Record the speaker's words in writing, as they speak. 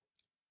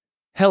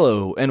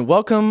Hello, and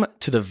welcome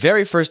to the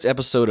very first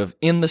episode of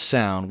In the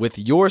Sound with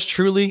yours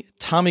truly,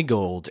 Tommy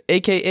Gold,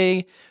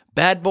 a.k.a.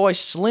 Bad Boy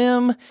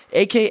Slim,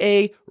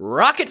 a.k.a.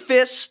 Rocket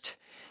Fist,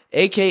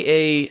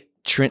 a.k.a.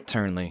 Trent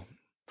Turnley,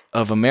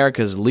 of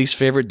America's least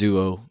favorite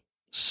duo,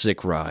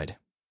 Sick Ride.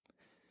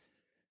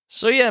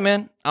 So yeah,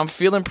 man, I'm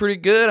feeling pretty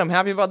good. I'm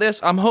happy about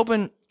this. I'm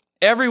hoping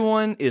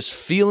everyone is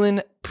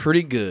feeling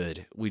pretty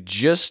good. We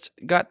just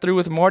got through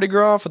with Mardi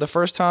Gras for the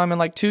first time in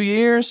like 2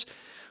 years.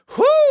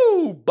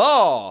 Whoo,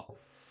 ball!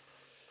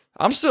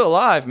 I'm still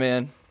alive,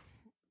 man.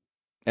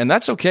 And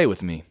that's okay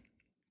with me.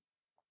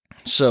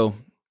 So,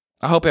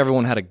 I hope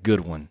everyone had a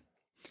good one.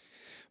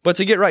 But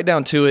to get right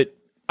down to it,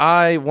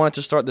 I wanted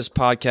to start this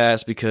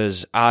podcast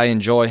because I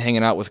enjoy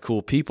hanging out with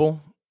cool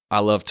people. I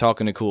love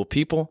talking to cool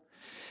people.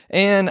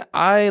 And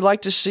I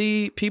like to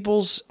see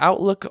people's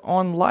outlook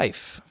on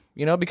life.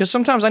 You know, because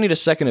sometimes I need a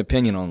second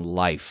opinion on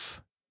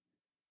life.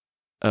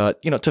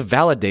 To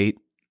validate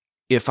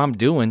if I'm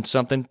doing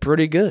something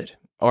pretty good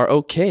or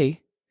okay.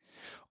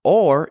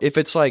 Or if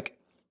it's like,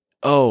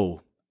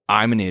 oh,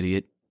 I'm an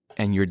idiot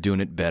and you're doing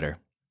it better.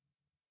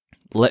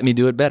 Let me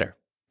do it better.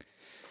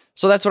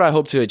 So that's what I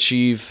hope to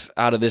achieve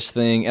out of this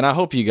thing. And I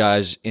hope you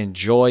guys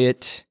enjoy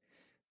it.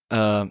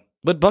 But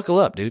buckle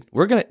up, dude.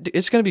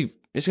 It's gonna be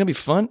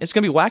fun. It's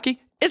gonna be wacky.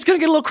 It's gonna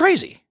get a little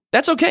crazy.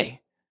 That's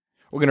okay.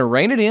 We're gonna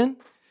rein it in.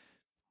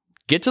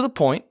 Get to the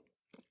point.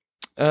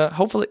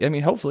 Hopefully,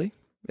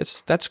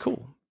 that's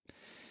cool.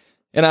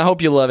 And I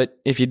hope you love it.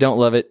 If you don't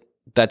love it,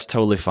 that's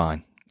totally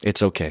fine.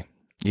 It's okay.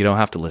 You don't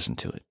have to listen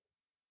to it.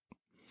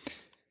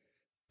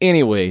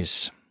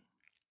 Anyways,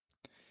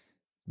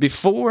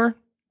 before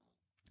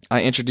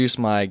I introduce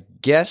my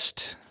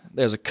guest,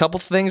 there's a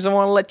couple things I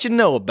want to let you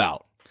know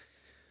about.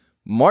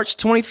 March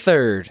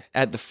 23rd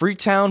at the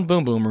Freetown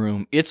Boom Boom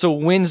Room. It's a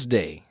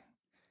Wednesday.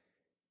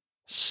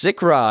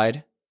 Sick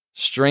Ride,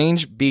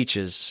 Strange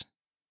Beaches,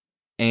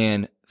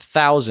 and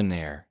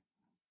Thousandaire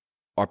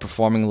are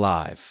performing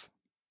live.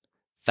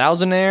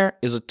 Thousandaire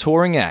is a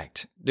touring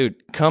act.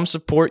 Dude, come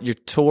support your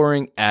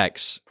touring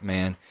acts,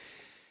 man.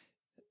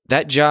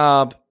 That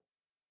job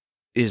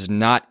is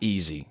not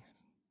easy.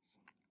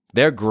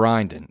 They're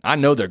grinding. I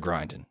know they're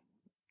grinding.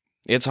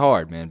 It's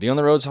hard, man. Being on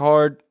the road's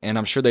hard, and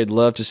I'm sure they'd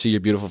love to see your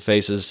beautiful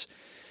faces.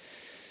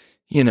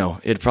 You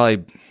know, it'd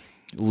probably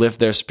lift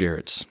their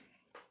spirits.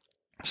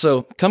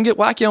 So come get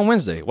wacky on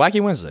Wednesday. Wacky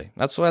Wednesday.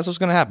 That's what's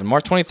going to happen.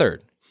 March 23rd.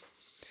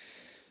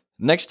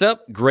 Next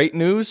up, great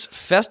news.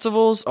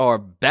 Festivals are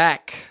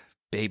back,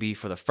 baby,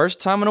 for the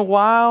first time in a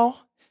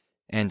while.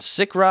 And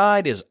Sick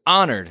Ride is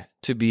honored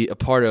to be a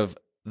part of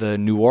the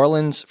New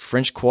Orleans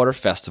French Quarter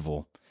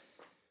Festival.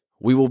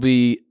 We will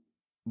be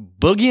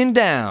boogieing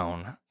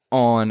down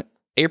on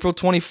April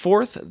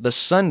 24th, the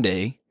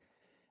Sunday,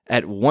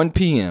 at 1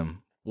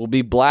 p.m. We'll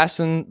be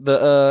blasting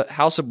the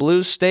House of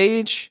Blues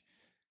stage.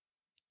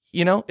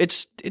 You know,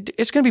 it's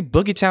going to be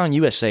Boogie Town,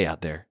 USA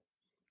out there.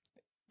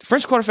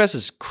 French Quarter Fest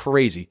is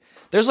crazy.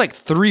 There's like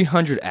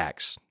 300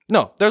 acts.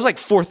 No, there's like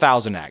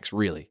 4,000 acts,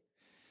 really.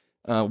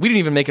 We didn't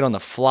even make it on the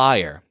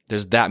flyer.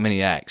 There's that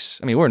many acts.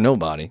 I mean, we're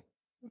nobody.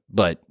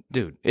 But,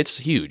 dude, it's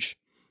huge.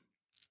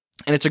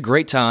 And it's a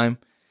great time.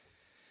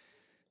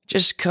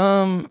 Just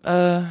come,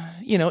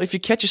 if you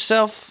catch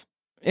yourself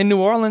in New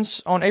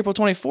Orleans on April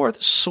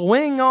 24th,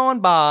 swing on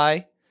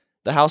by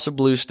the House of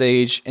Blues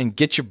stage and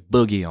get your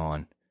boogie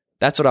on.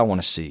 That's what I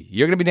want to see.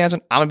 You're going to be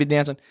dancing. I'm going to be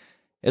dancing.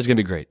 It's going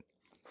to be great.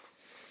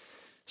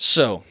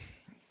 So,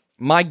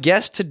 my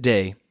guest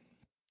today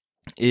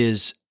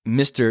is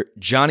Mr.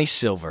 Johnny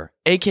Silver,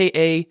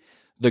 a.k.a.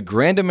 the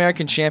Grand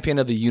American Champion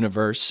of the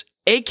Universe,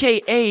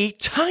 a.k.a.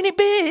 Tiny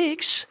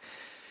Biggs,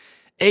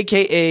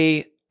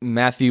 a.k.a.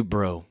 Matthew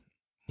Bro.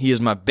 He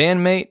is my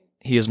bandmate.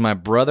 He is my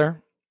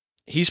brother.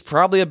 He's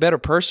probably a better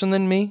person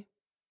than me.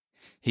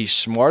 He's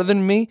smarter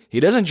than me. He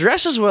doesn't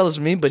dress as well as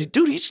me, but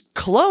dude, he's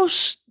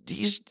close.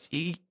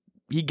 He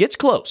gets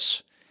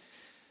close.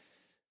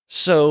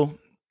 So,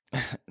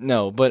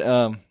 no,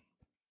 but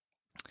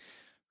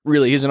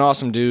really, he's an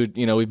awesome dude.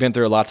 You know, we've been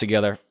through a lot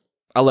together.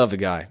 I love the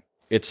guy.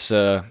 It's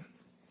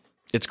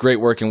great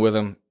working with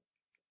him.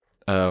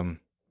 It's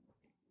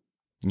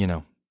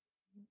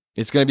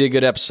going to be a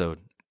good episode.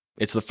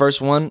 It's the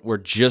first one. We're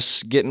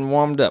just getting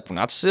warmed up. We're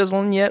not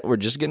sizzling yet. We're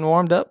just getting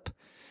warmed up.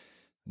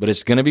 But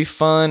it's going to be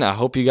fun. I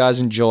hope you guys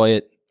enjoy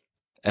it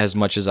as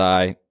much as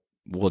I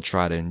will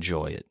try to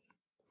enjoy it.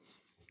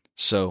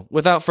 So,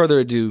 without further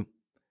ado,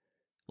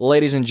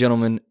 ladies and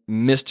gentlemen,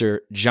 Mr.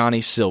 Johnny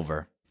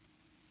Silver.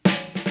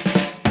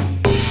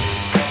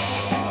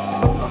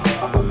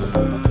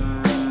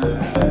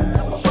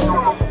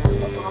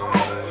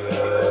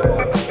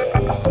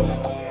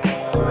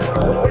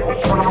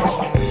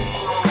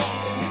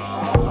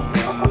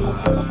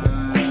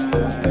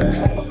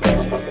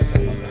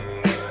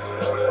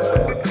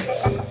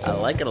 I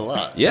like it a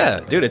lot.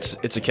 Yeah, dude,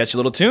 it's a catchy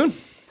little tune.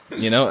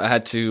 You know, I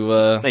had to.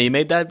 Now, you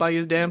made that by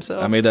your damn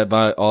self? I made that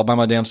all by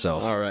my damn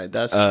self. All right,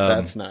 that's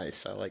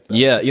nice. I like that.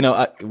 Yeah, you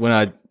know, when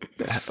I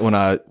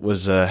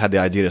was had the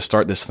idea to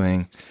start this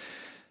thing,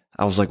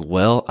 I was like,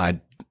 well, I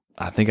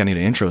think I need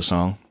an intro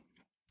song.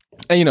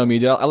 And you know me,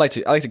 dude. I like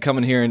to come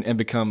in here and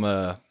become.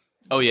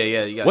 Oh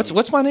yeah. You got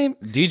What's my name?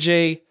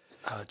 DJ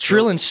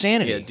Trill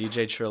Insanity. Yeah,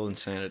 DJ Trill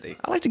Insanity.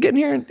 I like to get in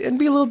here and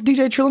be a little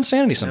DJ Trill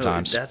Insanity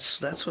sometimes. No,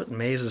 that's what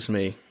amazes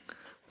me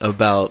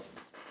about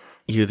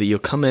you, that you'll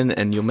come in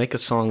and you'll make a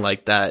song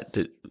like that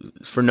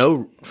for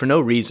no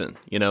reason.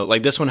 You know,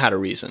 like this one had a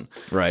reason,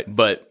 right?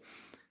 But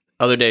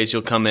other days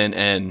you'll come in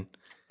and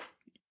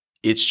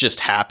it's just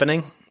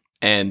happening,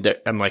 and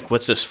I'm like,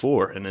 "What's this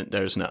for?" And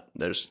there's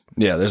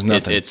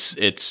nothing.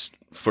 It's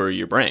for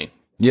your brain,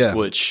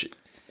 which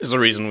is the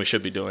reason we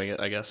should be doing it,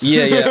 I guess.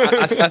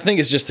 I think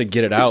it's just to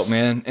get it out,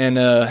 man. And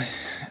a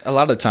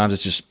lot of the times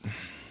it's just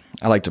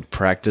I like to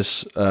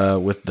practice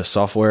with the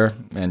software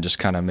and just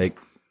kind of make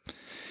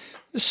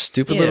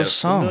stupid little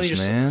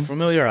songs, man.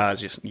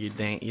 Familiarize your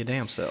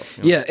damn self.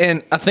 You know? Yeah,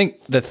 and I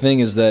think the thing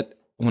is that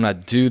when I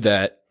do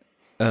that,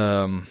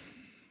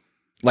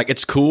 like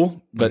it's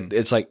cool, but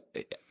it's like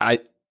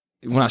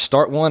when I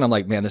start one, I'm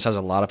like, man, this has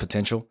a lot of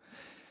potential,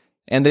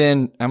 and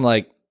then I'm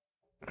like,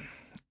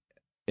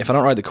 if I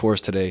don't write the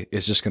chorus today,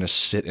 it's just gonna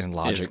sit in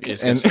Logic.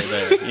 It's gonna sit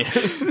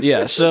there.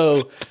 Yeah,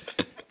 so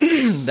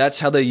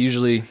that's what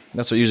usually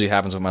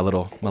happens with my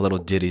little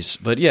ditties.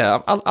 But yeah,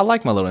 I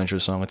like my little intro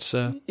song. It's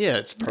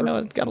it's perfect. You know,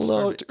 it's got a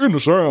little in the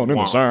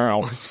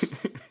sound.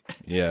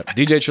 Yeah,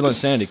 DJ Trill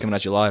Insanity coming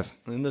at you live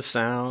in the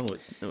sound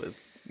with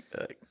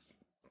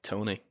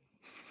Tony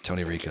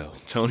Rico,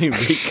 and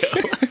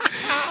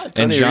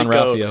John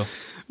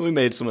Ralphio. We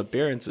made some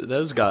appearances.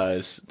 Those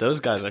guys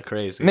are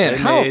crazy.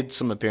 Man, they made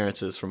some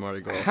appearances for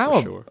Mardi Gras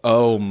for sure.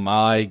 Oh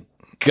my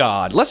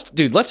God. Let's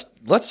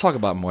talk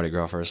about Mardi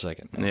Gras for a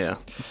second. Yeah.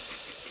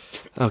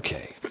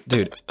 Okay.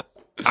 Dude,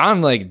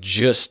 I'm like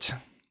just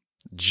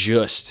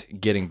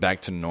getting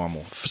back to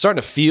normal.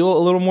 Starting to feel a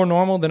little more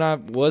normal than I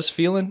was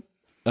feeling.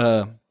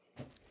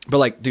 But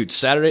like, dude,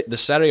 the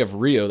Saturday of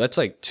Rio, that's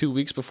like 2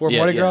 weeks before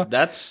Mardi Gras.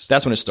 That's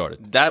when it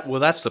started.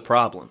 That's the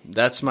problem.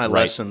 That's my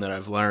lesson that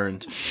I've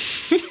learned.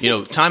 You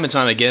know, time and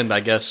time again. But I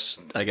guess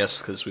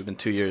because we've been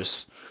 2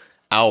 years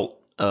out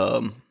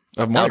of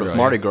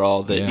Mardi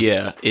Gras.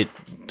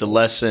 The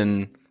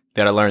lesson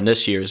that I learned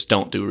this year is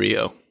don't do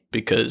Rio,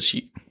 because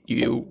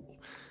you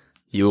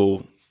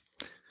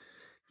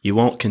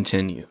won't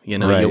continue. You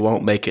know, you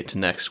won't make it to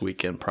next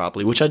weekend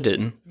probably, which I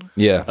didn't.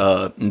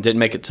 Yeah. Didn't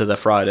make it to the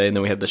Friday, and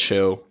then we had the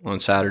show on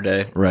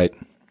Saturday. Right.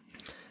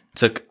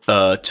 Took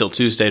till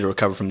Tuesday to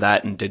recover from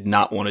that, and did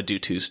not want to do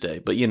Tuesday.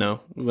 But, you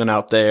know, we went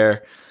out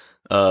there,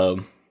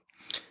 and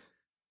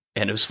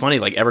it was funny,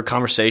 like every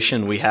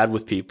conversation we had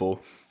with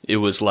people, it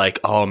was like,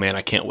 oh man,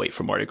 I can't wait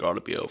for Mardi Gras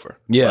to be over.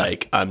 Yeah.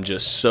 Like, I'm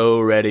just so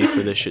ready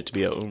for this shit to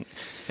be over.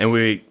 And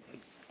we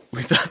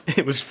thought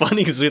it was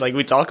funny because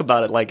we talk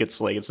about it like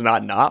it's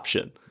not an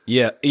option.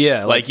 Yeah.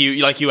 Like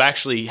you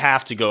actually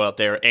have to go out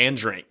there and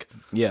drink.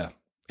 Yeah.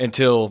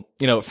 Until,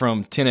 you know,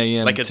 from 10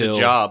 a.m. Like it's a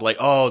job. Like,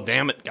 oh,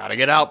 damn it, gotta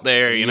get out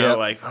there. You know,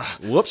 like,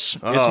 whoops,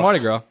 it's Mardi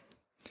Gras.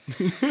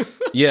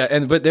 Yeah,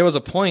 but there was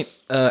a point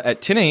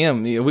at 10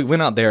 a.m. We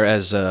went out there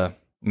as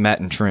Matt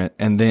and Trent,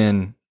 and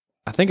then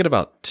I think at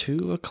about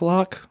 2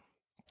 o'clock,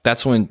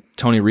 that's when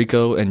Tony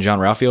Rico and John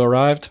Ralphio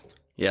arrived.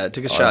 Yeah, I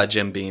took a shot at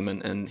Jim Beam,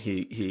 and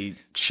he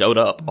showed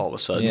up all of a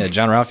sudden. Yeah,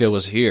 John Ralphio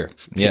was here.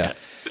 Yeah.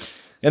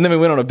 And then we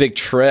went on a big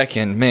trek,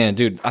 and man,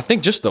 dude, I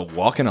think just the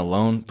walking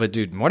alone, but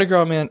dude, Mardi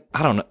Gras, man,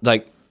 I don't know.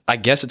 Like, I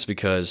guess it's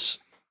because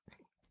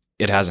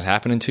it hasn't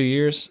happened in 2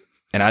 years,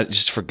 and I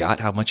just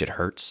forgot how much it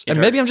hurts. And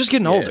maybe I'm just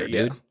getting older,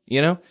 dude.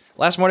 You know?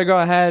 Last Mardi Gras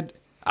I had,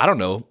 I don't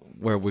know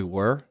where we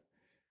were.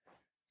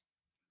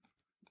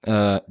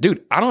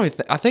 Dude,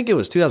 I think it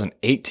was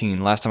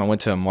 2018 last time I went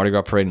to a Mardi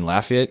Gras parade in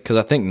Lafayette, because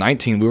I think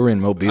 19 we were in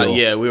Mobile.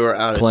 Yeah, we were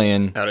out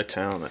of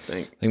town, I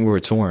think. I think we were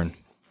touring.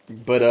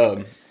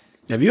 But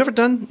have you ever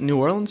done New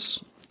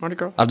Orleans Mardi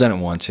Gras? I've done it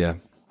once, yeah.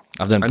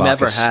 I've done Bacchus. I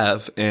never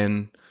have,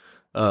 and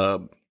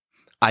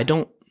I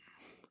don't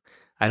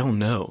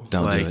know.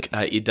 Don't like, do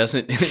it. It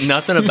doesn't.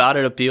 Nothing about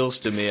it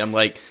appeals to me. I'm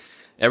like,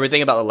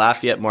 everything about the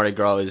Lafayette Mardi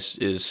Gras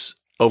is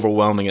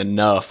overwhelming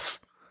enough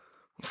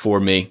for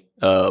me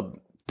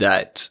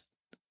that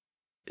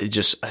it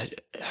just I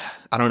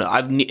don't know.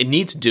 I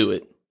need to do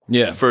it.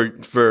 Yeah.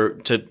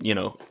 To you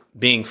know,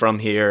 being from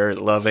here,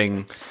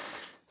 loving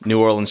New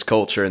Orleans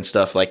culture and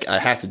stuff, like I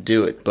have to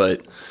do it,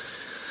 but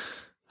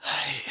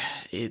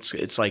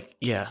it's like,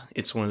 yeah,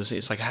 it's one of those.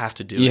 It's like I have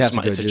to do it.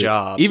 It's a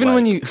job. Even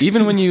when you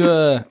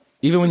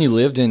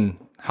lived in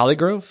Holly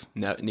Grove,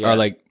 or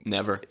like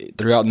never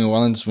throughout New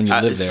Orleans when you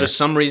lived there. For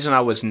some reason,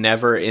 I was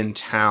never in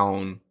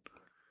town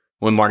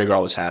when Mardi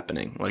Gras was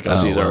happening. Like I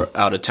was either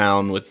out of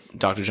town with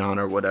Dr. John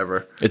or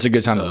whatever. It's a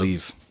good time to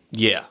leave.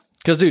 Yeah,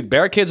 because dude,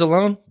 barricades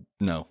alone,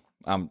 no,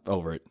 I'm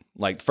over it.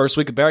 Like first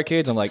week of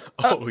barricades, I'm like,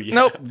 nope,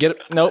 get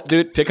it, nope,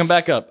 dude, pick them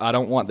back up. I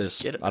don't want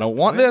this. I don't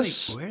want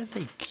this. Where do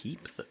they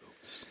keep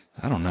those?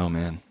 I don't know,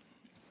 man.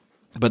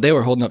 But they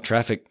were holding up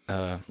traffic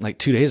like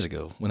 2 days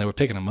ago when they were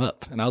picking them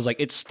up, and I was like,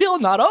 it's still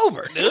not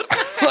over, dude.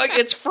 Like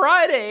it's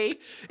Friday,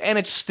 and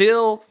it's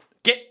still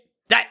get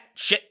that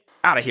shit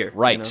out of here.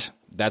 Right. You know?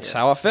 That's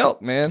how I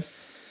felt, man.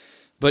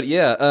 But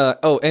yeah.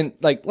 And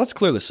like, let's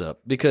clear this up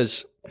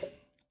because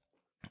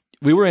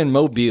we were in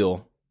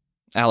Mobile,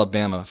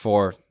 Alabama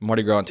for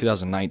Mardi Gras in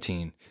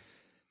 2019.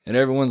 And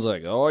everyone's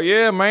like, oh,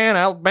 yeah, man,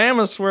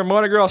 Alabama's where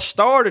Mardi Gras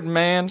started,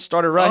 man.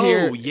 Started right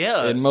here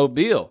in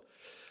Mobile.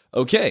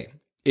 Okay,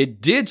 it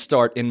did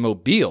start in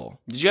Mobile.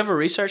 Did you ever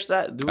research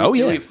that?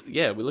 We looked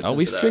into that.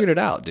 We figured it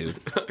out, dude.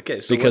 Okay,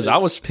 so because I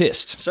was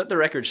pissed. Set the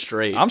record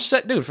straight. I'm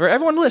set, dude, for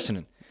everyone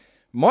listening.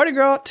 Mardi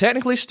Gras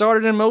technically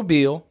started in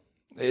Mobile.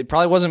 It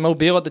probably wasn't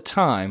Mobile at the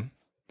time.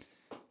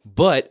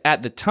 But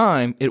at the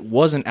time, it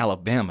wasn't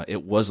Alabama.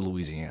 It was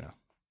Louisiana.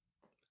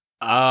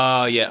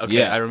 Oh, yeah. Okay,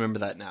 yeah. I remember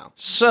that now.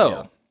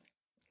 So,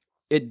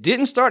 it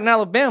didn't start in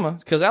Alabama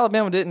because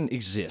Alabama didn't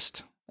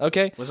exist.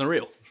 Okay? Wasn't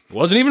real.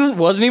 Wasn't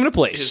even a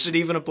place. Is it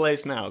even a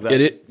place now? Oh, no,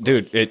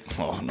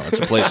 it's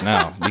a place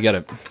now. You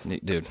gotta,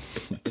 dude,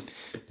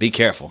 be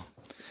careful.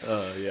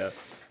 Yeah.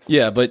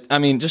 Yeah, but I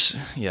mean,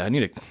 we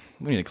need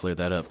to clear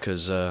that up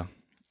because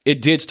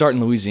it did start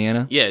in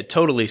Louisiana. Yeah, it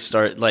totally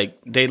started. Like,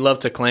 they love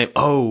to claim,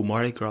 oh,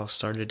 Mardi Gras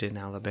started in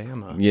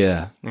Alabama.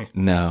 Yeah.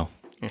 No.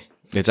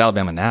 It's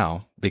Alabama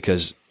now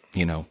because,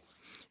 Yeah,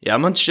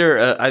 I'm unsure.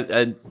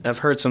 I've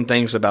heard some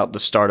things about the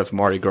start of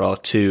Mardi Gras,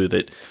 too,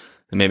 that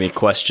made me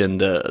question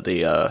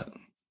the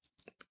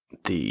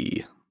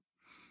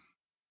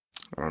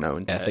I don't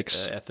know,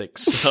 ethics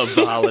of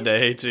the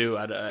holiday, too.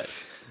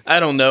 I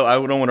don't know. I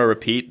don't want to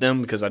repeat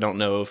them because I don't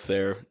know if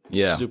they're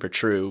super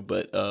true.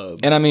 But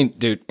and I mean,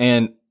 dude,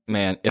 and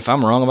man, if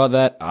I'm wrong about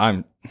that,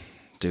 I'm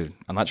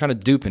not trying to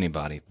dupe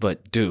anybody,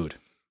 but dude,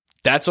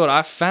 that's what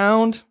I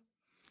found.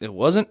 It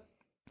was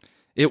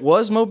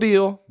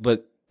Mobile,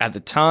 but at the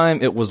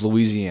time it was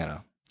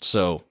Louisiana.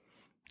 So,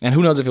 and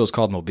who knows if it was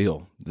called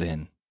Mobile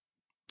then?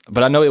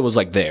 But I know it was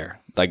like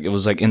there, like it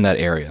was like in that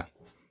area.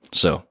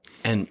 So,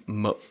 and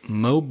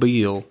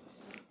Mobile,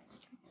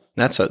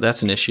 that's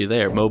an issue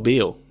there.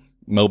 Mobile,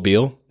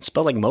 it's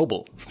spelled like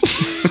mobile.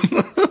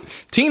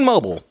 Teen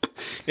Mobile.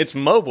 It's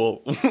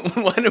mobile.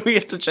 Why do we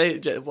have to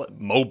change it? What?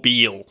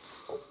 Mobile.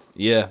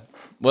 Yeah.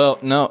 Well,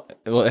 no.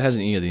 Well, it has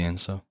an E at the end,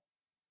 so.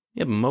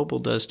 Yeah, but mobile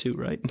does too,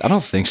 right? I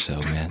don't think so,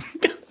 man.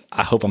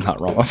 I hope I'm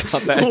not wrong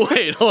about that.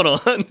 Wait, hold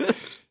on.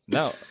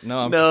 No.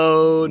 No.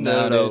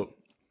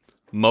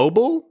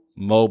 Mobile?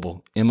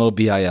 Mobile.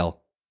 Mobil.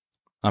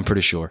 I'm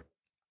pretty sure.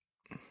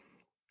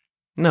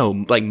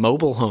 No, like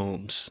mobile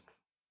homes.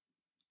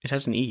 It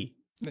has an E.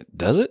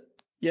 Does it?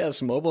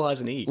 Yes, mobile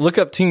has an E. Look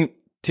up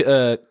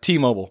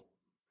T-Mobile.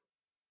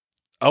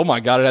 Oh my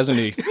God, it has an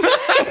E.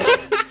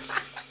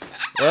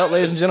 Well,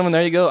 ladies and gentlemen,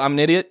 there you go. I'm an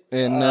idiot,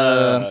 and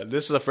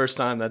this is the first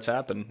time that's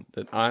happened.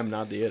 That I'm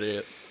not the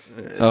idiot.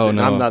 Oh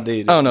no, I'm not the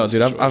idiot. Oh no,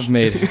 dude, I've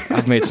made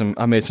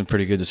some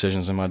pretty good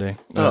decisions in my day.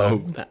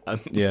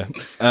 Yeah,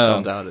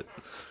 don't doubt it.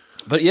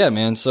 But yeah,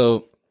 man.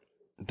 So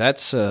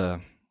that's so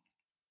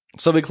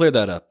we cleared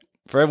that up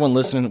for everyone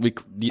listening.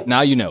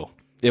 Now you know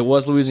it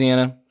was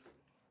Louisiana.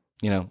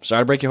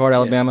 Sorry to break your heart,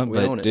 Alabama,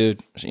 but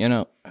dude,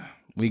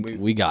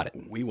 we got it.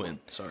 We win.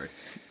 Sorry.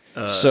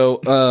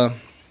 So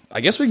I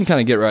guess we can kind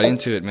of get right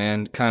into it,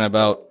 man. Kind of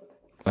about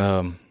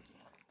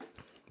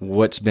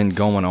what's been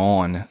going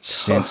on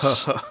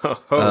since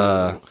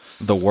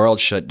the world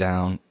shut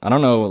down. I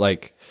don't know,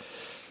 like,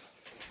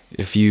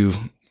 if you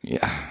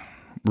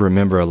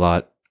remember a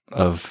lot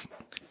of...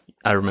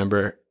 I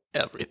remember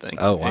everything.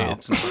 Oh, wow.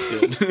 It's not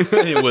good.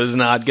 It was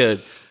not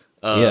good.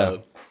 Yeah.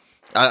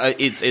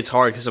 It's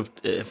hard because I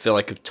feel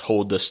like I've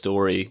told the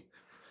story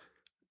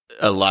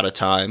a lot of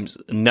times,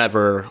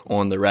 never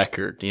on the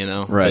record,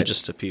 right? But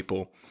just to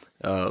people.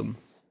 It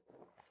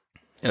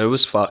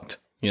was fucked,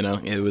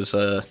 it was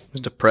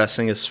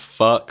depressing as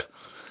fuck.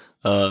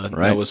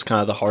 That was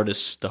kind of the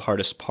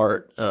hardest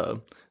part.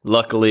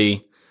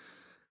 Luckily,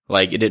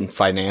 like, it didn't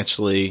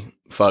financially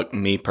fuck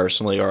me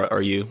personally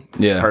or you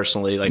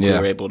personally. Like, we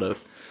were able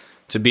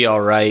to be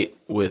all right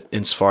with,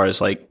 as far as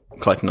like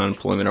collecting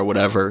unemployment or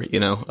whatever,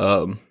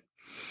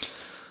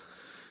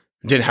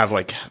 didn't have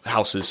like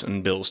houses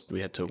and bills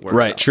we had to work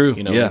right. Out, True.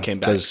 When we came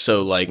back.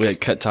 So like, we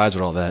had cut ties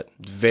with all that.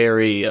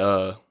 Very,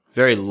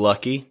 very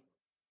lucky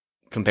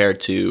compared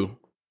to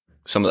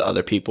some of the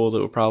other people that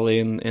were probably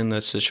in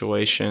this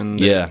situation.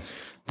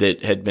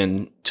 That had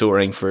been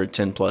touring for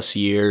 10 plus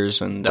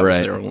years, and that was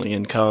their only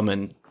income.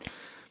 And,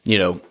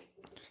 Yeah.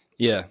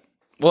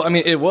 Well, I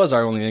mean, it was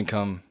our only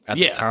income at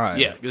the time.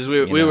 Yeah, because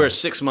we were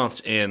 6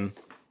 months in.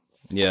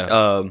 Yeah.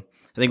 I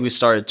think we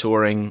started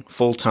touring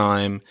full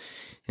time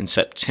in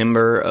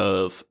September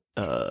of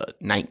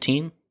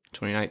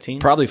 2019.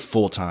 Probably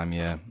full time,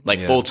 yeah.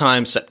 Full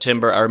time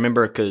September. I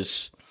remember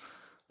because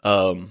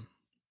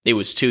it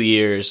was 2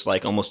 years,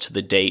 like almost to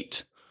the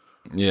date.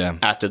 Yeah.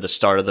 After the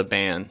start of the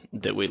band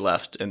that we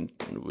left, and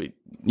we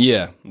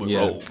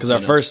rolled. Because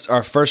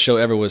our first show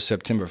ever was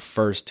September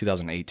 1st,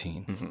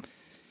 2018. Mm-hmm.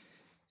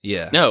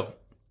 Yeah. No,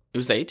 it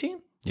was the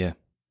 18th? Yeah.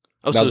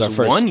 Oh, so it was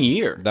 1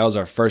 year. That was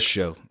our first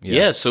show.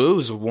 Yeah, so it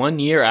was 1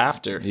 year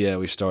after. Yeah,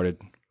 we started.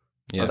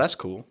 Yeah. Oh, that's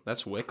cool.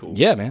 That's way cool.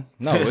 Yeah, man.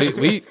 No,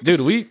 we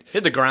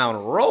hit the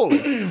ground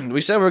rolling. We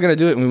said we were going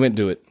to do it, and we went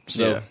do it.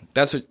 So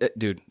that's what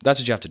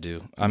you have to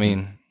do. I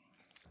mean,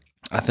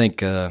 I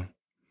think,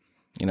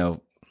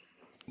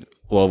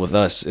 Well, with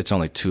us, it's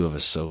only 2 of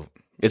us, so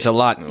it's a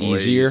lot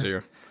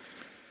easier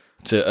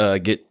to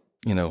get,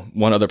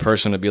 one other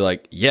person to be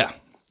like, yeah,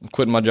 I'm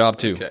quitting my job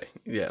too. Okay,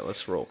 yeah,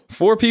 let's roll.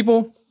 4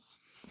 people,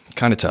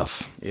 kind of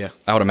tough. Yeah,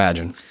 I would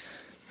imagine.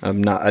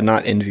 I'm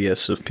not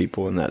envious of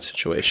people in that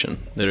situation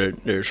that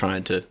are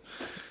trying to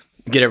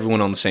get everyone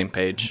on the same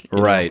page.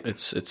 Right.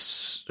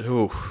 It's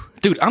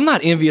dude, I'm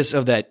not envious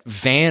of that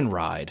van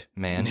ride,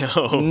 man.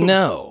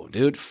 No,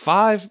 dude.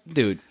 5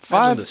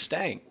 the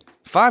stank.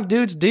 5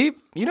 dudes deep.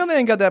 They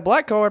ain't got that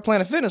black car at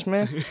Planet Fitness,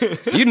 man.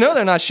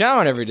 They're not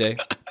showering every day.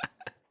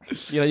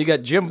 You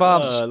got Jim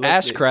Bob's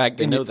ass crack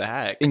the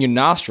hack in your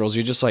nostrils.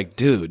 You're just like,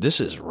 dude, this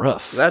is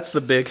rough. That's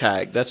the big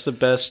hack. That's the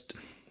best.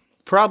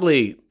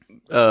 Probably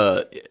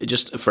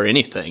just for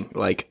anything.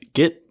 Like,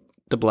 get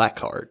the black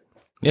card.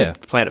 Yeah.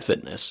 Planet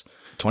Fitness.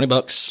 $20.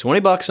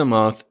 $20 a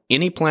month.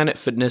 Any Planet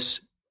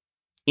Fitness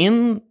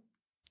in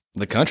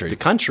the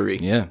country.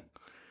 Yeah.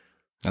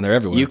 And they're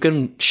everywhere. You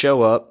can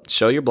show up,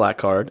 show your black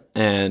card,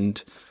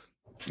 and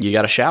you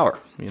got a shower,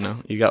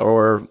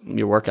 or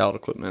your workout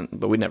equipment.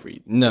 But we never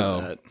did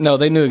that. No,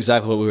 they knew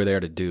exactly what we were there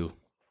to do.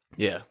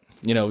 Yeah.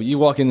 You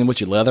walk in with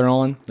your leather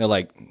on, they're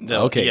like,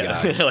 okay,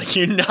 guy. Like,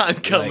 you're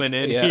not coming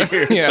in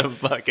here to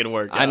fucking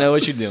work out. I know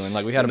what you're doing.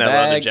 Like, we had a that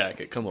bag. leather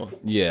jacket, come on.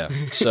 Yeah.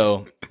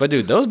 So, but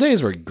dude, those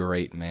days were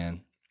great,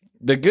 man.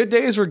 The good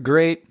days were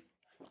great,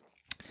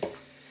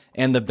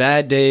 and the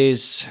bad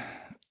days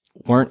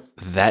weren't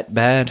that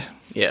bad.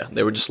 Yeah,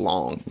 they were just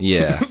long.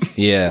 Yeah.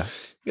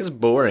 It's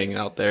boring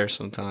out there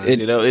sometimes.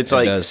 It's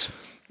like does.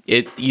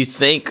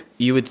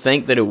 You would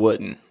think that it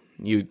wouldn't.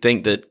 You'd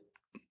think that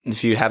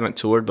if you haven't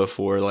toured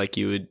before, like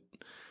I would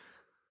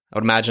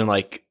imagine,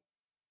 like,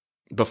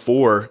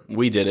 before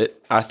we did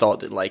it, I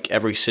thought that, like,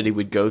 every city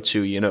we'd go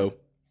to,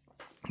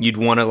 you'd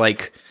want to,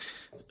 like,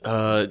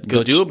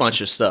 go do a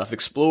bunch of stuff,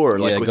 explore,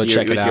 like, with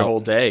your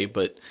whole day.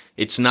 But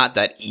it's not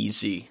that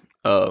easy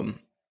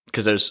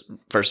because there's,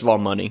 first of all,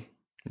 money.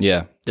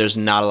 Yeah. There's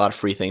not a lot of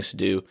free things to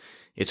do.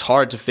 It's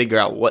hard to figure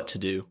out what to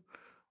do.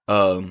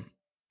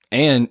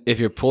 And if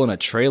you're pulling a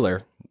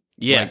trailer...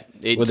 Yeah,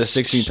 with a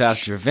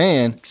 16-passenger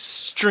van,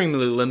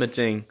 extremely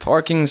limiting.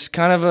 Parking's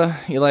kind of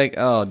you're like,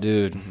 oh,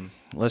 dude,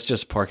 let's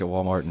just park at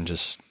Walmart and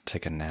just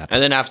take a nap. And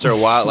then after a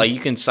while, like, you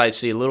can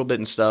sightsee a little bit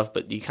and stuff,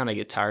 but you kind of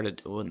get tired of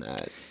doing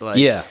that. Like,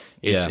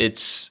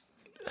 it's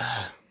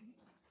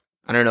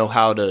I don't know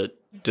how to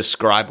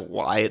describe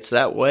why it's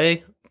that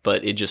way,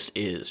 but it just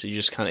is.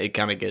 It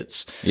kind of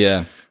gets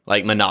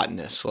like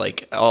monotonous.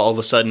 Like, all of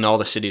a sudden, all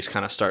the cities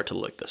kind of start to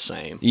look the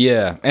same.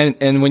 Yeah,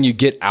 and when you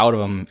get out of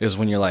them is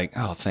when you're like,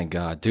 oh, thank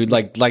God, dude.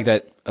 Like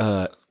that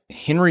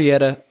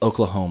Henrietta,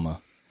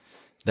 Oklahoma,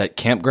 that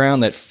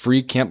campground, that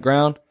free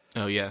campground.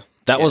 Oh yeah,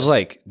 that was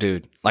like,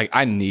 dude, like,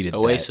 I needed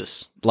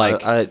Oasis. That.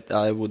 Like,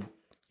 I would.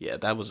 Yeah,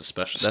 that was a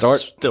special.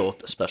 That's still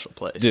a special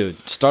place,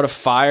 dude. Start a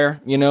fire,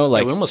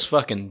 like, we almost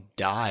fucking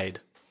died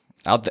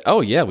out there.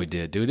 Oh yeah, we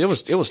did, dude. It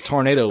was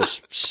Tornado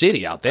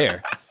City out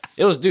there.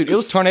 It was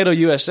Tornado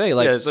USA.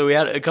 Like, yeah, so we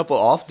had a couple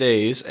off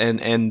days,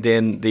 and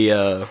then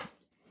there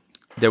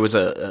was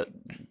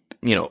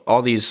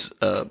all these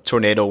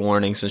tornado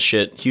warnings and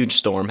shit, huge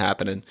storm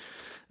happening,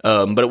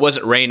 but it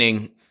wasn't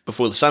raining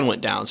before the sun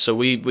went down. So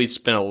we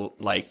spent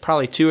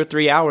probably 2 or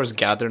 3 hours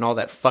gathering all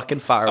that fucking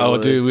firewood.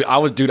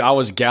 Oh, dude, I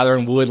was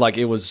gathering wood like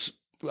it was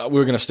we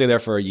were gonna stay there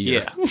for a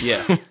year.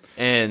 Yeah,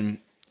 and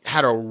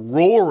had a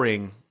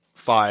roaring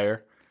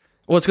fire.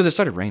 Well, it's because it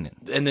started raining.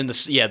 And then the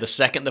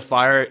second the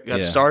fire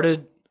got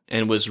started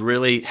and was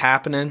really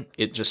happening,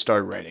 it just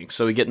started raining.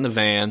 So we get in the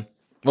van.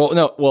 When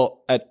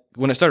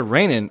it started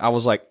raining, I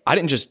was like, I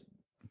didn't just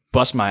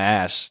bust my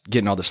ass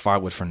getting all this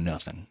firewood for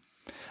nothing.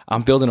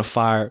 I'm building a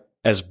fire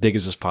as big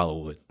as this pile of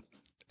wood.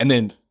 And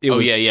then it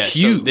was huge.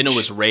 So then it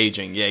was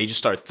raging. Yeah, he just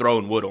started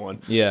throwing wood on.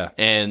 Yeah.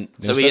 And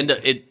so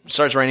it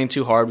starts raining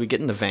too hard. We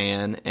get in the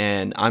van,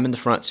 and I'm in the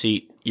front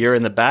seat. You're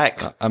in the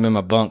back. I'm in my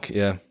bunk,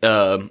 yeah.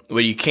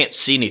 Where you can't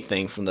see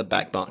anything from the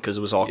back bunk because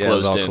it was all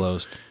closed in. It was all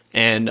closed.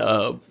 And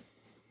I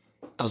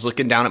was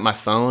looking down at my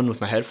phone with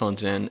my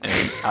headphones in,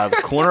 and out of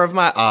the corner of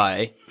my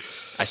eye,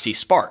 I see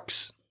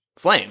sparks,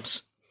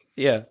 flames.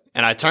 Yeah.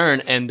 And I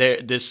turn, and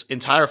this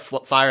entire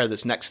fire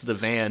that's next to the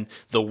van,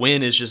 the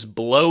wind is just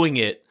blowing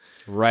it.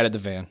 Right at the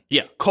van.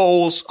 Yeah.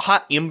 Coals,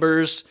 hot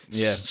embers,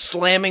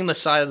 slamming the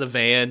side of the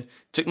van.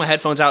 Took my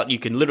headphones out, and you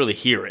can literally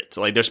hear it.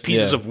 Like, there's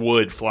pieces of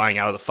wood flying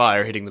out of the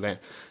fire hitting the van.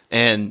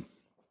 And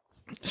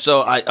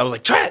so I was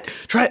like, try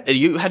it. And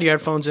you had your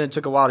headphones in. It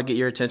took a while to get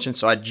your attention.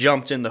 So I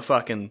jumped in the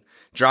fucking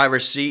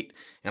driver's seat,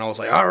 and I was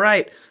like, all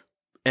right.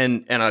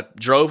 And I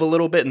drove a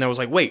little bit, and I was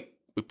like, wait,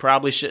 we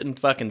probably shouldn't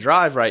fucking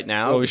drive right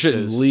now. Well, we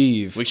shouldn't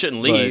leave.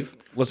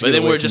 But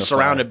then we're just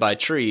surrounded by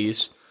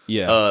trees.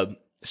 Yeah.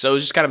 So it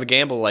was just kind of a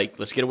gamble, like,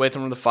 let's get away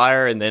from the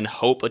fire and then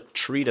hope a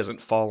tree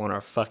doesn't fall on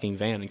our fucking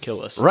van and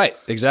kill us. Right,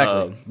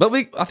 exactly. But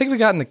I think we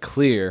got in the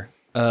clear.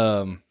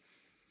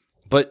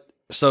 But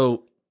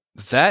so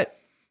that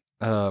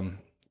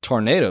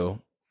tornado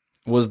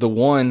was the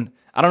one,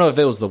 I don't know if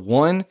it was the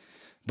one,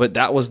 but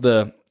that was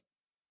the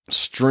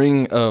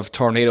string of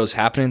tornadoes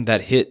happening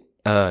that hit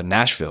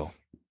Nashville.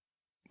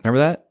 Remember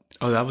that?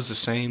 Oh, that was the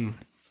same.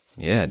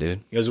 Yeah,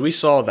 dude. Because we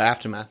saw the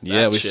aftermath of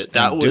that shit.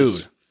 That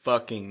was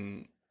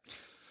fucking...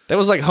 That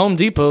was like Home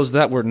Depots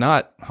that were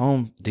not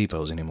Home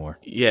Depots anymore.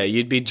 Yeah,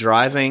 you'd be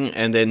driving,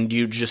 and then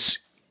you just...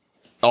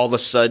 All of a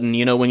sudden,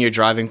 you know, when you're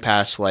driving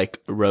past,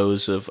 like,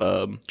 rows of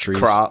trees,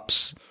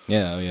 crops...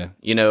 Yeah, oh yeah.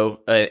 You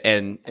know,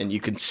 and you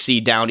can see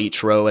down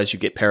each row as you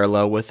get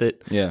parallel with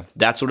it. Yeah.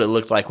 That's what it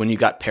looked like when you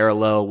got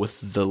parallel with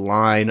the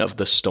line of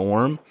the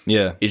storm.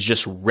 Yeah. It's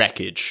just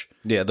wreckage.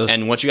 Yeah.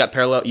 And once you got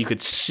parallel, you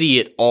could see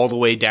it all the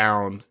way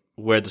down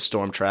where the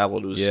storm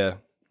traveled. It was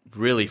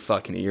really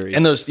fucking eerie.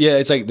 And those,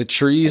 it's like the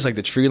trees, like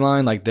the tree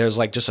line, like there's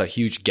like just a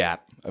huge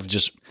gap of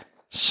just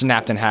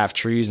snapped in half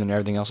trees and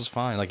everything else was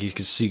fine. Like you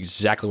could see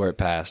exactly where it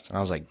passed. And I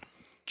was like,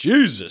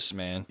 Jesus,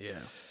 man. Yeah.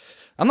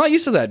 I'm not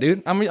used to that,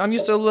 dude. I'm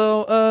used to a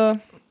little,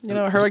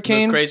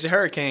 hurricane. Crazy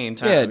hurricane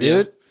time. Yeah,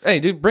 dude. Yeah. Hey,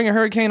 dude, bring a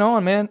hurricane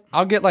on, man.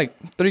 I'll get like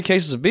 3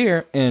 cases of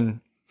beer and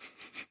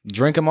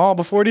drink them all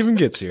before it even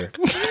gets here.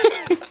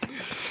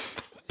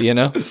 You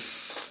know?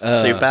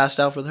 So you're passed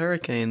out for the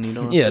hurricane. You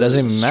don't. Yeah, it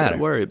doesn't even matter.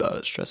 Worry about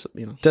it. Stress it.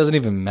 You know. Doesn't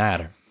even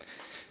matter.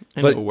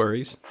 No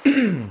worries.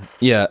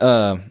 Yeah.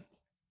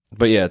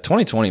 But yeah,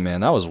 2020,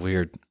 man, that was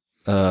weird.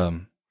 I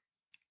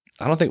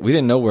don't think we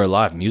didn't know where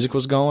live music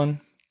was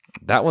going.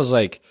 That was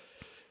like.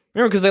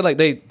 Remember,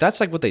 because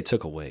that's like what they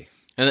took away.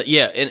 And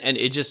and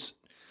it just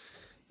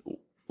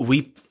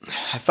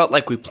I felt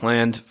like we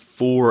planned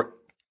for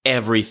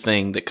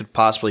everything that could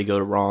possibly go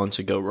wrong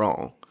to go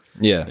wrong.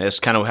 Yeah, and it's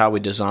kind of how we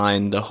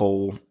designed the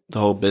whole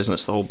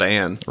business, the whole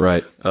band,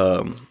 right?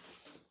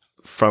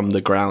 From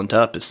the ground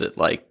up, is that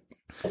like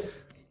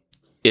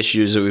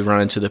issues that we've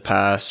run into the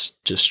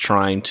past, just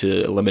trying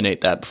to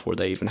eliminate that before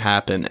they even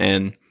happen,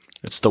 and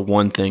it's the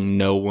one thing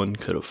no one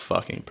could have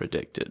fucking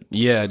predicted.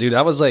 Yeah, dude,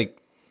 I was like.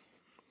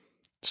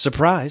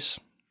 Surprise.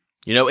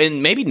 You know,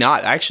 and maybe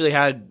not. I actually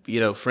had,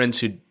 friends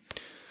who,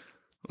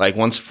 like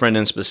one friend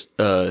in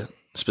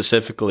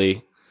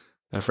specifically,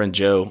 my friend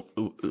Joe,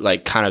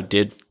 like kind of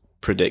did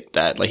predict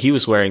that. Like he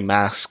was wearing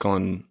masks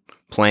on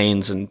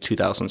planes in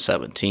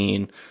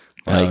 2017.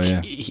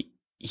 Like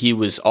he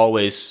was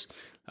always,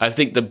 I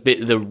think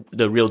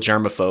the real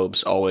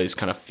germaphobes always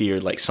kind of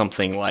feared like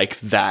something like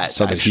that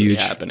something actually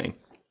huge happening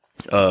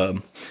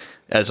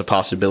as a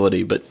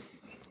possibility, but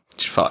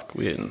fuck,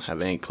 we didn't have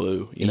any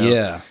clue, you know?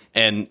 Yeah.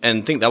 And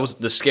I think that was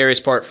the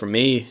scariest part for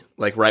me,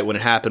 like right when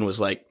it happened was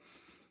like,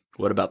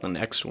 what about the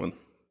next one?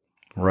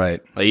 Right.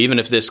 Like even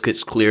if this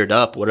gets cleared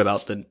up, what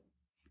about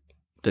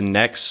the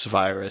next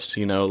virus,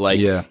 you know? Like,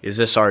 is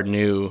this our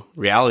new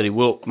reality?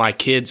 Will my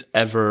kids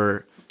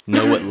ever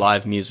know what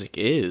live music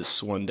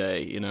is one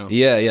day, you know?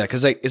 Yeah, yeah,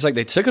 because it's like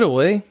they took it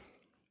away,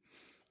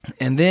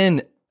 and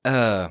then,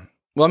 but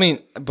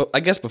I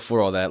guess before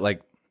all that,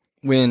 like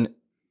when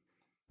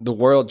the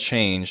world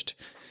changed,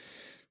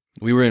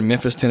 we were in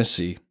Memphis,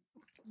 Tennessee.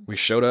 We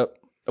showed up.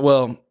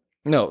 Well,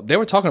 no, they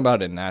were talking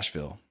about it in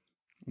Nashville.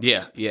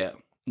 Yeah, yeah.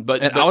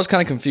 But I was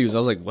kind of confused. I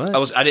was like, "What?"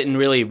 I didn't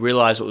really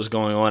realize what was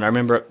going on. I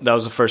remember that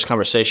was the first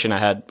conversation I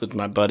had with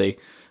my buddy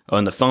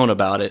on the phone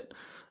about it.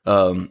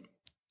 And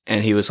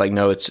he was like,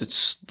 "No,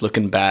 it's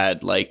looking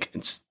bad. Like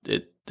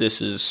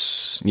this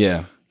is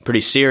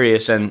pretty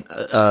serious." And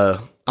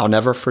I'll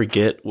never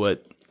forget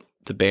what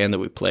the band that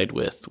we played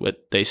with,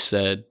 what they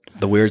said.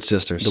 The Weird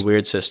Sisters.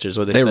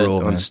 What they said.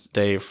 Rule, man.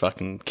 They're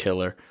fucking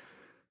killer.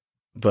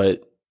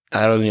 But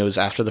I don't know, it was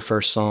after the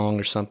first song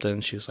or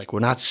something. She was like, "We're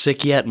not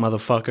sick yet,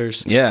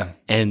 motherfuckers." Yeah.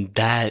 And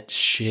that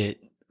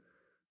shit,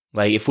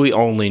 like, if we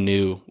only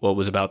knew what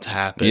was about to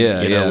happen,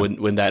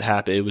 when that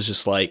happened, it was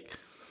just like,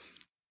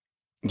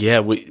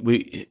 that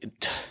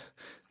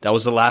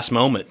was the last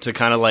moment to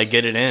kind of like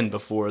get it in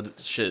before the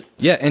shit.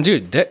 Yeah, and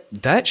dude,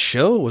 that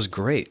show was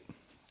great.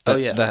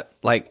 That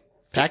like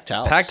packed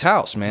house. Packed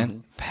house, man. Mm-hmm.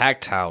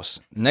 Packed house.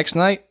 Next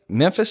night,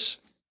 Memphis,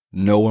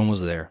 no one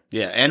was there.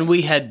 Yeah, and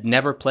we had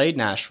never played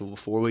Nashville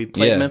before. We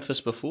played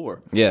Memphis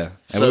before. Yeah.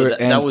 So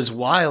that was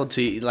wild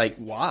to, like,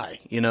 why,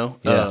 you know?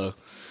 Yeah.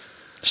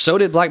 So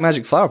did Black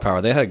Magic Flower Power.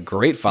 They had a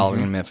great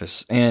following in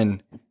Memphis.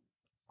 And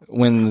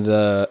when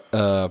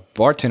the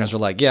bartenders were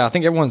like, "Yeah, I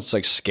think everyone's,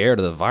 like, scared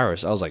of the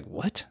virus," I was like,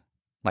 "What?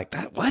 Like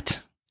that?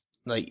 What?"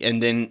 Like,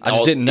 and then I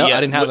just didn't know.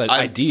 I didn't have an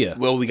idea.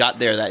 Well, we got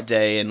there that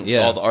day, and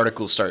all the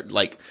articles start.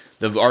 Like,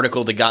 the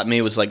article that got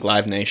me was like,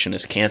 Live Nation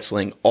is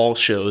canceling all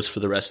shows for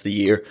the rest of the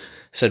year. I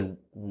said,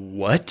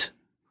 what?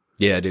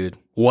 Yeah, dude.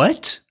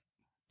 What?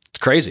 It's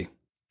crazy.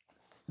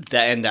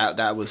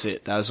 That was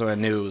it. That was when I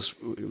knew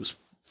it was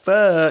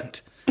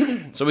fucked.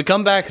 So we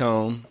come back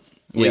home.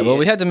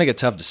 We had to make a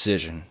tough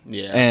decision.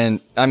 Yeah,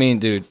 and I mean,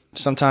 dude,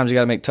 sometimes you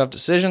got to make tough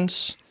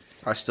decisions.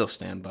 I still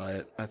stand by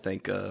it. I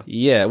think.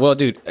 Yeah, well,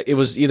 dude, it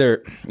was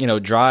either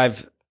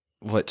drive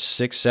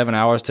 6-7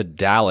 hours to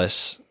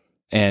Dallas,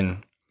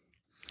 and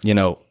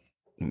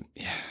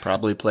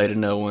probably play to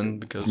no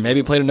one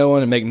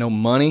and make no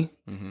money,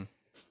 and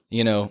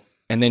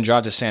then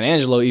drive to San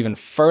Angelo, even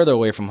further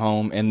away from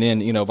home, and then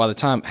by the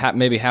time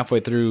maybe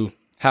halfway to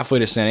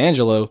San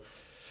Angelo,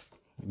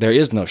 there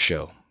is no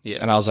show. Yeah,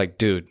 and I was like,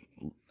 dude,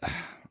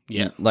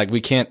 yeah, like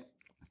we can't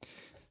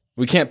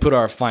we can't put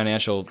our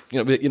financial,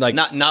 like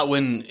not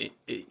when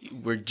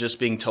we're just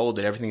being told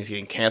that everything's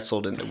getting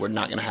canceled and that we're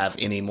not going to have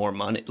any more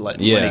money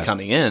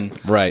coming in.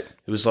 Right.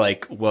 It was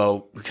like,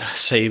 well, we got to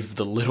save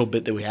the little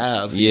bit that we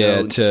have.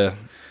 To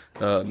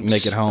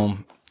make it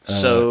home.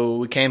 So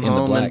we came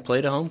home and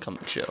played a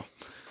homecoming show.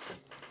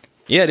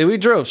 Yeah, dude, we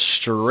drove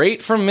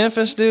straight from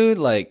Memphis, dude.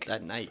 Like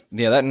that night.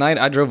 Yeah, that night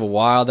I drove a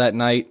while that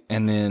night,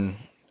 and then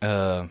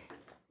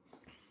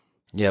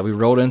we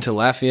rolled into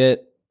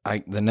Lafayette.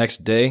 The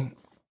next day,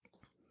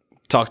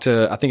 talked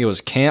to I think it was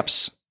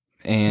Camps,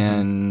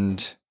 and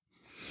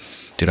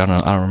dude, I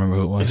don't remember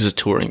who it was. It was a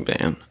touring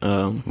band.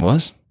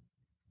 Was?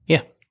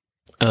 Yeah.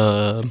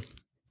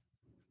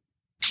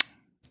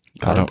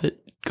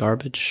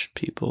 Garbage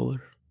people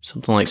or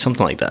something like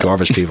that.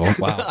 Garbage people.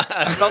 Wow.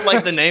 I felt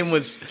like the name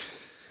was.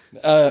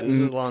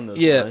 Along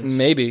those lines.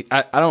 Maybe.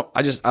 I don't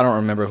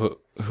remember who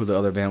the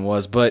other band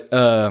was, but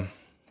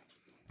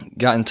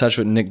got in touch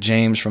with Nick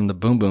James from the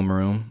Boom Boom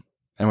Room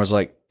and was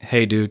like,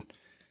 "Hey, dude,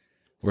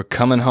 we're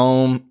coming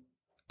home.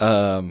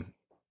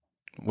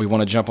 We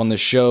want to jump on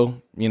this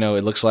show.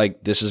 It looks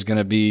like this is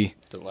gonna be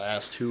the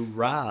last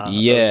hurrah."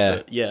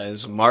 Yeah,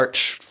 it's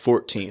March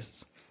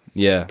 14th.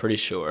 Yeah, pretty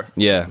sure.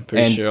 Yeah,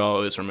 pretty sure. I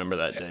always remember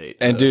that date.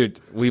 And dude,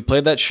 we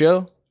played that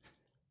show,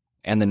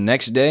 and the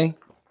next day.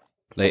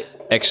 They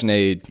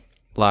ex-nayed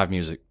live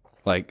music,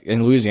 like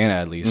in Louisiana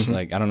at least. Mm-hmm.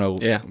 Like I don't know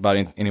about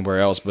anywhere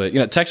else, but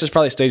Texas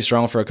probably stayed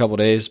strong for a couple of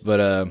days.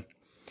 But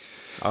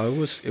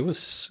it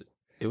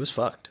was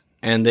fucked.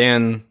 And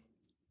then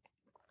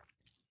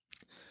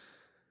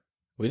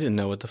we didn't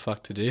know what the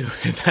fuck to do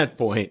at that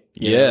point.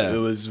 It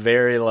was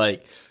very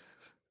like,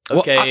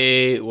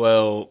 okay,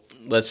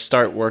 let's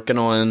start working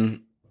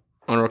on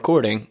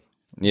recording.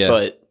 Yeah,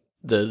 but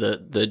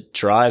the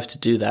drive to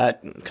do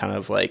that kind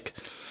of like.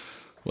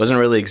 Wasn't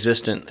really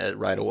existent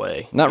right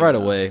away. Not right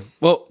away.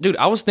 Well, dude,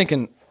 I was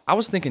thinking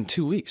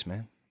 2 weeks,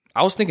 man.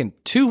 I was thinking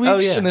 2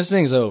 weeks and this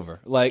thing's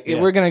over. Like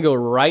we're gonna go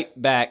right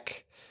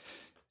back.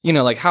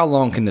 Like how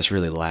long can this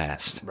really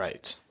last?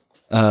 Right.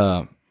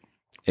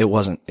 It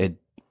wasn't.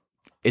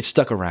 It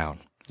stuck around.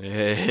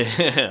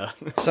 Yeah.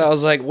 So I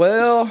was like,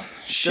 well,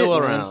 still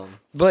around. Man.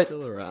 But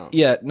still around.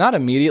 Yeah, not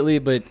immediately,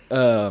 but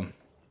and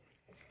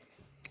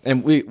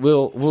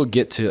we'll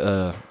get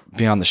to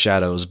Beyond the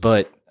Shadows,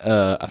 but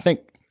I think.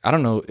 I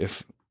don't know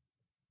if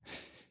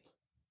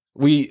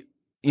we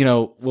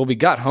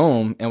got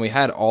home and we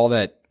had all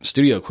that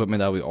studio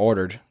equipment that we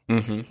ordered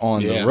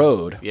on the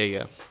road.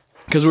 Yeah.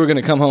 Because we were going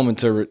to come home and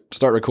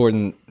start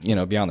recording,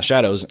 Beyond the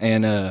Shadows.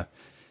 And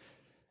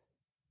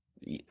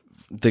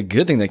the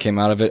good thing that came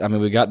out of it, I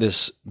mean, we got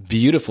this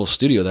beautiful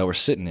studio that we're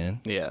sitting in.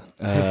 Yeah.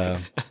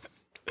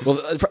 Well,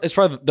 it's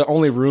probably the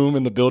only room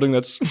in the building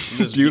that's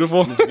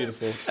beautiful. It's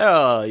beautiful.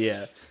 Oh,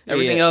 yeah.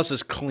 Everything else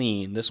is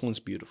clean. This one's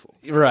beautiful.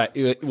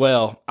 Right.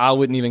 Well, I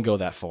wouldn't even go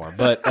that far,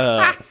 but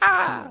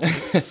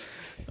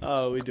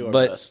we do our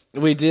best.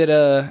 We did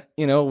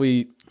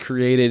we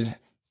created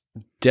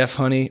Def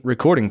Honey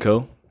Recording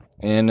Co.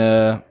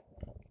 and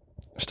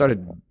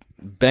started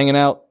banging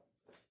out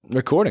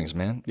recordings,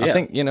 man. Yeah. I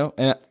think,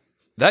 and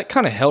that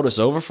kind of held us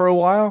over for a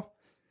while.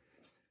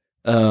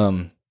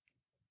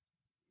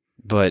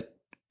 But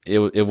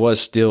it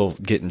was still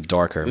getting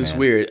darker. It was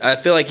weird. I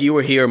feel like you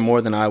were here more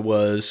than I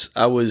was.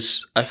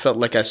 I felt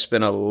like I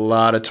spent a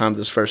lot of time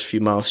those first few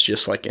months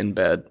just like in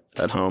bed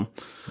at home.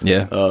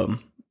 Yeah.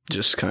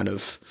 Just kind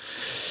of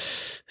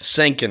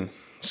sinking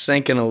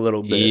a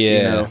little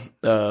bit.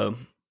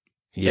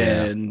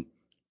 Yeah.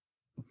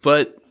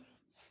 But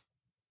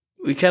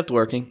we kept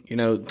working.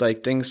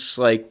 Like things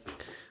like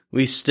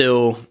we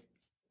still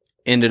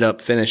ended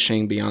up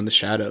finishing Beyond the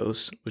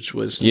Shadows, which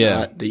was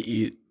not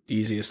the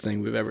easiest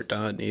thing we've ever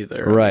done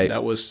either. Right.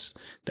 That was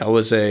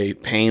a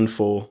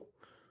painful.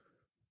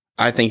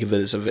 I think of it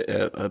as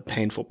a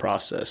painful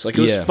process. Like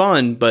it was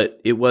fun,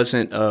 but it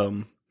wasn't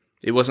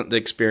the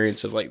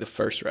experience of like the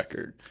first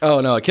record.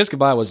 Oh no, Kiss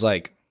Goodbye was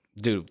like,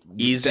 dude,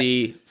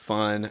 easy,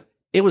 fun.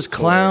 It was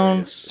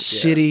Clown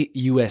City,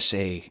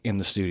 USA in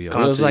the studio.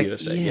 Clown it was City,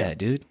 like, USA,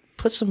 dude,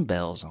 put some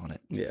bells on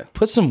it. Yeah,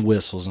 put some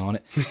whistles on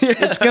it.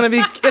 It's gonna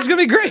be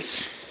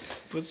great.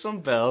 Put some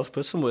bells,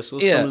 put some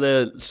whistles,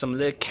 some of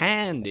the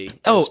candy.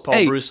 As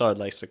Paul Broussard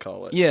likes to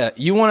call it. Yeah,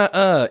 you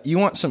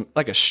want some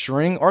like a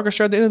string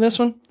orchestra at the end of this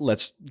one?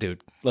 Let's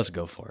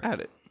go for it. Add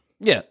it.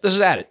 Yeah, let's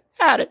just add it.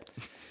 Add it.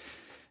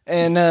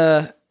 And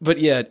but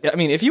yeah, I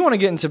mean, if you want to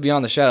get into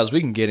Beyond the Shadows, we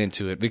can get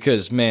into it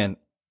because man,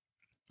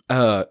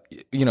 the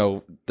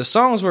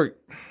songs were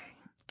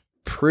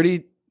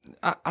pretty.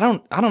 I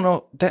don't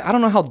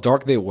know how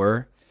dark they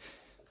were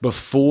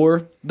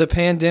before the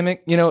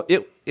pandemic.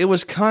 It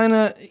was kind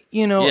of,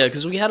 Yeah,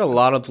 because we had a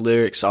lot of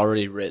lyrics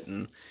already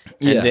written.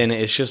 And then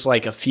it's just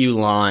like a few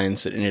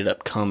lines that ended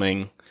up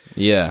coming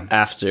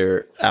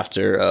after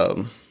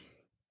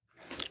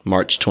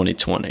March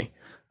 2020,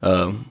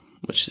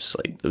 which is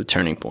like the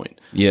turning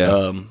point.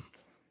 Yeah.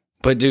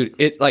 But dude,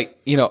 it like,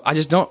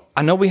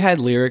 I know we had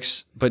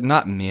lyrics, but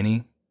not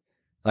many.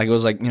 Like it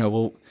was like,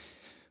 when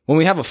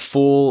we have a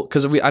full,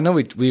 because I know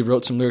we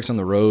wrote some lyrics on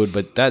the road,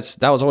 but that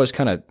was always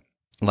kind of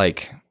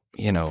like,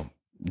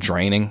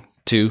 draining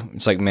too.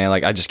 It's like, man,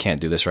 like I just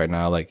can't do this right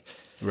now. Like,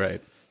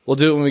 right. We'll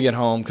do it when we get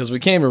home because we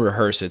can't even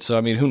rehearse it. So,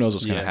 I mean, who knows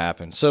what's going to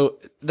happen. So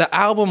the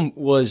album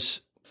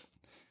was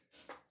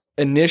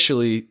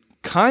initially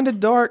kind of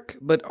dark,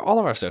 but all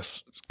of our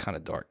stuff's kind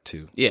of dark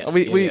too. Yeah.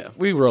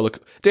 We roller.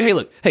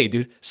 Dude, hey,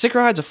 dude, Sick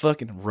Ride's a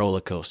fucking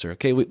roller coaster.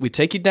 Okay. We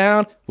take you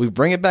down. We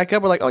bring it back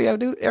up. We're like, oh yeah,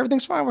 dude,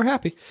 everything's fine. We're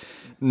happy.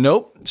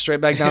 Nope. Straight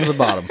back down to the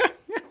bottom.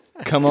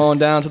 Come on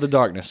down to the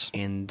darkness.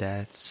 And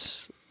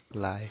that's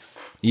life.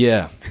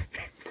 Yeah.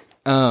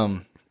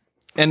 And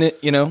it,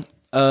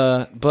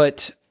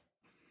 but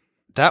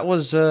that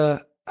was, I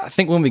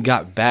think when we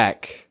got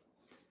back,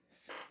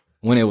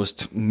 when it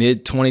was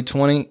mid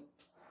 2020,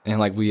 and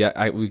like we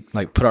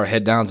like put our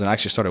head down and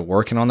actually started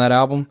working on that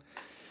album.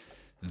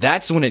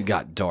 That's when it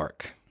got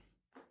dark.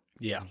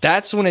 Yeah,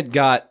 that's when it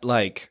got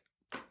like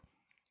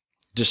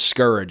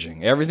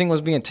discouraging. Everything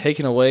was being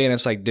taken away, and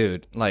it's like,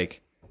 dude,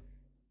 like,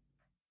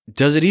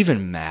 does it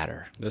even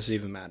matter? Does it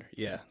even matter?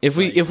 Yeah. If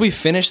we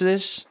finish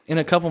this in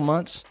a couple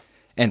months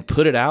and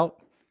put it out,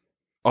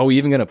 are we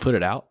even going to put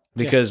it out?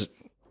 Because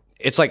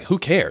it's like, who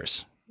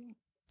cares?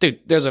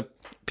 Dude,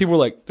 people were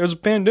like, there's a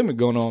pandemic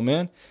going on,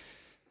 man.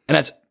 And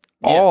that's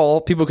all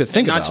people could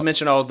think about. Not to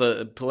mention all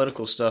the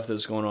political stuff that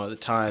was going on at the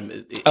time.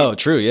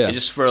 True, yeah. It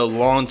just for a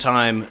long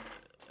time,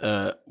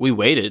 we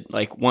waited.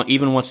 Like,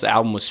 even once the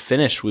album was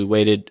finished, we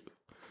waited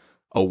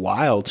a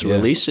while to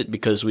release it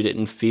because we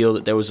didn't feel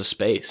that there was a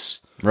space.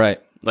 Right.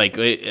 Like,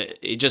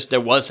 it just, there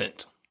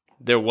wasn't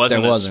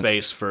a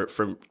space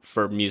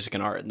for music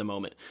and art in the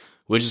moment,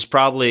 which is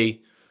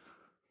probably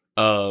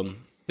the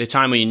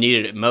time when you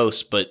needed it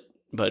most, but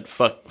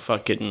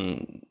fuck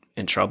getting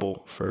in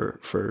trouble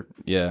for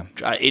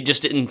it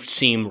just didn't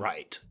seem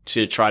right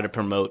to try to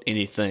promote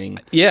anything.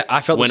 Yeah, I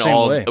felt the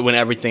same way. When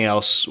everything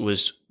else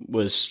was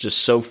just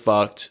so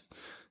fucked.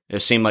 It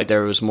seemed like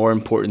there was more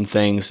important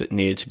things that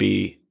needed to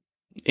be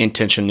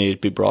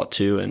brought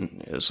to,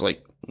 and it was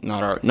like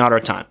not our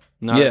time.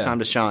 Our time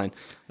to shine.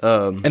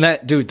 And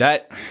that dude,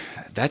 that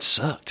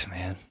sucked,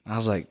 man. I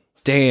was like,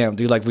 damn,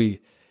 dude, like we,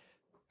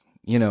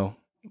 you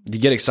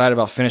get excited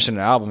about finishing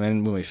an album,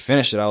 and when we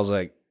finished it, I was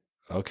like,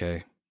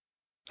 okay.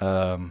 Okay,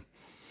 all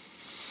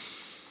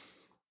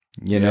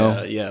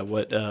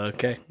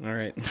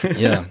right.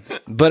 Yeah,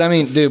 but I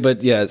mean,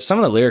 dude, some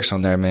of the lyrics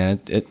on there, man,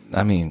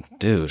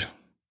 dude,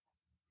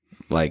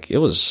 like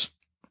it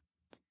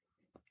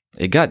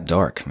got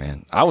dark,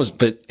 man.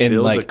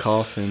 Build a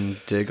coffin,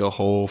 dig a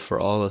hole for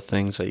all the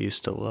things I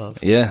used to love.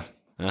 Yeah,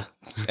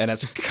 and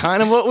that's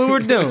kind of what we were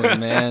doing,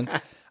 man.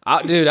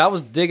 I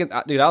was digging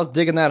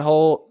that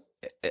hole.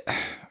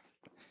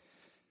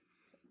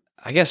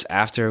 I guess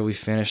after we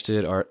finished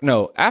it,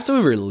 after we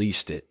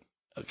released it.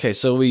 Okay,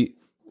 so we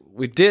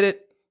did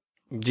it.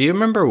 Do you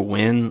remember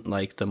when,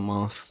 like, the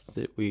month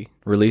that we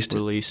released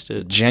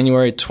it?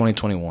 January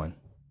 2021.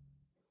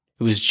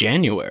 It was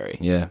January.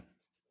 Yeah.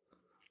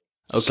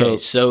 Okay,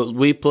 so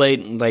we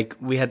played, like,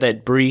 we had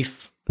that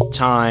brief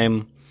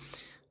time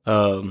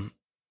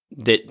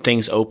that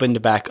things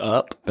opened back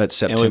up. That's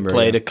September. And we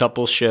played a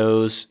couple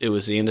shows. It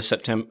was the end of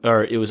September,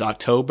 or it was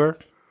October.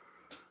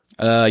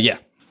 Yeah.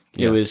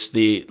 It was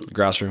the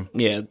Grouse Room.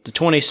 Yeah, the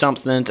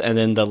 20-something, and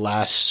then the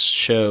last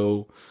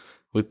show,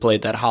 we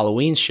played that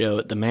Halloween show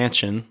at the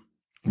mansion,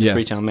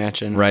 Freetown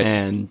Mansion. Right.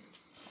 And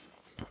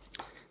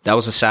that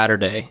was a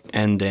Saturday.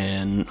 And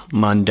then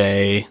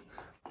Monday,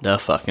 the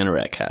fucking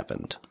wreck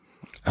happened.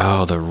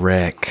 Oh, the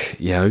wreck.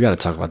 Yeah, we got to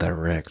talk about that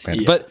wreck,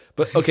 man. Yeah.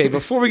 But okay,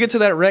 before we get to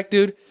that wreck,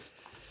 dude,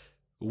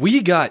 we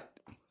got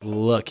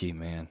lucky,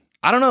 man.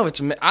 I don't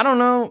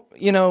know,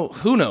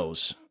 who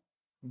knows,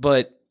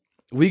 but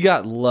we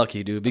got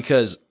lucky, dude,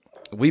 because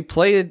we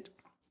played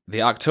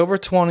the October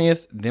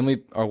 20th, then we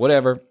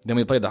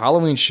played the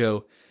Halloween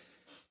show,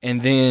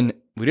 and then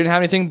we didn't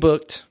have anything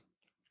booked.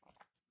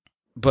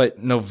 But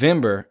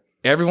November,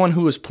 everyone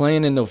who was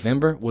playing in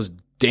November was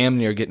damn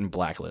near getting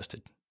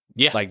blacklisted.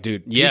 Yeah. Like,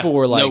 dude, people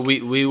were like, no,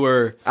 we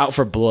were out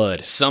for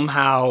blood.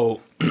 Somehow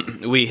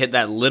we hit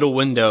that little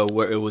window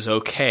where it was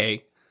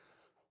okay.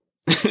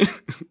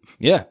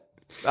 Yeah.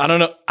 I don't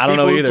know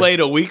either. We played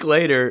a week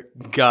later,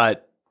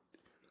 got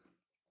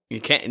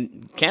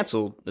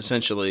canceled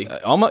essentially.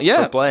 Almost,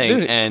 yeah, for playing,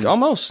 dude, and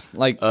almost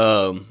like, we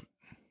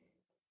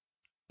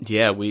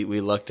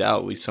lucked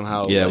out. We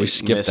somehow, we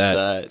skipped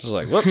that. It was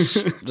like,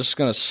 whoops, just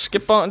gonna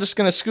scoot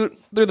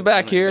through the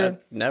back here.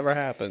 That never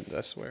happened, I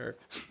swear.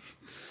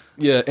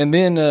 Yeah, and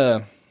then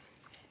I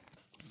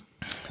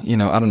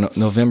don't know,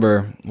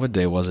 November. What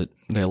day was it?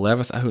 The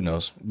 11th. Who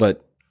knows?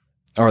 But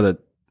I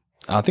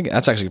think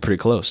that's actually pretty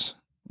close.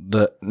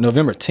 The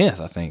November 10th,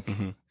 I think,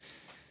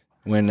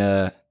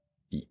 when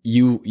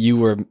you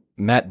were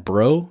Matt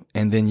Bro,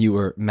 and then you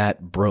were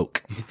Matt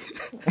Broke.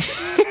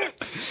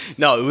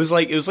 No, it was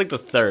like the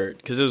 3rd,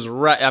 because it was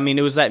right. I mean,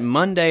 it was that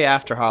Monday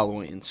after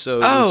Halloween.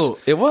 So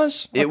it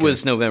was. It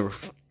was November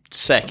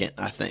 2nd,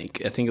 I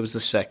think. I think it was the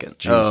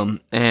 2nd.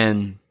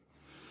 And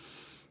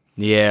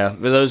yeah,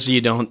 for those of you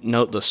who don't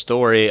know the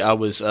story, I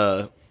was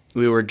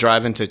we were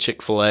driving to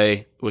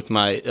Chick-fil-A with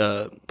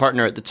my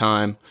partner at the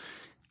time,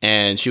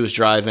 and she was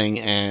driving,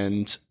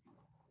 and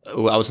I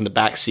was in the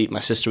back seat. My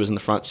sister was in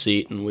the front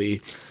seat, and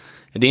we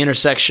at the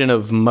intersection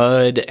of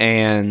Mud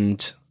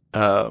and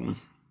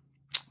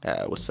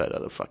what's that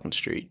other fucking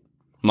street?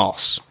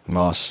 Moss. We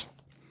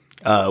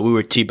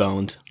were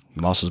T-boned.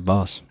 Moss's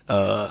boss.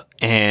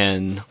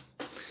 And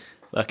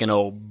fucking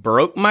old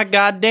broke my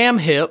goddamn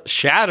hip,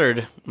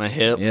 shattered my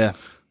hip. Yeah.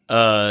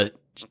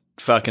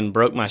 Fucking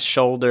broke my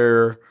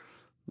shoulder,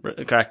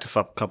 cracked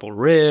a couple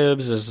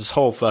ribs. There's this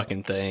whole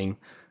fucking thing.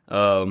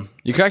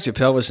 You cracked your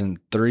pelvis in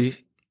 3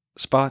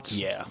 spots?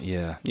 Yeah.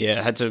 Yeah. Yeah,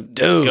 I had to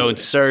go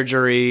into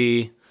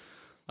surgery.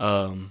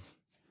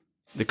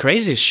 The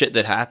craziest shit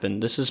that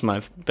happened, this is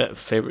my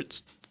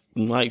favorite,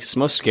 like,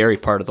 most scary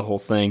part of the whole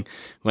thing.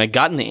 When I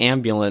got in the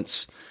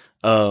ambulance,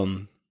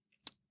 the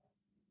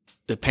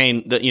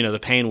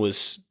pain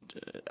was,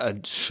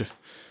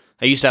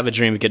 I used to have a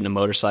dream of getting a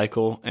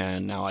motorcycle,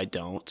 and now I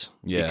don't.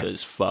 Yeah.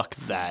 Because fuck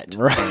that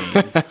Right.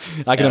 pain.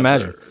 I can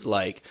imagine.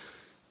 Like,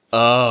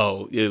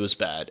 oh, it was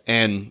bad.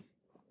 And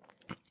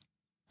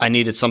I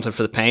needed something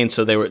for the pain,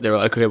 so they were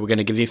like, okay, we're going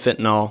to give you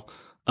fentanyl.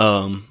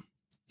 I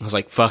was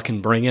like, fucking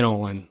bring it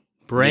on.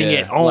 Bring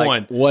it on.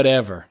 Like,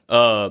 whatever.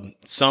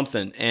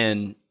 Something.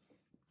 And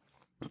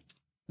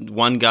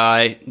one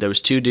guy, there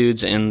was 2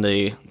 dudes in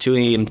the 2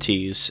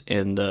 EMTs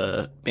in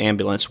the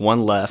ambulance.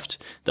 One left.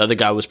 The other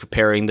guy was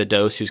preparing the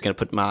dose. He was going to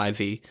put my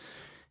IV.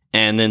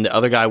 And then the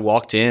other guy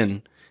walked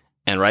in,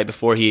 and right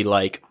before he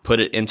like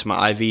put it into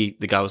my IV,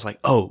 the guy was like,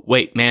 "Oh,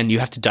 wait, man, you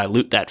have to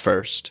dilute that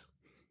first."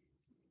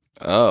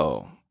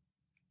 Oh.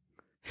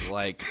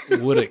 Like,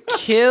 would have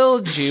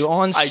killed you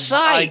on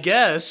sight. I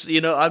guess. I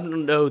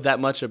don't know that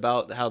much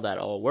about how that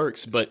all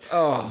works, but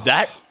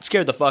that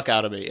scared the fuck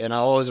out of me, and I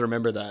always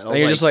remember that. And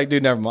you're just like,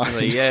 dude, never mind.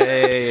 Like,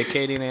 yeah,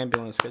 Katie and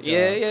ambulance. Good job.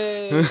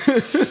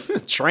 Yeah.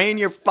 Train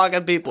your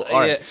fucking people. All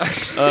right.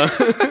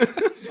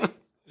 Yeah.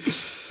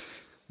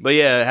 But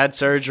yeah, I had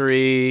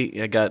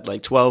surgery. I got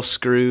like 12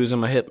 screws in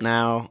my hip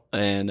now,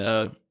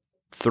 and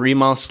 3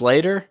 months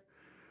later,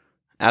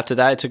 after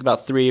that, it took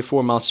about 3 or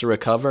 4 months to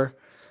recover,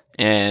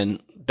 and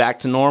back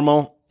to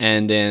normal,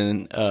 and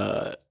then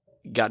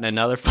got in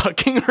another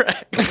fucking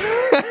wreck.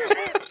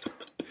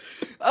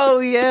 Oh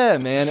yeah,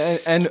 man.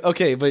 And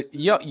okay, but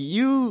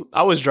you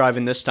I was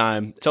driving this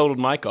time, totaled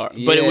my car,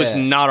 but it was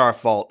not our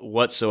fault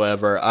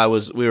whatsoever.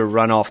 We were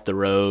run off the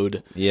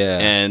road,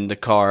 and the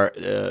car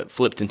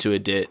flipped into a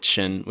ditch,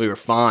 and we were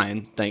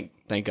fine, thank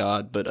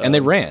God. But and they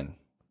ran,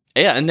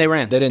 and they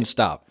ran. They didn't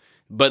stop.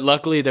 But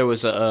luckily, there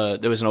was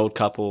an old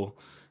couple,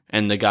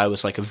 and the guy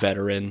was like a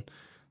veteran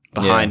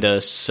behind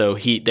us, so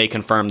they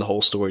confirmed the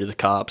whole story to the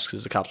cops,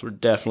 because the cops were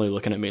definitely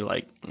looking at me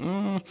like,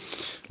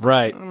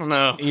 right, I don't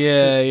know.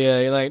 Yeah.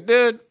 You're like,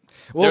 dude.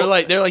 Well,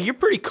 they're like, you're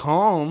pretty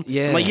calm.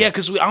 Yeah. I'm like, yeah,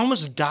 because we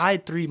almost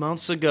died 3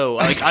 months ago.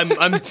 Like,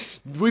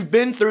 we've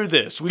been through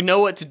this. We know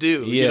what to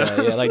do. Yeah.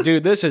 Like,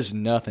 dude, this is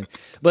nothing.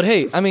 But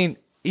hey, I mean,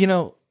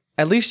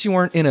 at least you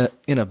weren't in a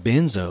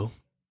Benzo.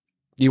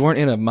 You weren't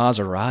in a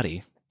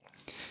Maserati.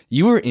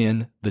 You were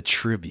in the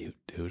Tribute,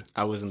 dude.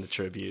 I was in the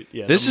Tribute.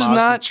 Yeah. This is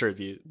not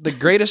Tribute. The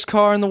greatest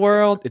car in the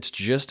world. It's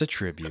just a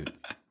Tribute.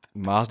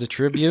 Mazda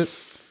Tribute.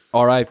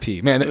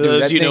 R.I.P. Man,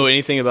 dude, know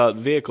anything about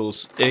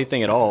vehicles,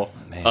 anything at all,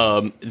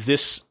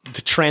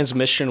 the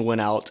transmission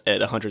went out at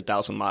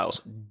 100,000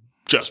 miles.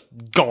 Just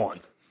gone.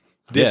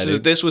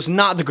 This was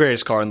not the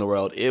greatest car in the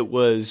world. It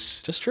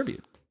was just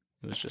Tribute.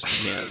 It was just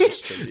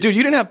Tribute. Dude,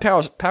 you didn't have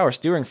power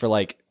steering for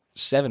like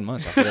 7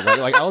 months. I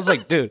feel like I was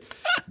like, dude,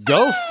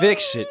 go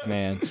fix it,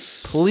 man,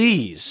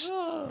 please.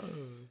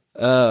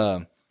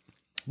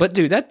 But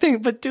dude,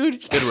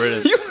 good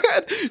riddance.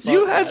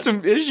 You had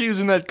some issues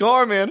in that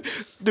car, man,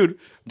 dude.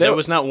 There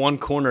was not one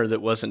corner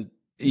that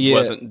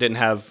didn't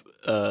have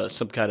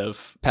some kind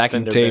of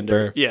packing tape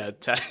or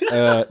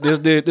this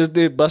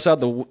dude busts out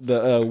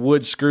the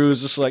wood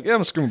screws, just like, yeah, I'm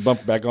gonna screw my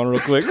bumper back on real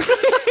quick.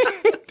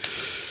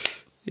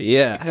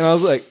 Yeah, and I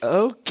was like,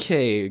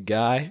 okay,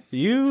 guy,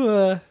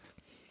 you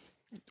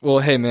well,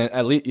 hey man,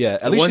 at least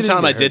one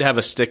time I did have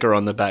a sticker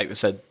on the back that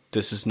said,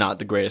 "This is not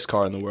the greatest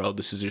car in the world.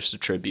 This is just a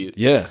Tribute."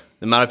 Yeah,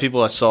 the amount of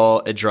people I saw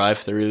at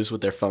drive-thrus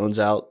with their phones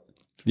out,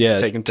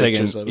 taking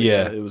pictures of it.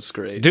 Yeah, it was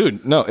great,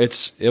 dude. No,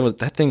 it was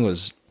that thing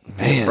was,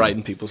 man,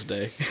 brighten people's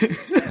day.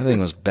 That thing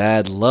was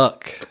bad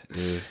luck,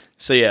 dude.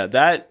 So yeah,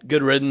 that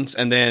good riddance.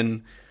 And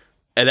then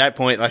at that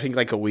point, I think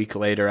like a week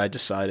later, I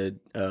decided.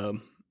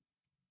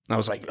 I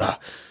was like,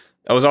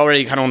 I was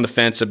already kind of on the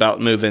fence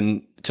about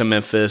moving to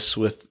Memphis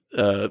with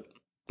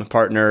my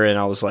partner, and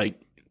I was like,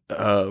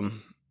 you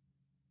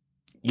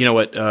know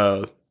what,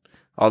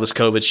 all this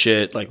COVID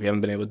shit, like we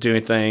haven't been able to do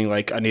anything.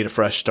 Like I need a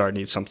fresh start,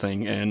 need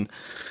something, and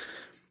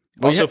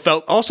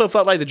felt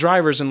like the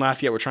drivers in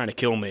Lafayette were trying to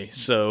kill me.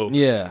 So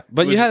yeah,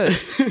 but you had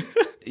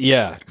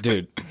yeah,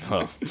 dude.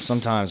 Oh,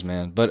 sometimes,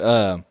 man.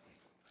 But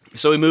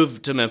so we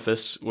moved to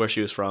Memphis, where she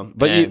was from.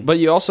 But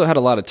you also had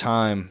a lot of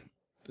time.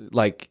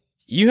 Like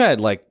you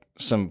had like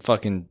some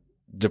fucking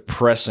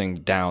depressing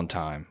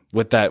downtime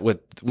with that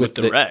with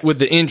the wreck. With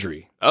the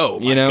injury. Oh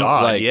my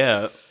God, like,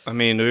 yeah. I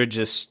mean, we were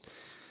just,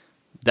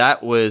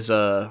 that was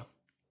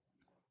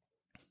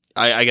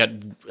I got,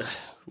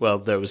 well,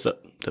 there was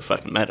the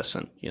fucking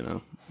medicine,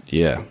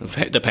 Yeah.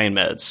 The pain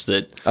meds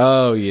that.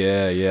 Oh,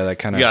 yeah, that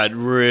kind of. Got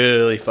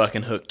really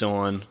fucking hooked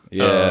on.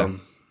 Yeah.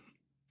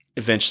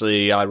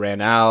 Eventually, I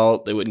ran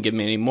out. They wouldn't give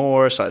me any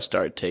more, so I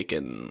started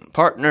taking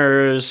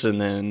partners,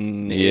 and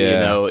then,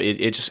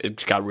 it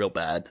just got real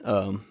bad.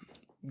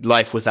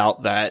 Life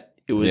without that,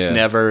 it was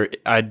never,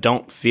 I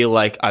don't feel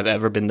like I've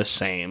ever been the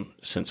same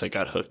since I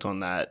got hooked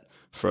on that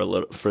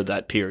for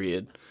that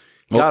period.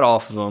 Got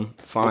off of them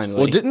finally.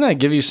 Well, didn't that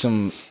give you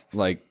some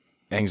like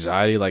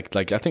anxiety? Like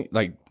I think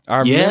like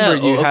I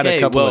remember you had a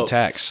couple of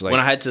attacks. Like, when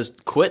I had to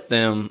quit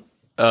them,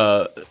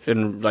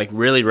 and like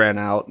really ran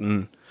out,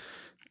 and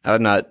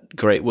I'm not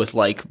great with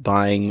like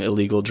buying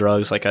illegal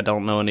drugs. Like I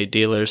don't know any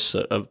dealers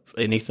of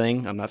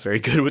anything. I'm not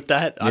very good with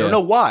that. I don't know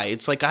why.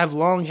 It's like I have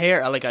long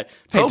hair.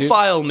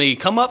 Profile me,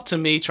 come up to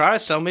me, try to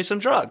sell me some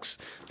drugs.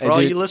 For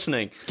all you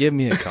listening, give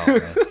me a call,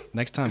 man.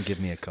 Next time, give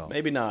me a call.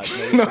 Maybe not.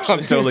 No, I'm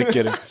totally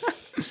kidding.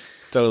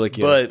 Totally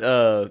kidding.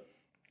 But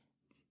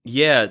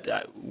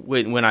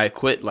when I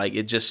quit, like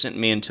it just sent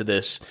me into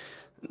this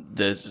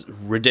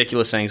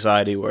ridiculous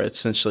anxiety where I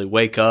essentially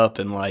wake up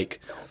and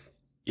like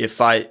if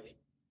I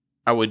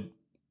would,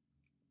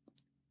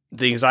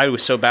 the anxiety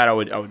was so bad I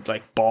would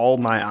like bawl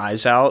my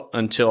eyes out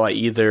until I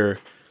either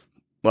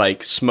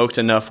like smoked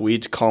enough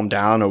weed to calm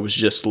down or was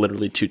just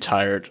literally too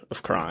tired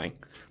of crying,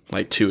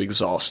 like too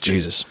exhausted.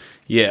 Jesus.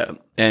 Yeah,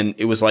 and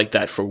it was like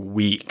that for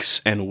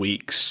weeks and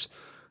weeks.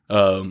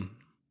 And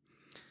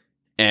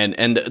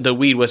the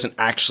weed wasn't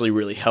actually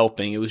really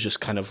helping. It was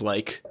just kind of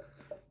like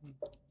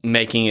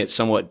making it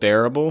somewhat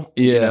bearable.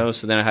 Yeah.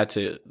 So then I had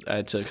to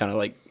kind of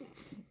like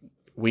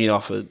wean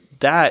off of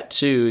that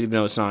too, even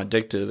though it's not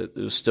addictive. It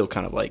was still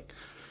kind of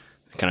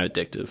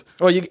addictive.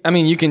 Well,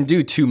 you can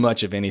do too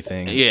much of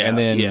anything. Yeah. And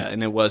then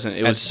and it wasn't.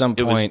 It at was some point,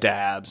 it was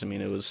dabs. I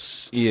mean, it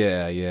was.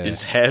 Yeah.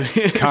 It's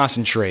heavy.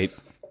 Concentrate.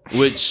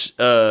 Which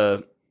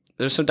there's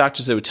some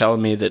doctors that were telling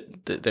me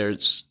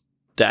that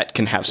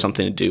can have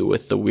something to do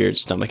with the weird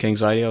stomach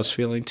anxiety I was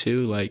feeling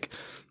too. Like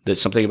that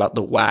something about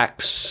the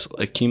wax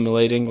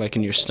accumulating like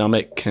in your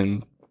stomach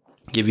can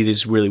give you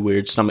these really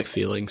weird stomach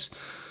feelings.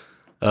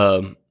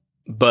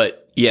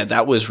 But yeah,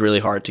 that was really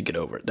hard to get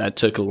over. That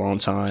took a long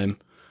time.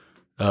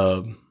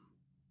 And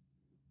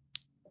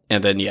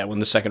then when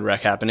the second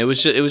wreck happened, it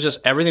was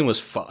just everything was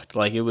fucked.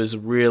 Like it was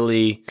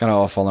really kind of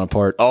all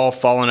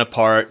falling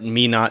apart.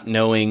 Me not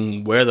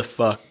knowing what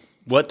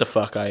the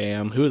fuck I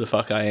am, who the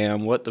fuck I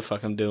am, what the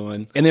fuck I'm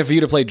doing. And then for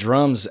you to play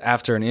drums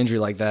after an injury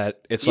like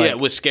that, it's like... Yeah, it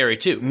was scary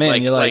too.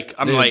 Man, you're like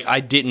I'm like,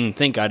 I didn't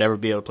think I'd ever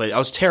be able to play. I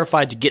was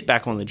terrified to get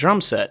back on the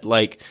drum set,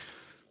 like,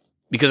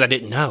 because I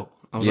didn't know.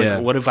 I was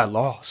like, what have I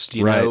lost?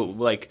 You know?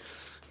 Like,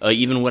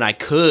 even when I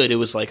could, it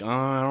was like, oh,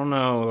 I don't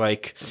know,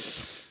 like,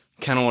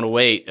 kind of want to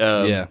wait.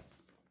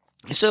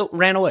 So,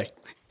 ran away.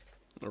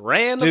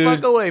 Ran the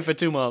fuck away for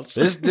 2 months.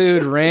 This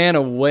dude ran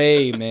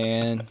away,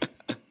 man.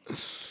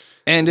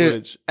 And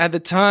dude, at the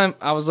time,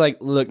 I was like,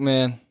 look,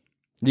 man,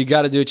 you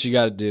got to do what you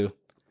got to do.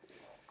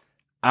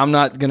 I'm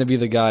not going to be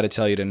the guy to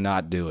tell you to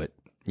not do it,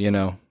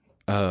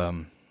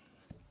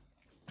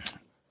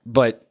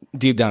 But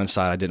deep down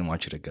inside, I didn't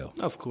want you to go.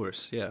 Of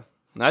course, yeah.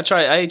 I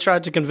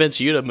tried to convince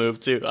you to move,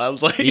 too. I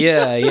was like...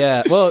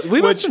 Yeah. Well,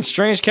 we met some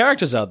strange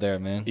characters out there,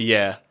 man.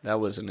 Yeah, that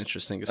was an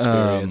interesting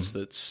experience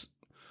that's...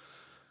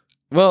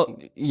 Well,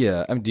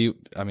 yeah. Do you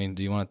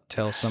want to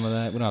tell some of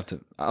that? We don't have to.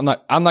 I'm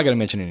not going to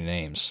mention any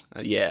names.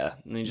 Yeah,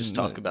 I mean, just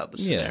talk about the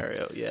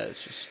scenario. Yeah,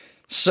 it's just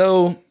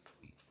so.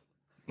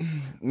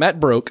 Matt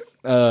Broke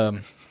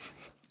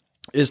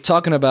is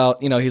talking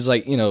about. He's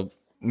like,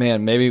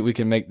 man, maybe we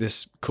can make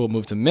this cool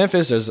move to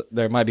Memphis.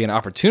 There might be an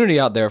opportunity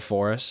out there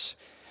for us.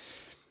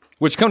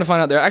 Which, come to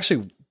find out, there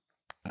actually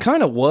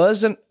kind of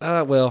was, and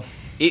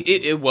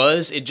it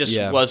was. It just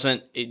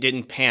wasn't. It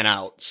didn't pan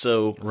out.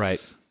 So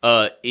right.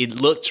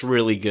 It looked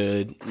really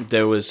good.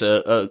 There was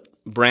a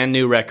brand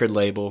new record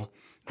label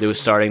that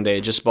was starting. They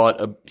had just bought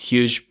a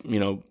huge,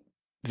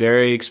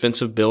 very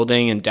expensive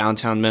building in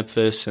downtown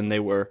Memphis, and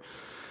they were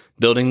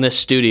building this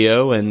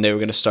studio, and they were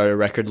going to start a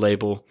record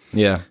label.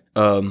 Yeah.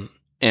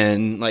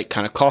 And like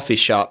kind of coffee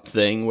shop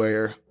thing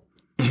where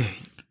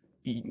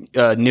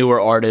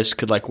newer artists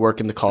could like work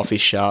in the coffee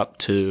shop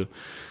to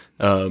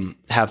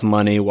have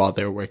money while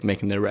they were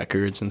making their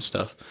records and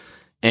stuff.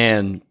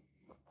 And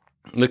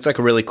looked like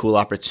a really cool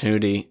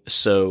opportunity,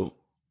 so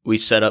we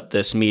set up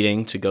this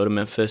meeting to go to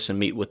Memphis and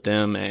meet with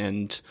them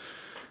and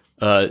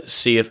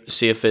see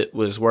if it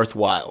was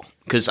worthwhile.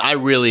 Because I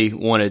really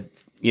wanted,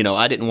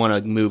 I didn't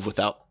want to move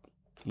without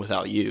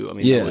you. I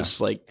mean, it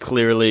was like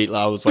clearly,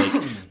 I was like,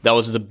 that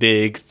was the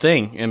big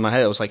thing in my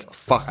head. I was like,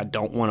 fuck, I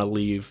don't want to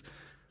leave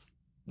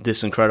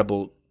this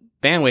incredible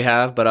band we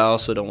have, but I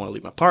also don't want to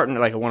leave my partner.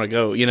 Like, I want to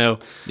go,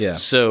 Yeah.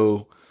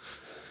 So.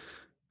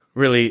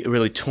 Really,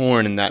 really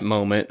torn in that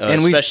moment,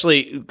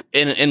 especially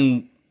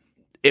and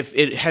if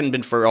it hadn't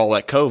been for all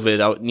that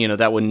COVID,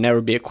 that would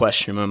never be a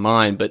question in my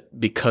mind. But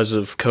because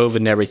of COVID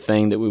and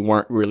everything, that we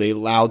weren't really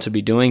allowed to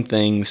be doing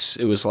things,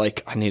 it was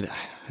like I need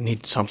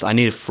need something. I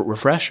need a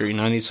refresher. I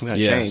need some kind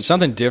of change,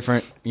 something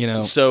different.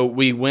 So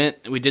we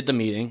did the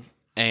meeting,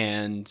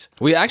 and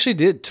we actually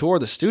did tour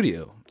the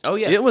studio. Oh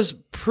yeah, it was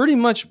pretty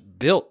much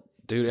built,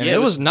 dude, and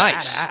it was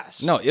nice.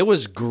 Badass. No, it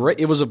was great.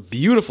 It was a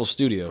beautiful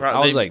studio. Bro, I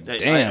was like,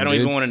 damn, I don't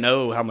even want to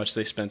know how much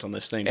they spent on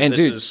this thing. And this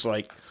dude, is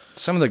like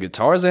some of the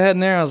guitars they had in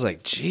there. I was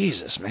like,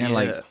 Jesus, man,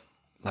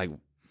 like,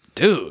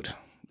 dude,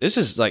 this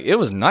is like, it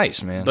was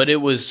nice, man. But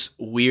it was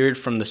weird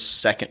from the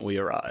second we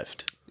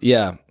arrived.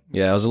 Yeah,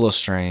 it was a little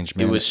strange,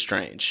 man. It was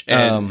strange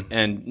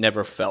and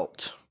never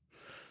felt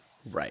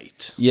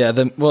right. Yeah,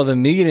 the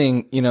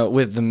meeting,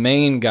 with the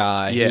main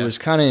guy who was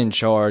kind of in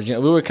charge. We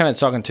were kind of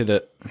talking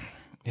to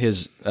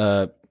his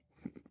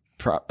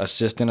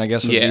assistant, I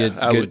guess would be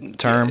a good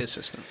term. Yeah,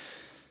 assistant.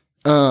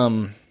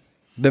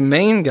 The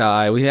main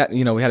guy, we had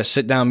a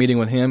sit down meeting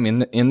with him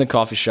in the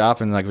coffee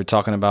shop, and like we're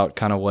talking about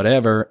kind of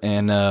whatever.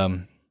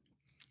 And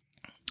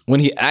when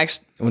he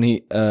asked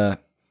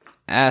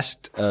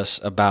us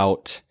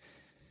about,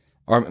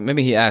 or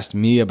maybe he asked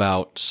me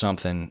about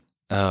something.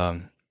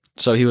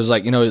 So he was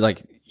like,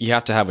 like you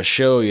have to have a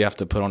show, you have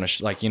to put on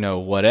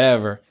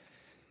whatever.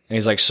 And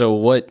he's like, so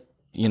what,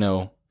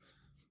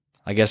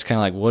 I guess kind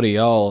of like, what do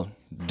y'all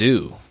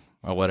do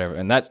or whatever?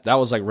 And that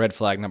was like red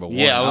flag number one.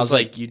 Yeah, I was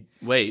like,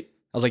 wait.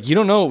 I was like, you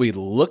don't know what we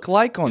look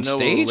like on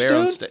stage,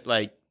 dude?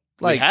 Like,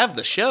 we have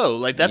the show.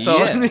 Like, that's all,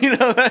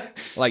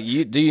 Like,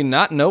 do you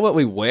not know what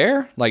we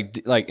wear?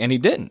 Like, and he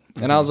didn't.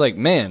 Mm-hmm. And I was like,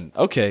 man,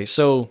 okay,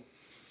 so,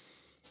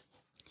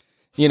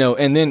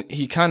 and then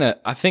he kind of,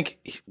 I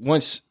think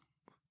once,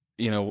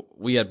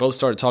 we had both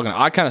started talking,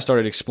 I kind of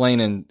started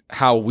explaining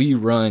how we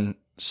run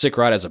Sick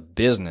Ride as a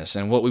business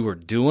and what we were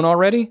doing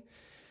already.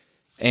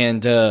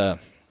 And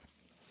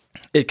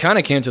it kind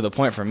of came to the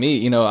point for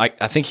me, I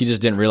think he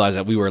just didn't realize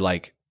that we were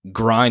like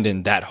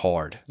grinding that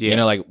hard.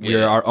 Yeah.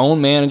 We're our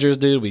own managers,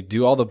 dude. We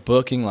do all the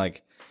booking.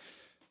 Like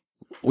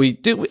we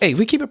do. Hey,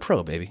 we keep it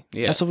pro, baby.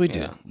 Yeah. That's what we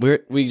do.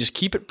 We just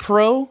keep it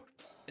pro.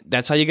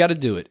 That's how you got to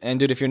do it. And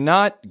dude, if you're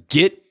not,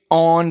 get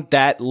on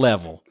that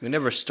level. We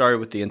never started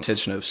with the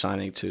intention of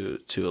signing to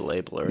a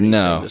label or anything.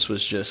 No. This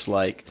was just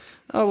like,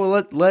 oh,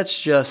 well, let's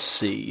just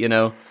see,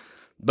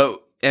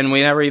 But and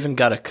we never even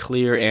got a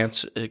clear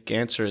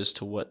answer as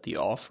to what the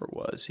offer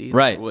was either,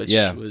 right? Which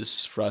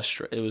was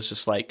frustrating. It was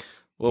just like,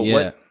 well,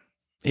 what?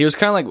 He was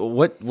kind of like,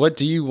 what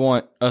do you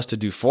want us to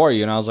do for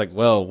you? And I was like,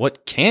 well,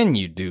 what can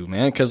you do,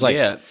 man? Because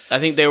I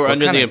think they were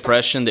under the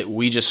impression that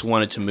we just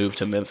wanted to move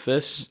to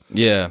Memphis.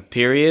 Yeah.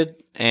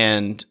 Period.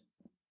 And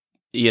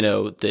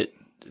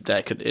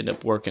that could end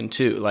up working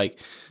too.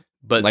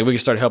 But we could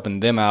start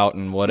helping them out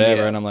and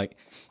whatever. Yeah. And I'm like,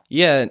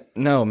 yeah,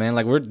 no, man.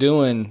 Like we're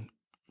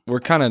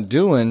kind of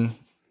doing.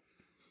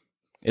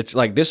 It's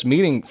like this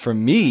meeting for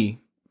me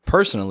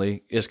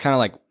personally is kind of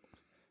like,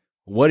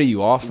 what are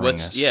you offering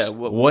us? Yeah,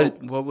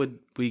 what would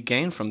we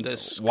gain from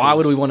this? Why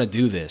would we want to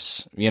do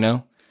this?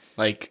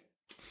 Like,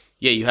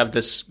 yeah, you have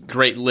this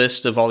great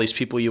list of all these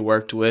people you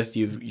worked with.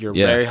 You're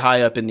very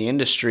high up in the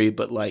industry,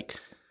 but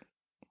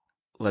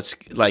that's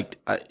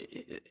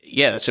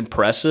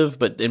impressive.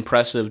 But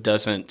impressive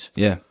doesn't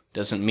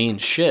mean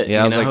shit.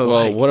 Yeah, I was like,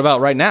 well, what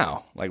about right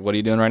now? Like, what are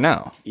you doing right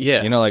now?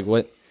 Yeah, like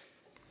what?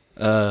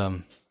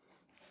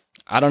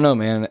 I don't know,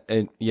 man.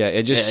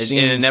 It just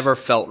seems... And it never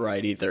felt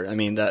right either. I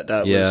mean,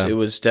 it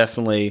was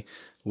definitely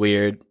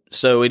weird.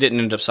 So we didn't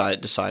end up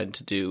decide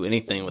to do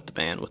anything with the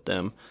band with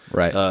them.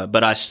 Right.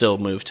 But I still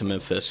moved to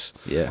Memphis.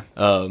 Yeah.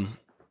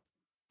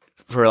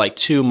 For like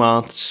 2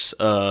 months,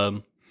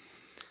 worked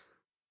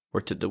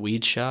at the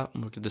weed shop,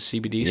 worked at the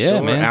CBD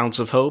store. Man. Ounce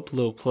of Hope,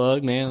 little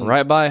plug, man.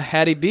 Right by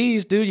Hattie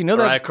B's, dude. You know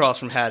that? Right across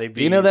from Hattie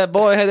B's. You know that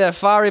boy had that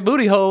fiery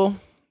booty hole?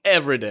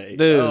 Every day.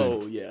 Dude.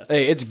 Oh, yeah.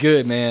 Hey, it's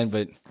good, man,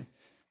 but...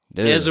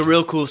 Dude. It's a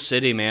real cool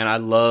city, man. I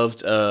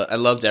loved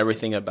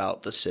everything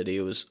about the city.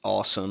 It was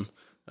awesome.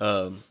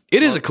 It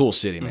is a cool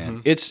city, man.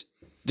 Mm-hmm. It's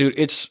really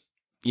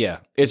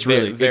very it's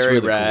really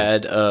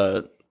rad.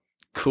 Cool.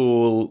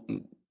 Cool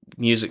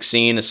music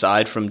scene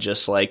aside from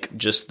just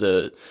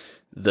the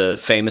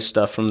famous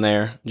stuff from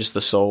there, just the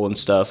soul and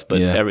stuff. But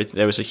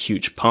there was a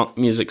huge punk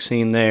music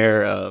scene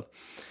there.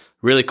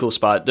 Really cool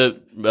spot.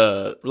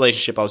 The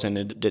relationship I was in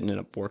didn't end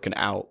up working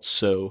out,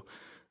 so.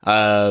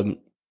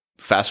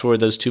 Fast forward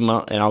those 2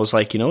 months, and I was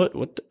like, you know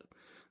what?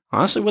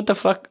 Honestly, what the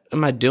fuck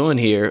am I doing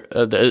here?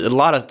 A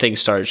lot of things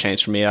started to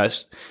change for me.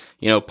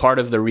 Part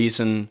of the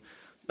reason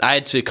I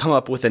had to come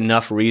up with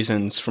enough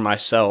reasons for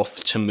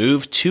myself to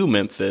move to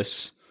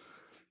Memphis,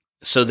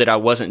 so that I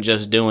wasn't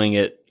just doing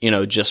it,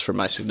 just for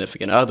my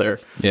significant other.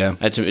 Yeah,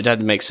 it had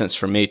to make sense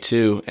for me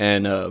too.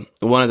 And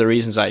one of the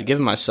reasons I had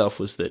given myself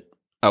was that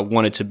I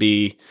wanted to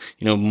be,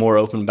 more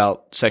open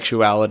about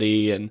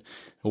sexuality, and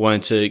I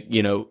wanted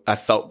to, I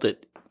felt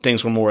that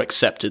things were more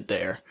accepted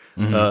there.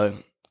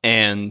 Mm-hmm.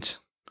 And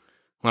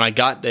when I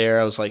got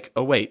there, I was like,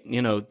 oh, wait,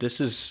 this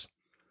is,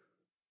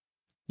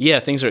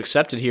 things are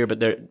accepted here,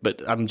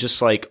 but I'm just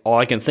like, all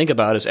I can think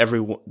about is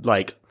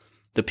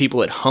the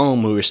people at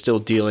home who are still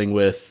dealing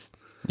with,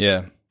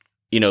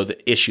 the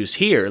issues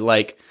here.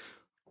 Like,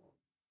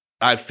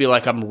 I feel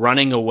like I'm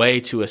running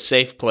away to a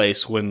safe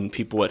place when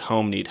people at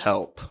home need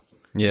help.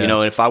 Yeah. You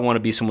know, if I want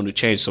to be someone who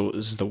changes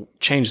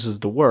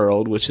the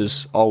world, which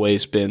has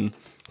always been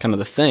kind of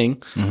the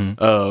thing,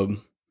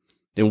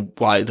 then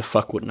why the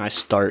fuck wouldn't I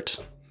start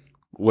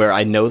where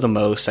I know the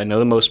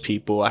most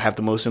people, I have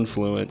the most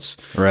influence.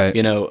 Right.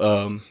 You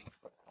know,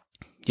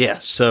 yeah,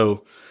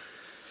 so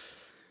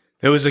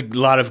there was a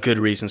lot of good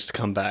reasons to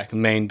come back, the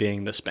main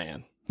being this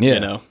band. Yeah. You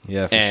know?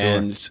 Yeah, for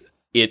and sure.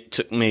 It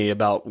took me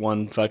about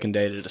one fucking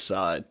day to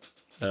decide.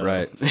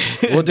 Right.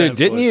 Well, dude,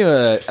 didn't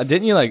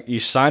you like you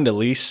signed a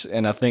lease,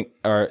 and I think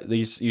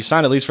you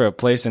signed a lease for a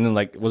place, and then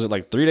like was it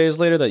like 3 days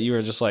later that you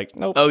were just like,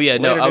 nope. Oh yeah,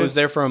 no, later, I dude. was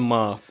there for a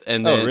month,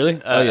 and then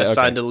really? I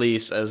signed a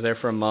lease. I was there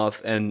for a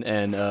month,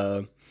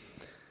 and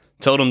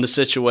told him the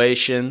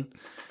situation,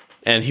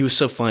 and he was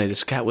so funny.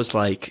 This guy was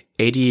like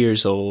 80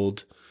 years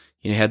old.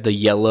 You know, he had the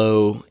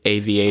yellow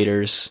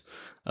aviators.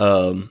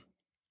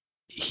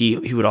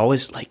 He would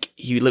always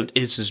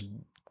it's this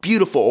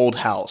beautiful old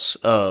house.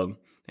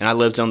 And I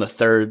lived on the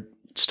 3rd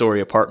story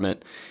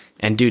apartment,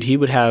 and dude, he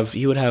would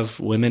have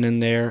women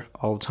in there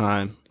all the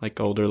time, like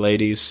older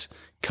ladies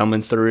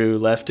coming through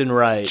left and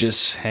right,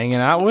 just hanging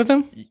out with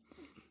him.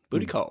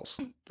 Booty calls,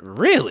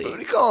 really?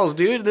 Booty calls,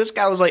 dude. This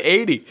guy was like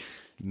 80,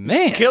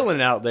 man, just killing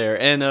it out there.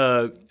 And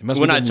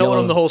when I told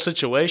him the whole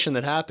situation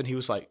that happened, he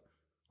was like,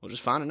 "Well,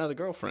 just find another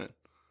girlfriend."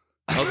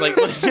 I was like,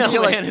 no,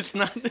 man, like, it's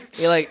not.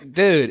 You're like,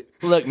 dude,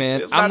 look,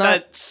 man. It's not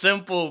that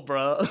simple,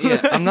 bro.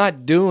 Yeah, I'm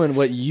not doing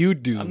what you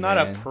do, I'm not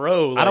a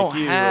pro like I don't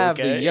have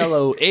the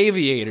yellow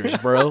aviators,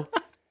 bro.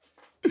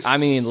 I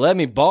mean, let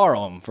me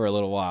borrow them for a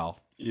little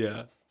while.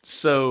 Yeah.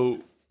 So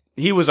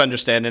he was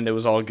understanding. It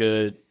was all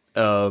good.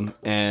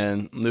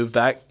 And moved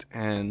back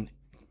and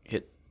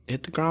hit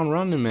the ground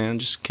running, man.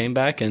 Just came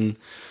back and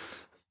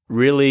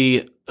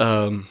really...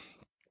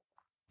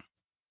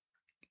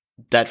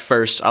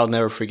 I'll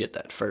never forget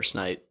that first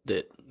night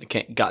that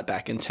I got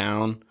back in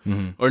town.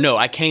 Mm-hmm. Or no,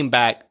 I came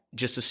back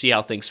just to see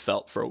how things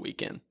felt for a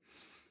weekend.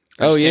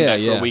 For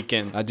a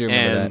weekend. I do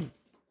remember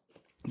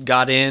that.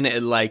 Got in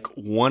at like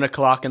 1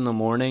 o'clock in the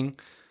morning.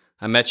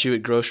 I met you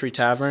at Grocery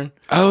Tavern.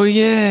 Oh,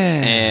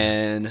 yeah.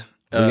 And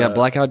we got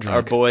blackout drunk.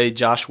 Our boy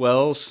Josh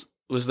Wells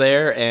was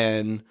there,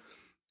 and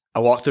I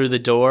walked through the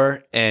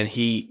door, and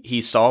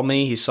he saw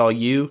me, he saw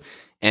you,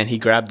 and he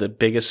grabbed the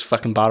biggest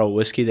fucking bottle of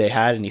whiskey they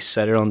had, and he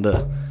set it on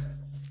the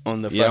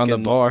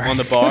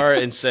bar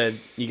and said,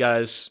 "You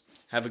guys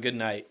have a good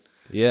night."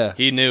 Yeah,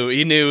 he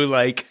knew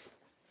like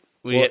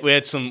we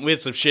had some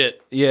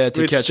shit. Yeah,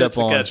 to catch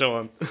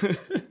on.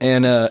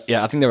 And I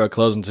think they were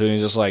closing too, and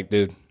he's just like,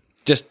 "Dude,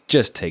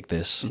 just take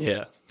this."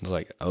 Yeah, I was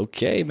like,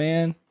 "Okay,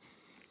 man."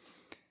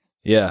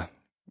 Yeah,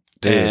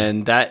 dude.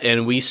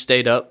 And we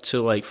stayed up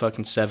till like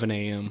fucking 7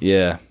 a.m.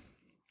 Yeah,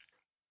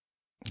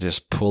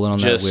 just pulling on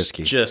that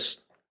whiskey.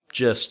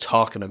 Just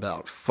talking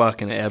about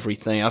fucking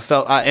everything. I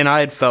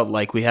had felt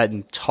like we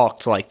hadn't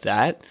talked like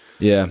that.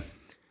 Yeah.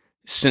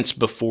 Since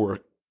before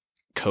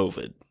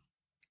COVID.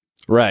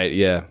 Right.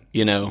 Yeah.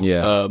 You know.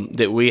 Yeah.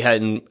 That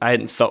I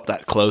hadn't felt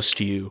that close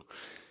to you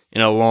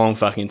in a long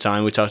fucking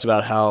time. We talked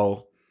about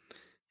how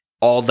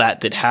all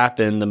that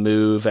happened, the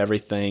move,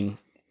 everything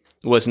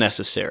was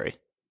necessary.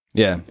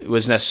 Yeah. It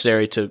was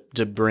necessary to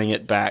bring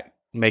it back,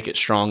 make it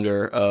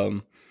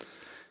stronger,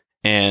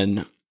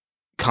 and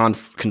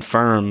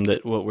confirm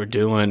that what we're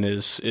doing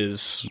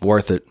is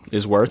worth it.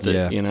 Is worth it,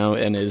 yeah. You know,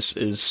 and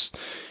is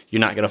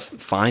you're not going to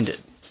find it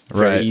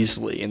very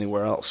easily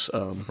anywhere else.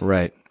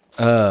 Right.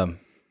 Yeah,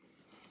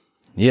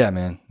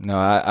 man. No,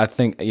 I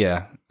think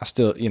I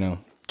still,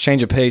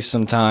 change of pace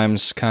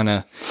sometimes kind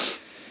of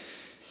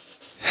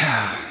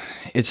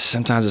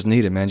sometimes it's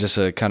needed, man, just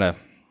to kind of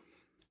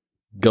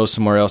go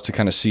somewhere else to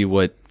kind of see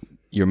what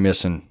you're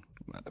missing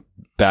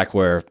back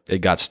where it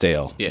got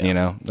stale,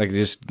 like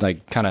just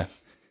like kind of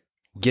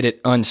get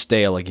it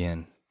unstale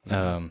again.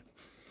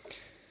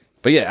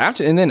 But yeah,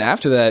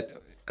 after that,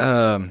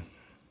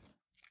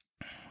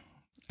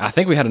 I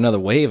think we had another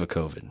wave of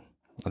COVID.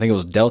 I think it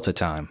was Delta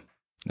time.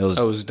 It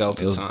was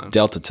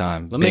Delta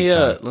time. Let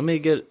me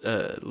get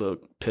a little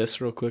piss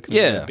real quick.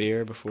 And a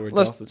beer before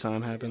Delta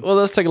time happens. Well,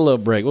 let's take a little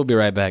break. We'll be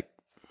right back.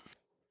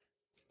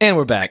 And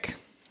we're back.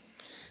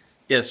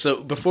 Yeah.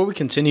 So before we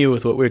continue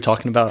with what we were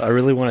talking about, I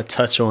really want to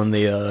touch on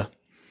the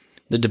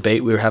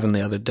debate we were having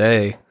the other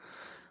day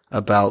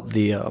about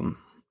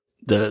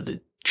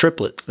the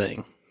triplet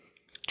thing.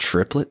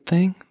 Triplet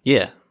thing?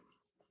 Yeah.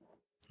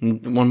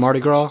 One Mardi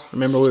Gras.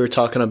 Remember we were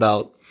talking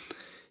about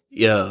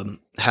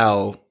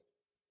how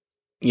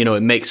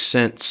it makes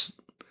sense.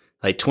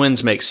 Like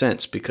twins make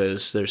sense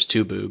because there's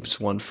 2 boobs,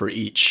 one for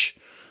each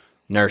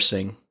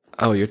nursing.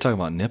 Oh, you're talking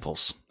about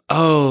nipples.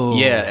 Oh.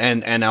 Yeah,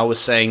 and I was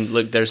saying,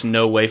 look, there's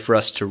no way for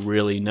us to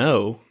really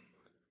know,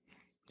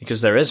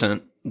 because there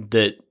isn't,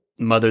 that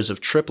mothers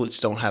of triplets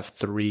don't have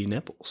 3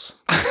 nipples.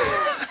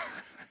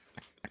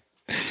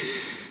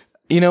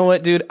 You know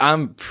what, dude?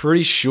 I'm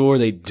pretty sure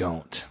they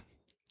don't.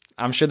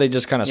 I'm sure they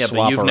just kind of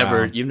swap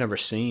around. You've never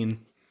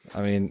seen.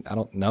 I mean, I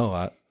don't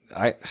know.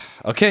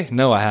 Okay,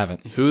 no, I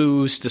haven't.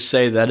 Who's to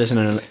say that isn't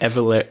an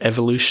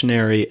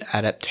evolutionary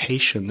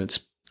adaptation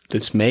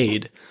that's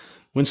made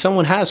when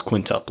someone has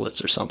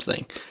quintuplets or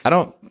something?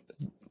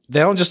 They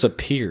don't just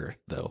appear,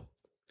 though.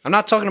 I'm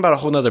not talking about a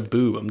whole nother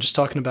boob. I'm just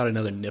talking about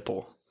another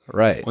nipple.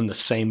 Right. On the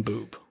same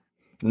boob.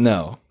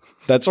 No,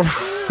 that's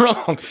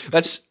wrong.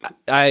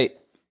 I'm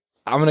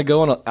going to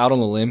go out on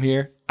a limb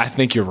here. I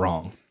think you're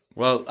wrong.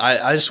 Well,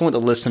 I just want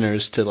the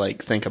listeners to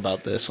like think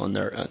about this on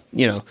their,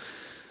 we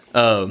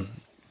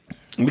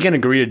can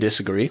agree to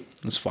disagree.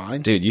 That's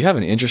fine. Dude, you have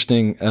an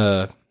interesting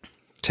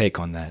take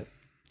on that.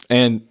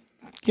 And,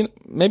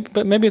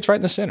 maybe it's right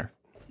in the center.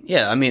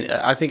 Yeah, I mean,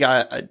 I think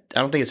I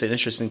don't think it's an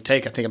interesting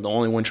take. I think I'm the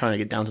only one trying to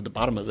get down to the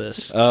bottom of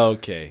this.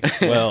 Okay.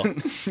 Well,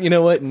 you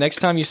know what? Next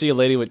time you see a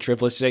lady with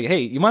triplets, say,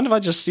 hey, you mind if I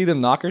just see them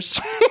knockers?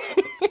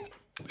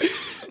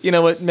 You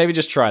know what? Maybe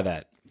just try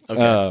that.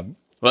 Okay.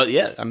 Well,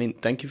 yeah. I mean,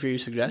 thank you for your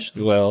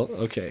suggestions. Well,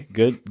 okay.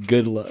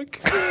 Good luck.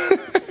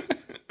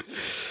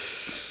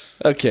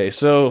 Okay,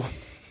 so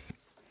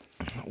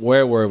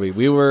where were we?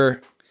 We were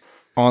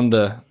on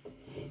the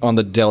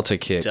Delta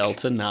kick.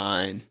 Delta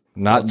 9.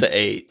 Not Delta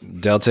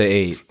 8. Delta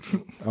 8.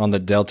 On the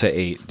Delta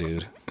 8,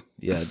 dude.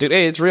 Yeah, dude,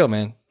 hey, it's real,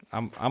 man.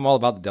 I'm all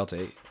about the Delta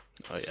 8.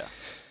 Oh yeah.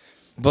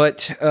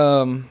 But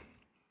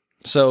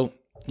so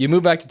you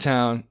moved back to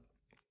town.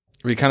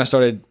 We kind of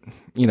started,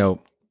 I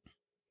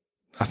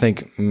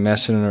think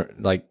messing,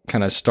 like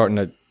kind of starting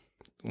to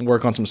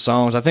work on some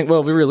songs. I think,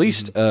 we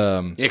released.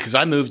 Yeah, because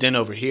I moved in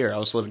over here. I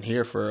was living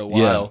here for a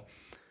while. Yeah.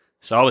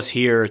 So I was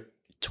here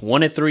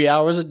 23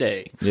 hours a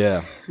day.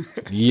 Yeah.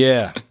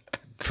 Yeah.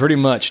 Pretty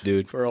much,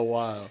 dude. For a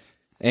while.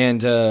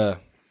 And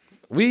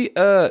we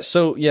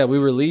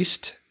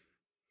released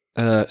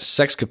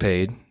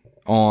Sexcapade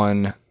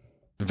on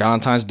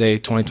Valentine's Day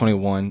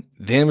 2021.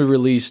 Then we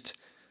released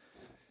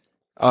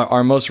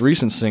our most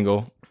recent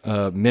single,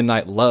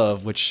 Midnight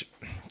Love, which,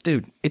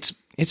 dude, it's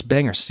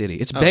Banger City.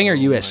 It's Banger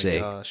USA.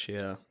 Oh my gosh,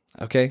 yeah.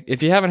 Okay?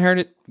 If you haven't heard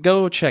it,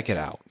 go check it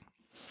out.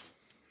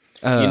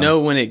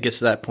 When it gets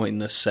to that point in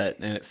the set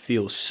and it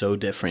feels so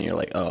different, you're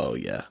like, oh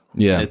yeah.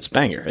 Yeah. It's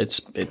banger.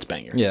 It's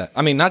banger. Yeah.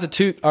 I mean, not to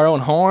toot our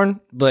own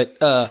horn, but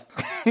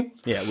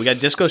yeah, we got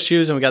Disco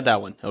Shoes and we got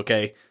that one.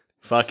 Okay.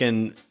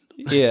 Fucking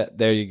yeah,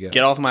 there you go.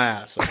 Get off my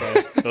ass.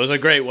 Okay. Those are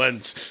great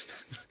ones.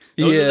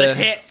 Those are the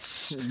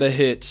hits. The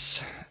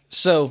hits.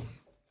 So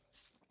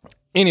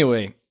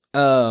anyway,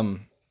 I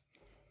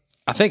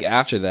think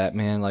after that,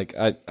 man, like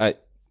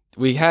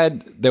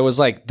there was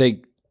like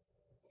they,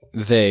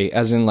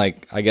 as in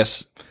like, I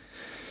guess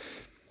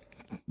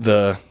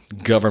the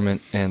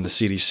government and the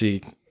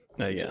CDC,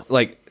 yeah,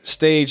 like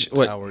stage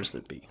powers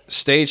that be,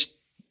 stage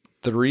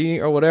 3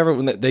 or whatever,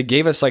 when they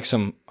gave us like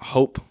some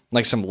hope,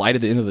 like some light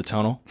at the end of the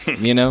tunnel,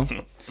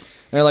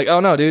 They're like, oh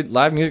no, dude,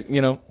 live music,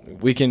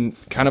 we can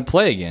kind of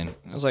play again.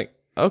 I was like,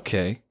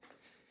 okay.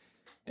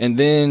 And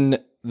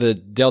then the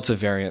Delta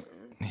variant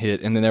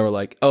hit, and then they were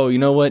like, oh, you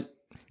know what?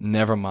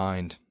 Never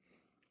mind.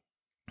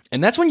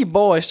 And that's when your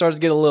boy started to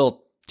get a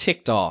little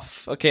ticked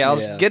off. Okay, I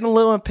was getting a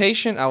little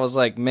impatient. I was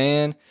like,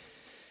 man,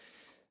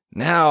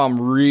 now I'm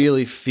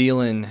really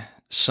feeling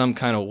some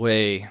kind of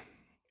way.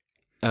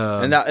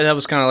 And that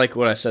was kind of like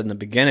what I said in the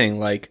beginning,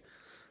 like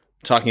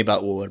talking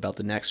about, well, what about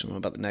the next one? What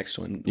about the next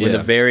one? When the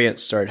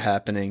variants started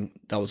happening,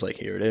 that was like,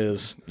 here it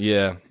is.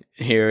 Yeah.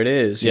 Here it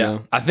is. Yeah.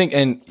 I think,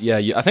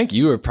 I think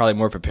you were probably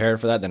more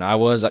prepared for that than I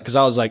was, because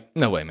I was like,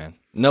 no way, man.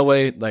 No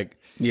way. Like,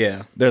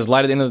 yeah, there's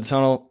light at the end of the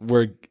tunnel.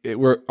 We're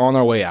on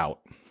our way out.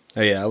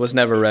 Oh, yeah, I was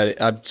never ready.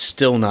 I'm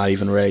still not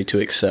even ready to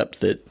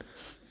accept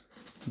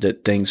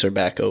that things are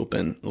back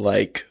open,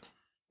 like,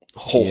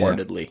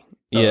 wholeheartedly.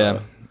 Yeah.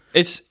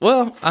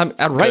 I'm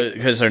right,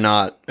 because they're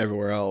not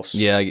everywhere else.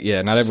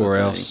 Yeah, not everywhere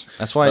else.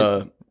 That's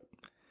why.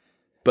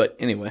 But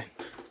anyway,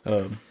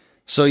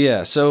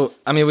 so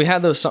I mean, we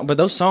had those songs, but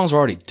those songs were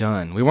already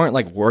done. We weren't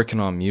like working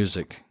on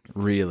music,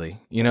 really.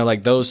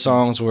 Like those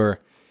songs were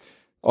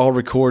all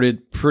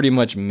recorded, pretty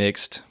much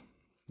mixed.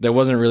 There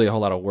wasn't really a whole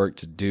lot of work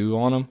to do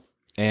on them.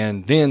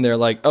 And then they're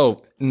like,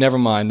 oh, never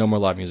mind, no more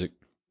live music.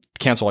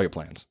 Cancel all your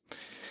plans.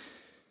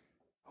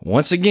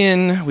 Once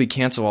again, we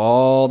cancel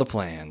all the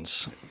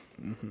plans.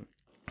 Mm-hmm.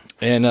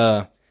 And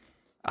I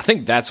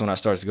think that's when I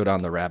started to go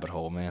down the rabbit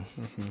hole, man.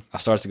 Mm-hmm. I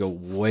started to go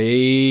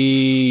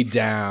way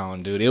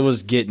down, dude. It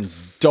was getting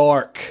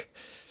dark.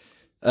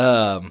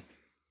 And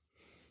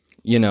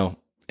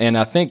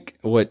I think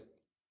what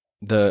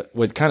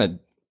kind of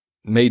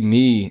made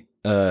me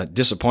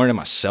disappointed in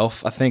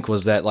myself, I think,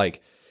 was that,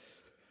 like,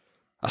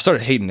 I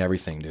started hating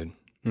everything, dude.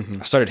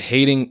 Mm-hmm. I started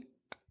hating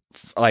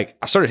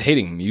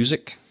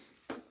music.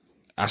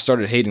 I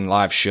started hating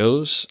live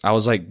shows. I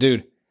was like,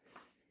 dude,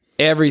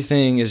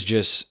 everything is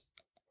just,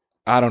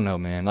 I don't know,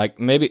 man.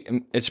 Like, maybe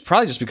it's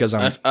probably just because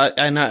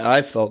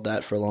I felt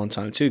that for a long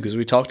time too, because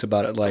we talked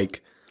about it.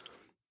 Like,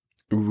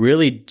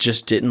 really,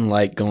 just didn't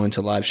like going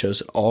to live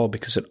shows at all,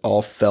 because it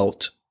all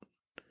felt.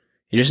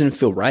 It just didn't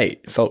feel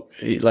right. It felt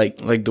like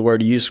the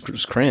word you used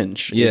was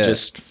cringe. Yeah. It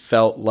just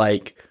felt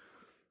like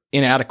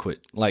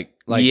inadequate. Like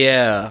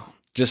yeah.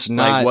 just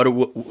not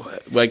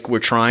like we're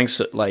trying.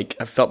 So, like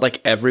I felt like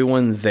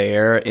everyone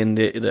there in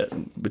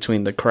the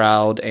between the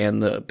crowd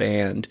and the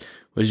band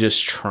was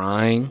just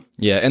trying.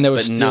 Yeah, and there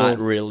was but still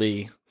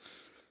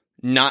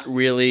not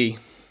really.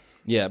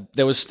 Yeah,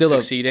 there was still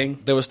succeeding.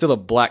 There was still a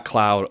black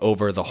cloud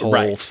over the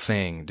whole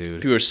thing,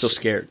 dude. People were still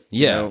scared.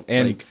 Yeah, you know?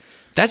 and like,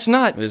 that's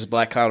not. There's a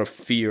black cloud of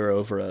fear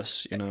over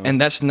us, you know. And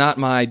that's not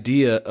my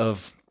idea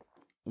of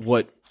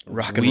what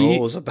rock and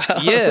roll is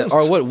about. Yeah,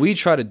 or what we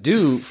try to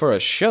do for a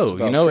show.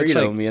 You know, freedom, it's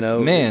like, you know,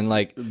 man,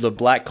 like the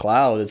black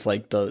cloud is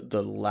like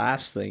the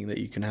last thing that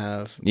you can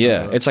have.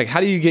 Yeah, it's like, how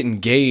do you get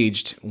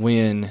engaged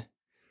when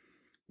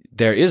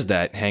there is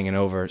that hanging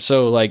over?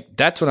 So like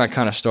that's when I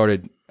kind of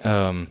started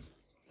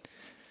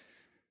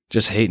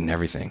just hating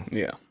everything.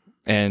 Yeah,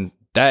 and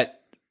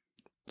that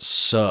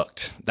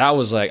sucked. That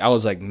was like, I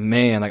was like,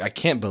 man, like I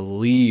can't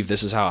believe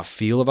this is how I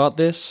feel about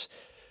this,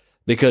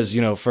 because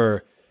you know,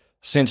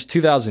 since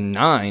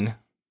 2009,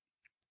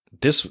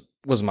 this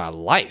was my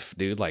life,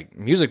 dude. Like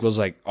music was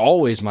like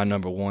always my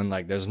number one.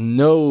 Like there's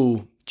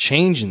no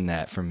change in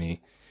that for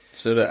me.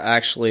 So to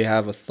actually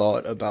have a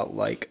thought about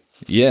like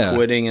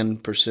quitting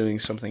and pursuing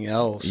something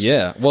else,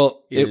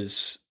 well,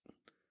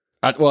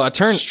 I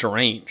turned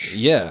strange.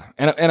 Yeah,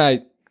 and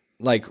I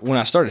like when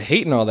I started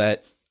hating all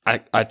that,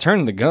 I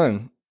turned the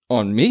gun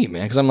on me,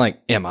 man, because I'm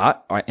like, am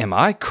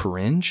I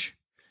cringe?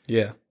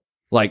 Yeah,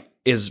 like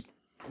is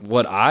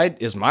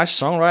my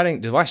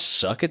songwriting? Do I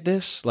suck at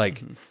this?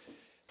 Like,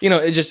 you know,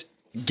 it just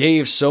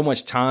gave so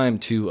much time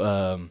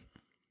to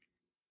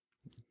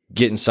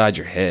get inside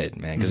your head,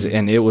 man.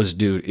 And it was,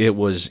 dude, it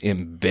was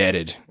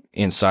embedded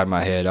inside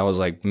my head. I was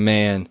like,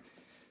 man,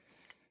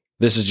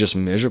 this is just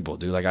miserable,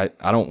 dude. Like,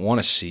 I don't want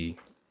to see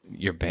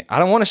your band. I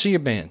don't want to see your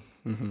band.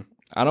 Mm-hmm.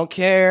 I don't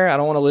care. I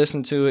don't want to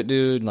listen to it,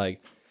 dude.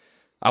 Like,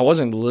 I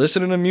wasn't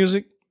listening to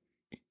music.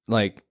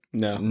 Like,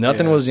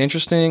 nothing was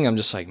interesting. I'm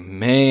just like,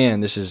 man,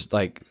 this is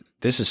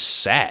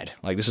sad.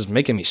 Like, this is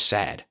making me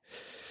sad.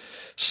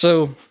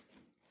 So,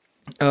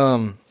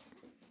 that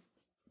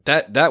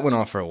went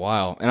on for a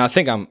while, and I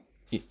think I'm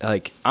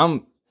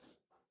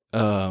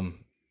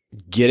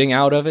getting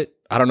out of it.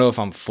 I don't know if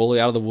I'm fully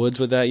out of the woods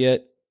with that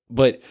yet,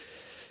 but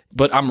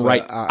I'm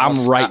right.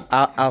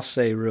 I'll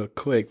say real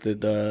quick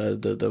that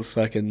the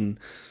fucking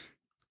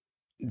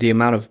the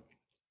amount of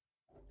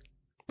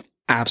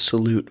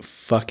absolute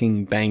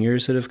fucking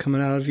bangers that have come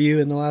out of you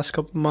in the last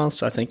couple of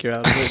months, I think you're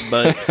out of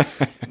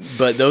it.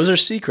 But those are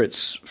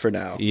secrets for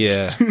now.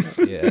 Yeah.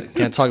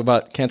 Can't talk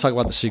about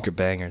the secret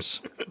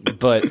bangers,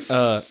 but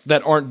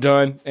that aren't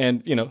done,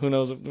 and you know, who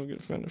knows if they'll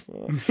get finished.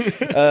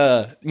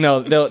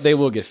 No, they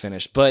will get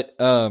finished. But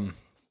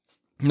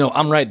no,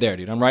 I'm right there,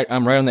 dude. I'm right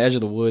on the edge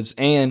of the woods,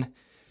 and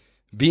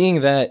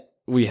being that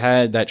we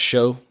had that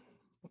show,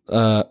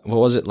 what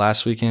was it,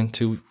 last weekend?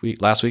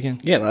 Last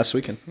weekend? Yeah, last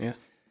weekend. Yeah.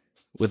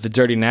 With the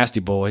Dirty Nasty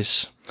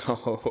Boys.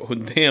 Oh,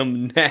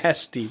 damn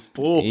nasty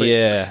boys.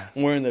 Yeah.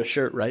 I'm wearing their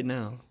shirt right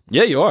now.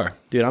 Yeah, you are.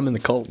 Dude, I'm in the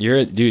cult.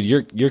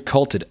 You're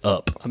culted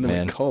up. I'm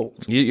in the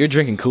cult. You're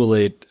drinking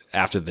Kool-Aid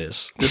after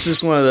this. This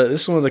is one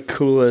of the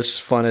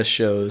coolest, funnest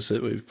shows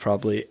that we've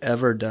probably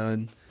ever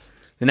done.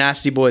 The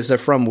Nasty Boys, they're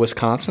from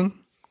Wisconsin.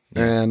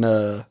 Yeah.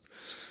 And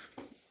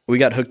we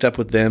got hooked up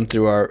with them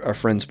through our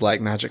friends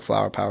Black Magic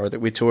Flower Power that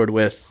we toured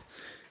with.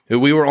 Who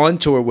we were on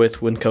tour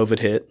with when COVID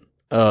hit.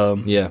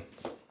 Yeah.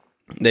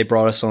 They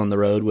brought us on the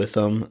road with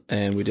them,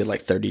 and we did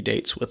like 30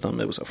 dates with them.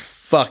 It was a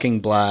fucking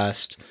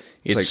blast.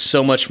 It's like,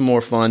 so much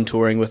more fun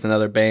touring with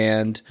another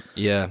band.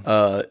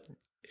 Yeah.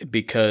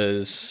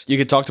 Because you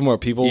could talk to more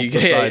people.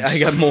 Besides. I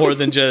got more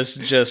than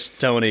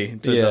just Tony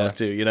to talk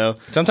to, you know?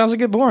 Sometimes it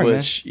get boring,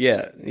 man.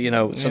 Yeah, you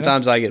know,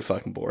 sometimes I get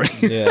fucking boring.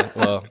 Yeah,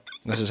 well,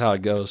 this is how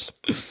it goes.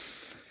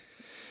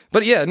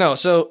 But yeah, no,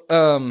 so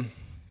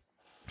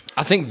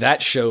I think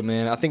that show,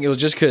 man, I think it was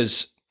just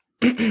because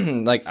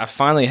like I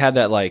finally had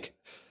that like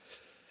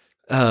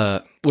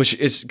which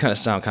is kind of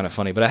sound kind of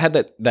funny, but I had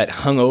that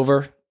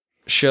hungover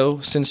show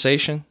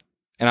sensation,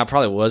 and I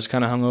probably was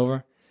kind of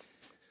hungover.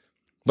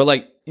 But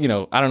like, you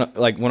know, I don't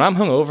know, like when I'm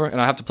hungover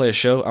and I have to play a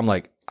show, I'm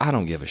like, I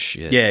don't give a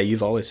shit. Yeah,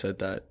 you've always said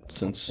that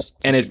since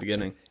the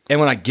beginning. And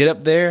when I get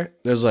up there,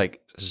 there's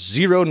like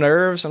zero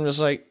nerves. I'm just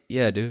like,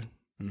 yeah, dude,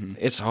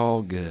 it's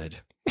all good.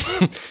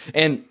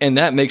 and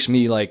that makes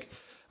me like,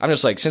 I'm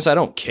just like, since I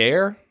don't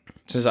care,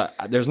 since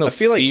there's no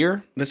fear.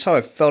 Like that's how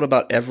I felt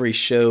about every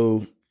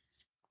show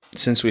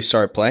since we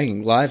started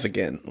playing live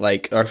again.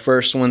 Like our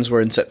first ones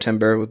were in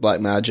September with Black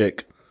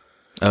Magic.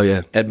 Oh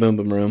yeah, at Boom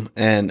Boom Room,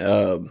 and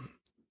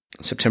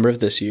September of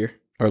this year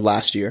or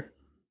last year,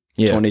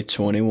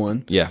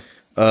 2021. Yeah.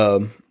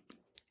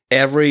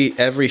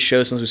 Every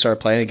show since we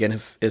started playing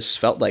again has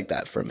felt like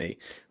that for me.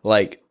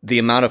 Like the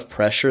amount of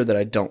pressure that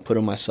I don't put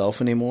on myself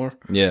anymore.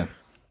 Yeah.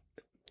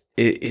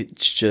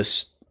 It's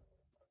just,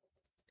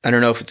 I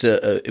don't know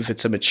if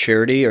it's a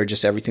maturity or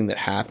just everything that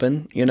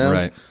happened, you know?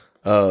 Right.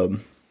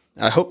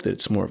 I hope that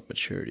it's more of a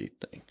maturity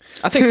thing.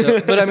 I think so.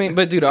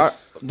 But dude,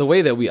 the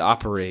way that we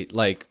operate,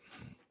 like,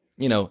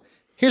 you know,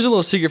 here's a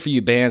little secret for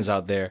you bands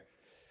out there.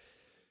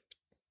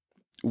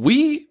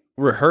 We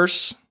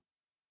rehearse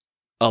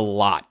a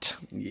lot.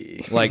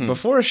 Yeah. Like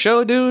before a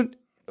show, dude,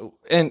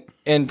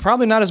 and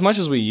probably not as much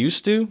as we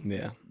used to.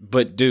 Yeah.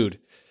 But dude,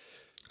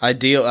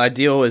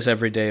 ideal is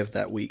every day of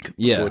that week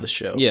before the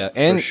show. Yeah,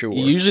 and for sure.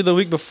 usually the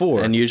week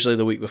before. And usually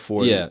the week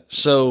before. Yeah.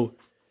 So,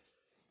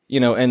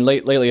 and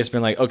lately it's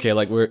been like, okay,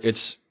 like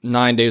it's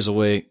 9 days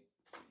away.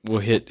 We'll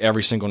hit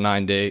every single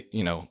 9 day,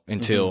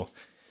 until.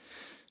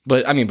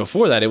 But I mean,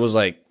 before that, it was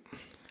like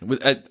we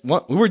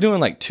were doing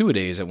like 2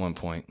 days at one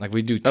point. Like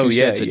we do two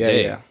sets a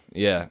day.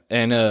 Yeah.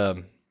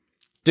 And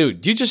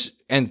dude,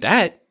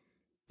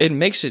 it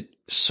makes it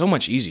so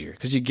much easier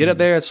because you get up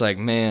there, it's like,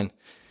 man,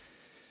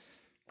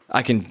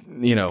 I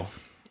can,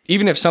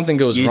 even if something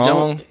goes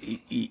wrong,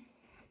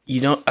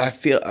 you don't. I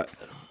feel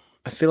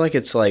like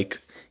it's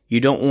like you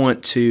don't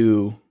want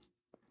to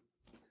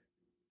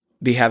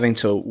be having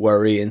to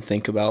worry and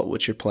think about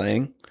what you're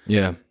playing.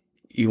 Yeah.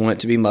 You want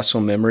it to be muscle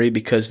memory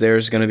because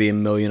there's going to be a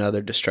million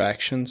other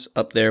distractions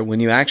up there when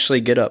you actually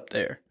get up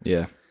there.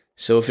 Yeah.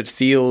 So if it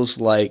feels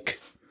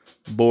like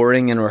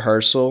boring in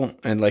rehearsal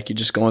and like you're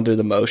just going through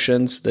the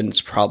motions, then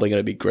it's probably going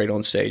to be great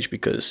on stage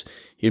because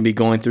you'll be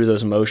going through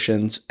those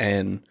motions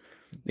and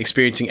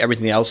experiencing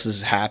everything else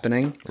that's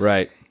happening.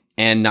 Right.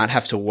 And not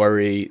have to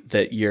worry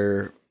that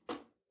you're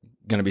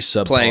going to be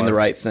subpar. Playing the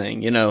right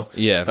thing,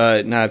 Yeah.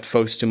 Not have to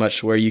focus too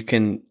much where you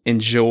can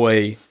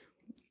enjoy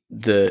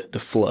the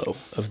flow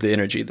of the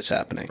energy that's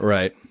happening.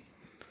 Right.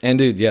 And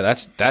dude, yeah,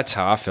 that's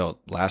how I felt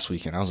last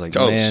weekend. I was like,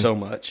 man, so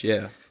much,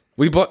 yeah.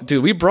 We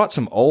brought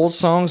some old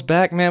songs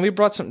back, man. We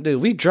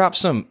dropped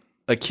some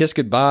A Kiss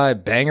Goodbye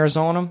bangers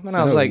on them, and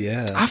I was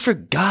I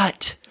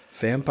forgot.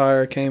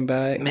 Vampire came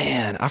back.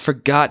 Man, I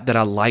forgot that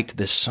I liked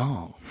this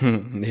song.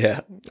 Yeah.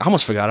 I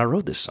almost forgot I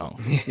wrote this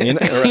song. You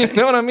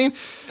know what I mean?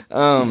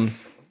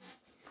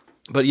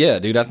 But yeah,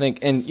 dude, I think,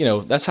 and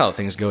that's how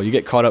things go. You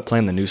get caught up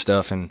playing the new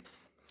stuff and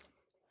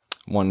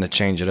wanting to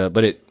change it up.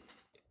 But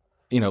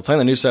playing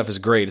the new stuff is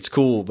great. It's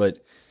cool.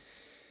 But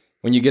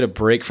when you get a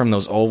break from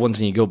those old ones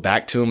and you go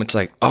back to them, it's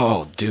like,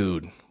 oh,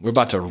 dude, we're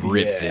about to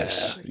rip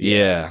this.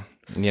 Yeah.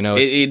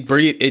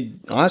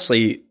 It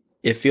honestly,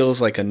 it feels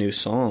like a new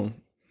song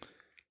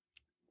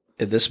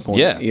at this point.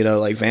 Yeah.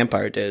 Like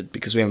Vampire did,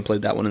 because we haven't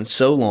played that one in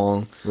so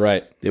long.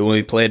 Right. That when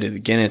we played it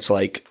again, it's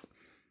like,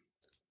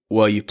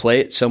 well, you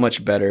play it so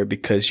much better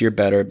because you've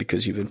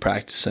been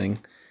practicing.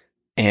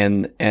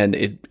 And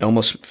it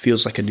almost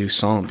feels like a new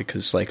song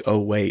because like, oh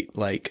wait,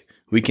 like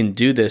we can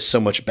do this so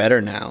much better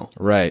now.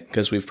 Right.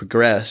 Because we've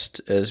progressed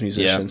as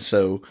musicians. Yeah.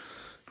 So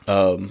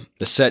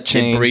the set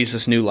changed. It breathes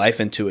this new life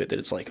into it that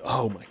it's like,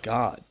 oh my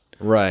God.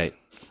 Right.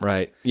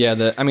 Yeah,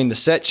 the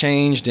set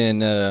changed,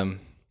 and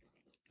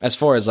as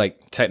far as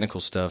like technical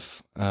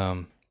stuff, we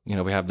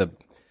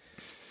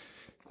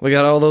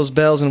got all those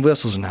bells and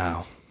whistles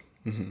now.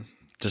 Mm-hmm.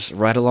 Just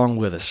right along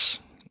with us.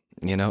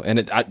 And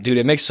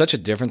it makes such a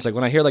difference. Like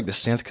when I hear like the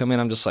synth come in,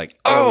 I'm just like,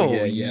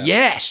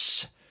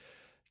 yes,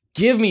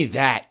 give me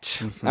that.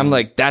 Mm-hmm. I'm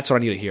like, that's what I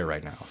need to hear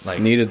right now. Like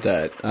needed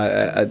that.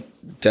 I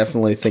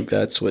definitely think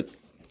that's what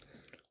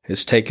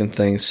has taken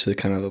things to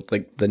kind of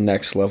like the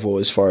next level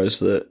as far as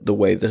the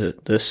way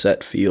the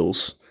set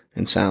feels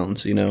and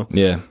sounds.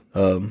 Yeah.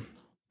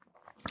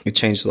 It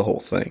changed the whole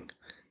thing.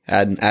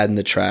 Adding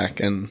the track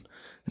and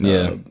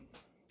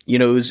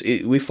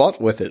we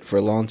fought with it for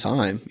a long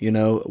time,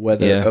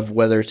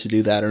 whether to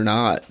do that or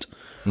not,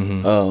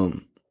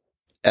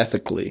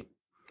 ethically.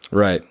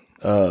 Right.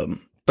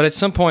 But at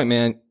some point,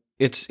 man,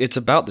 it's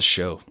about the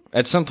show.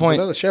 At some point, it's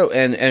about the show,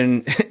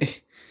 and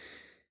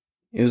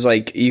it was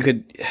like you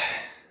could.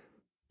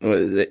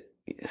 We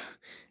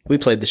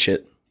played the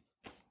shit.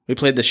 We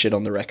played the shit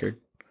on the record.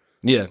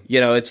 Yeah.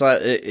 It's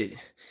like.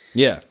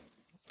 Yeah.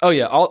 Oh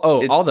yeah.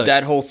 All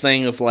that whole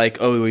thing of like,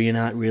 oh, you're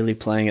not really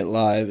playing it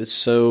live. It's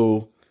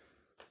so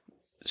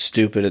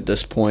stupid at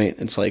this point.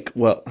 It's like,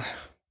 well,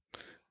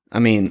 I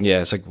mean,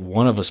 yeah, it's like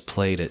one of us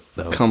played it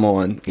though. Come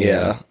on,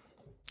 yeah.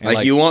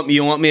 Like you want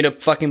me to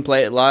fucking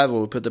play it live,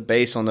 or we put the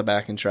bass on the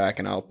backing track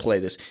and I'll play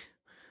this.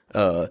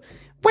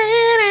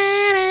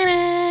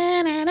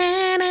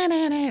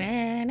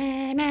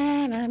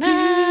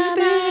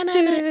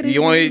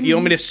 You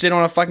want me to sit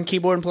on a fucking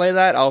keyboard and play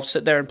that? I'll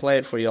sit there and play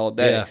it for you all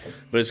day. Yeah.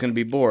 But it's gonna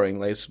be boring.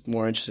 Like it's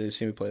more interesting to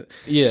see me play it.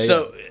 Yeah.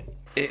 So.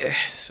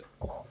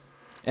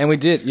 And we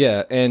did,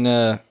 yeah. And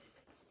I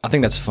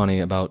think that's funny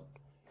about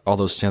all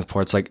those synth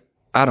parts. Like,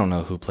 I don't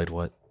know who played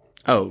what.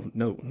 Oh,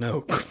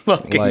 no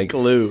fucking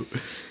clue.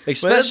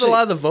 But there's a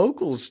lot of the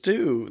vocals,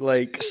 too.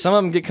 Like some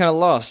of them get kind of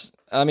lost.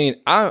 I mean,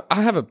 I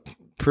have a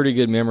pretty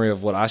good memory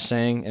of what I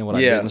sang and what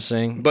I didn't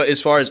sing. But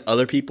as far as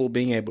other people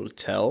being able to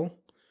tell,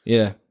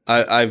 yeah,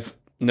 I've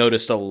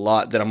noticed a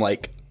lot that I'm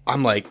like,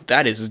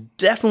 that is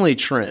definitely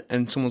Trent.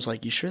 And someone's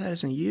like, you sure that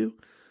isn't you?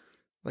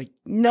 Like,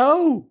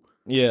 no.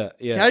 Yeah.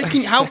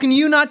 How can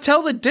you not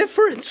tell the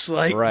difference?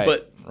 Like, right.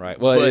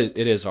 Well, it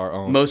is our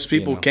own. Most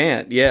people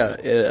can't.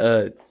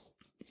 Yeah.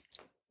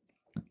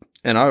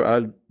 And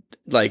I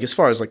like as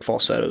far as like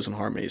falsettos and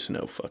harmonies,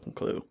 no fucking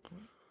clue.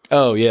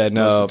 Oh yeah,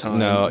 no,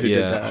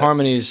 yeah.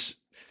 Harmonies,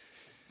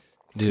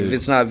 dude. If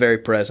it's not very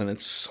present,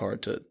 it's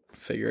hard to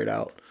figure it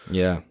out.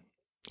 Yeah.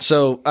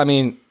 So, I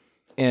mean,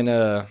 in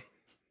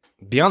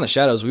Beyond the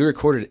Shadows, we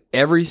recorded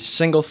every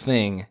single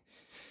thing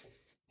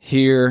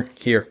here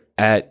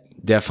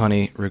at Def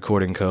Honey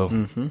Recording Co.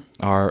 Mm-hmm.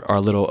 Our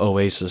little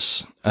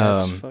oasis.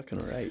 That's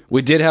fucking right.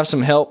 We did have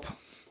some help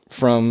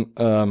from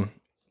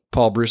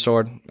Paul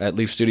Broussard at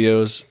Leaf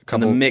Studios. The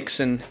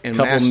mixing and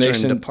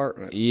mastering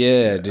department.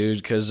 Yeah, dude.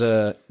 Because,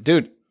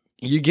 dude,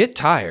 you get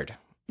tired.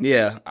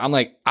 Yeah. I'm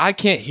like, I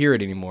can't hear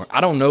it anymore.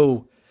 I don't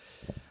know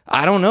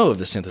if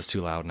the synth is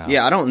too loud now.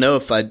 Yeah, I don't know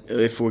if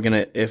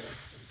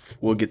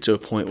we'll get to a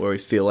point where we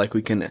feel like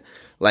we can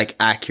like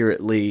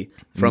accurately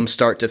from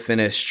start to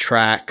finish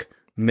track,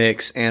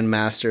 mix, and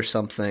master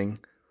something.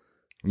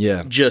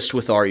 Yeah. Just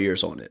with our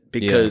ears on it.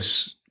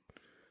 Because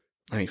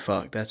I mean,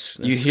 fuck, that's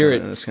you hear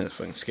kinda, it. That's kind of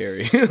fucking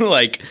scary.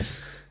 Like,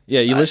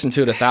 yeah, you listen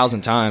to it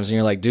 1,000 times, and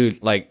you're like,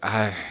 dude, like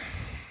I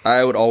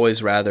would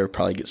always rather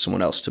probably get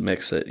someone else to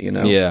mix it. You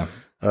know? Yeah.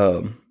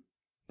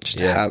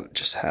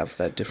 Just have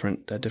that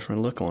different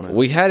look on it.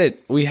 We had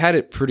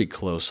it pretty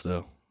close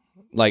though.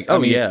 Like,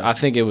 I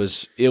think it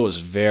was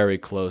very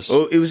close.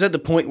 Oh, it was at the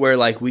point where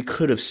like we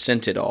could have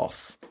sent it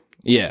off,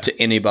 to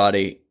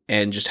anybody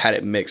and just had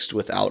it mixed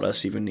without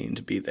us even needing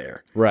to be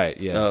there. Right.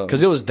 Yeah.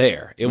 Because it was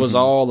there. It was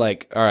all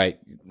like, all right,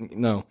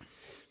 no,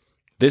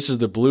 this is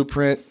the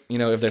blueprint. You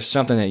know, if there's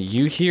something that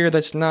you hear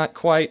that's not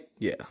quite,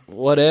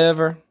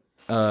 whatever.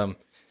 But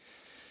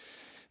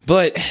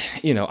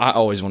you know, I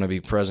always want to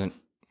be present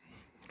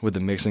with the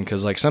mixing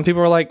because like some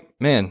people are like,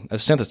 man, a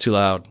synth is too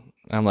loud.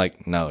 I'm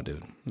like, no,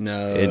 dude.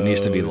 No, it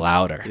needs to be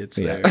louder. It's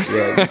there.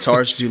 Yeah,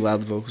 guitars too loud.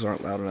 The vocals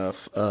aren't loud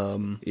enough.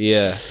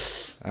 Yeah,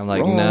 I'm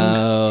like,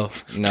 no,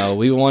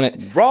 we want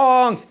it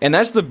wrong. And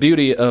that's the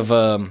beauty of,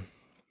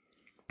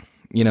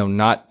 you know,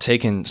 not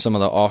taking some of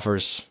the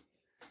offers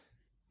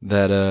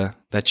that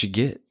you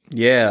get.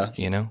 Yeah,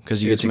 you know,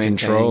 because you get to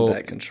control,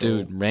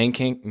 dude.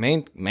 Maintain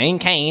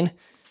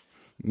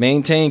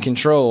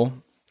control,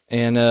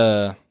 and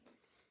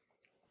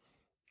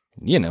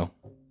you know,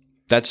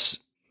 that's.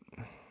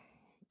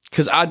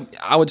 Because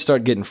I would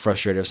start getting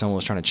frustrated if someone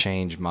was trying to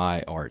change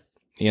my art,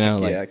 you know?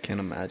 Like, yeah, I can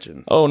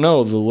imagine. Oh,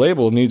 no, the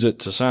label needs it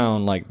to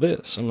sound like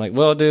this. I'm like,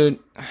 well, dude,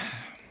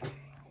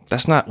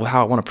 that's not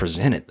how I want to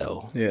present it,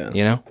 though. Yeah.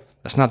 You know?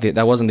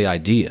 That wasn't the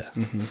idea.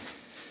 Mm-hmm.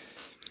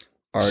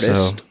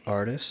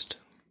 Artist.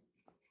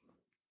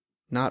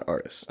 Not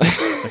artist.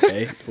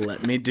 Okay,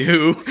 let me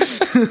do.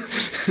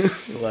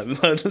 let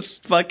this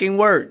fucking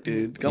work,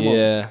 dude. Come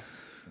on.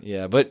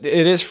 Yeah, but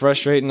it is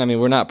frustrating. I mean,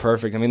 we're not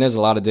perfect. I mean, there's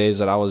a lot of days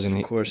that I was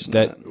in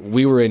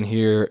we were in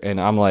here, and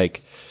I'm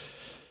like,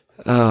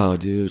 oh,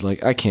 dude,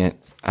 like I can't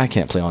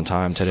play on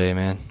time today,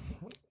 man.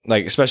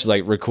 Like especially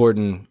like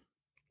recording,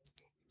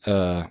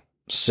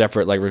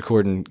 separate, like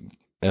recording,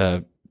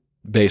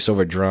 bass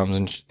over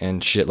drums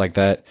and shit like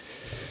that.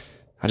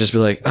 I just be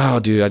like,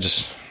 oh, dude,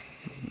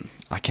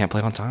 I can't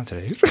play on time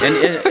today.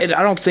 and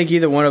I don't think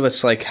either one of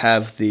us like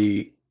have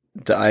the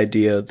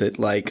idea that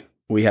like.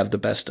 We have the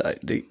best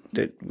idea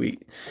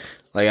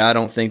I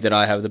don't think that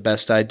I have the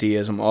best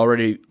ideas. I'm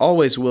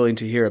always willing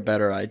to hear a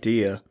better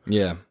idea.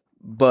 Yeah.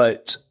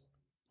 But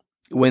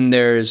when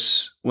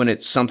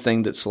it's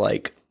something that's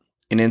like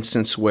an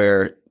instance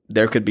where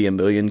there could be a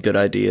million good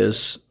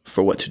ideas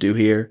for what to do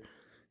here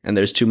and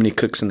there's too many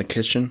cooks in the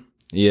kitchen.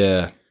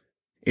 Yeah.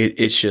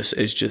 It's just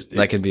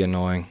that can be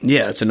annoying.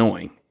 Yeah, it's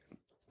annoying.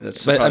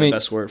 That's probably the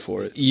best word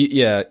for it.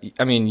 Yeah.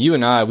 I mean, you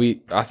and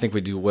I think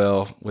we do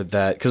well with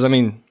that. Cause I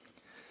mean,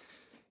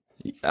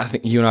 I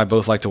think you and I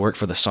both like to work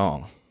for the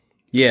song.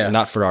 Yeah.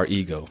 Not for our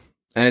ego.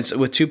 And it's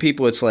with two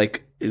people, it's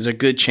like, there's a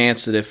good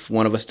chance that if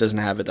one of us doesn't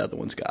have it, the other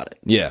one's got it.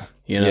 Yeah.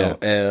 You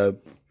know,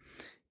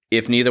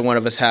 if neither one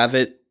of us have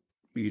it,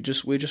 we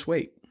just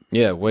wait.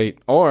 Yeah, wait.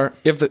 Or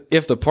if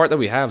the part that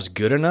we have is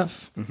good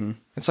enough,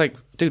 it's like,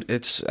 dude,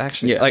 it's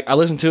actually, like I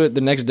listen to it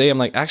the next day. I'm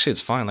like, actually,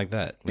 it's fine like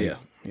that. Like,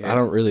 I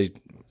don't really,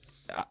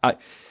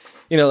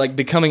 you know, like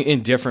becoming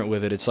indifferent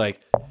with it. It's like,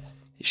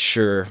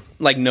 sure.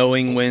 Like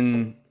knowing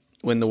when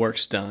the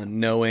work's done,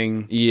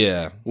 knowing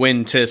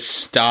when to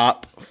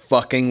stop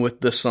fucking with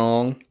the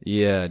song.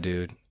 Yeah,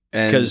 dude.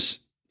 Because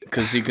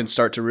you can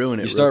start to ruin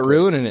it. You start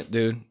ruining it,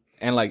 dude.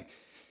 And like,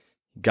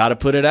 got to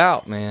put it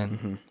out,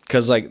 man.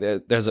 Because like,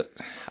 there's a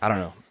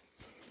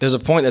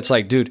point that's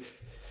like, dude,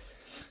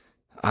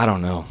 I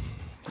don't know.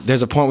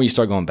 There's a point where you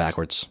start going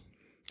backwards.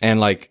 And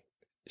like,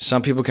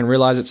 some people can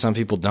realize it, some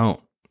people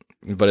don't.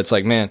 But it's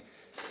like, man,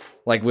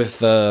 like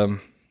with...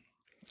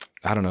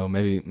 I don't know,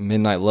 maybe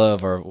Midnight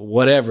Love or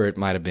whatever it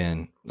might have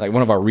been, like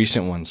one of our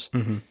recent ones.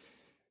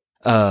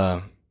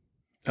 Oh,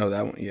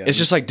 that one, yeah. It's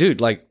just like,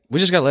 dude, like we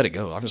just gotta let it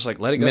go. I'm just like,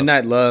 let it go.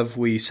 Midnight Love,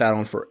 we sat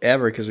on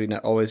forever because I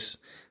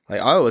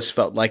always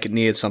felt like it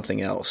needed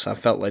something else. I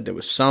felt like there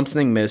was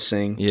something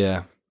missing.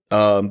 Yeah.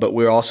 But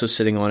we were also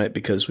sitting on it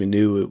because we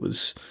knew it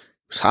was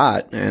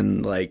hot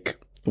and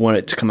like wanted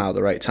it to come out at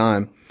the right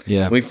time.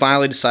 Yeah. We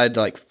finally decided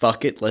to like,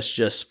 fuck it, let's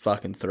just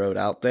fucking throw it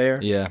out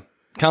there. Yeah.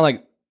 Kind of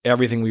like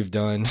everything we've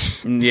done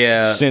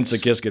since A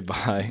Kiss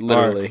Goodbye.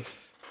 Literally.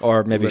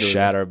 Or maybe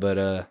Shatter,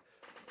 but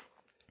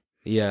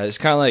Yeah, it's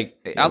kind of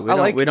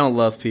like we don't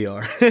love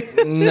PR.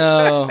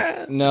 No,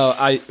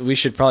 we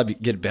should probably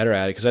get better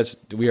at it because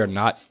we are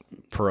not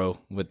pro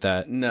with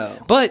that. No,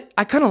 but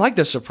I kind of like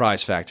the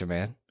surprise factor,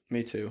 man.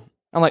 Me too.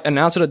 I'm like,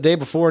 announce it a day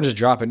before and just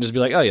drop it and just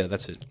be like, oh yeah,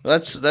 that's it.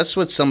 That's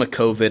what some of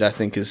COVID I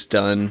think has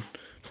done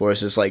for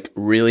us, is like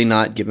really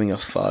not giving a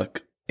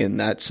fuck in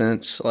that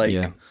sense. Like,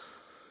 yeah.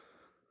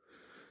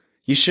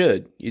 You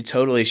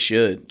totally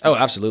should. Oh,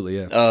 absolutely,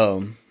 yeah.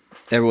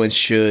 Everyone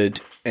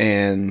should, but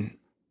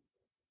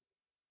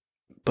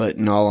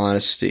in all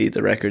honesty,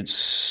 the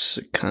records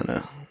kind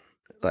of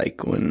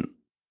like when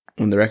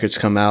the records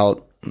come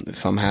out,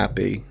 if I'm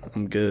happy,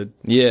 I'm good.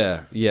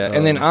 Yeah.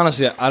 And then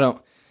honestly,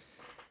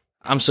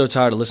 I'm so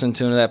tired of listening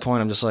to it at that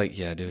point. I'm just like,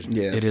 yeah, dude,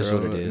 it is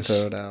what it is.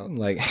 Throw it out.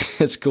 Like,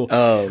 it's cool.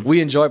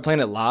 We enjoy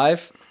playing it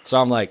live, so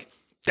I'm like,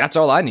 that's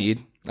all I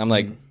need. I'm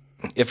like,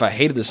 if I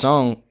hated the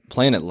song,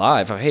 playing it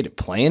live, if I hated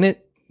playing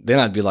it, then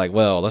I'd be like,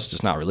 well, let's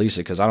just not release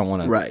it because I don't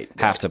want to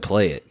have to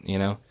play it, you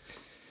know?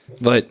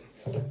 But,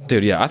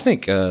 dude, yeah, I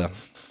think,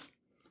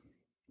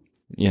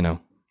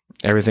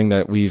 everything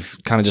that we've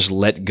kind of just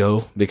let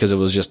go because it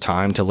was just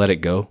time to let it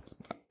go,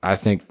 I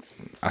think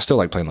I still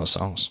like playing those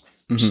songs.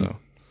 Mm-hmm. So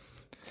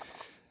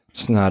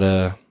it's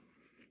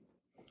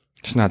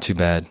not too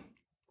bad.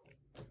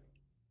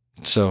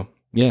 So,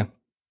 yeah.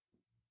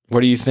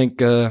 Where do you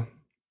think live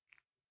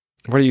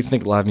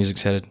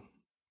music's headed?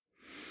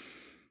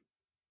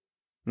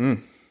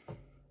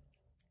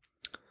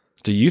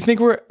 Do you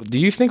think we're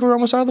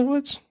almost out of the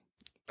woods?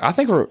 I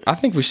think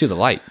we see the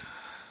light.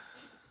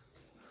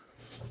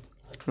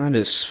 That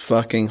is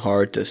fucking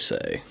hard to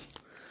say.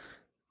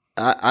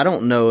 I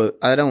don't know.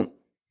 I don't,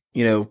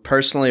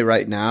 personally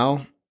right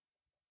now,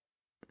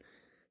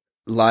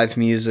 live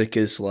music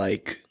is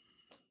like,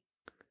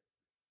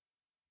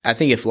 I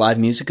think if live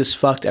music is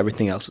fucked,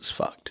 everything else is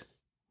fucked.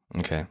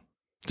 Okay.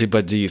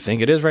 But do you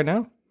think it is right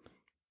now?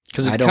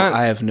 Because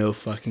I have no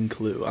fucking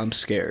clue. I'm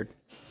scared.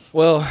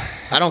 Well,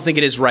 I don't think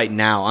it is right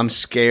now. I'm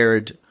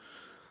scared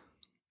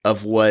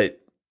of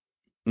what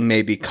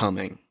may be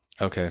coming.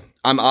 Okay.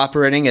 I'm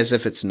operating as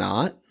if it's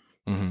not.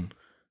 Mm-hmm.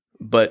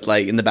 But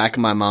like in the back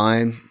of my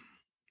mind,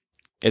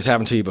 it's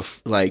happened to you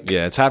before. Like,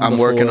 yeah, it's happened. I'm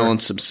before. working on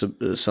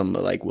some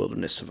like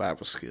wilderness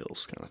survival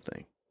skills kind of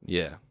thing.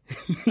 Yeah.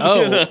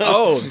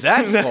 Oh,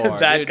 that far.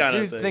 That kind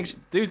of thing.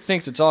 Dude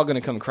thinks it's all going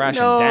to come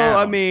crashing down. No,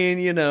 I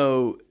mean,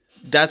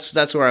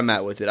 that's where I'm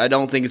at with it. I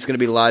don't think it's going to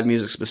be live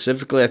music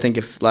specifically. I think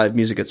if live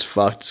music gets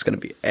fucked, it's going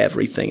to be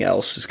everything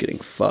else is getting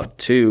fucked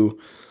too.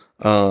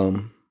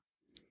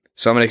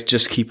 So I'm going to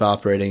just keep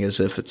operating as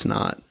if it's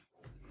not.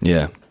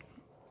 Yeah.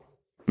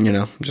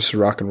 Just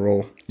rock and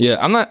roll. Yeah,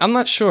 I'm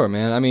not sure,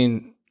 man. I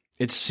mean,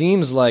 it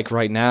seems like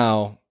right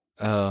now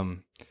that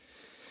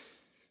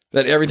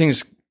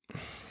everything's,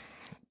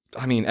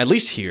 I mean, at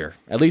least here,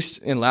 at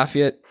least in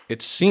Lafayette,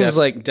 it seems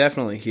like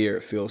definitely here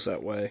it feels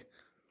that way.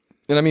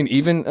 And I mean,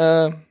 even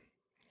I'm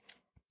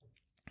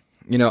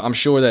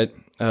sure that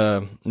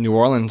New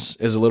Orleans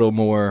is a little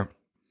more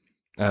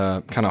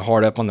kind of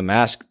hard up on the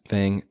mask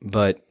thing,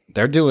 but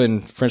they're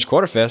doing French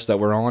Quarter Fest that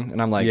we're on,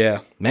 and I'm like,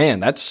 yeah,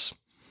 man, that's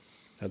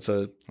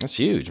man.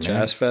 huge.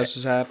 Jazz Fest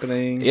is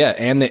happening. Yeah,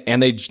 and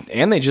they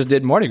just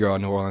did Mardi Gras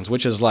in New Orleans,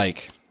 which is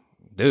like,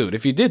 dude,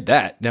 if you did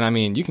that, then I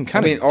mean, you can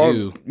kind of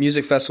all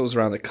music festivals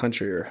around the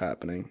country are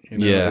happening.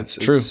 Yeah,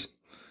 true. It's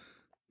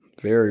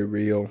very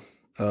real.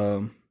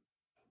 So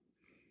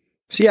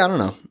yeah, I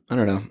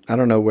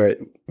don't know where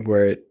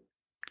it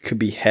could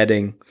be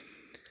heading.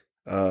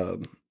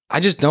 I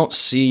just don't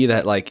see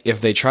that, like,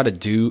 if they try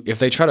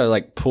to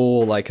like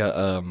pull like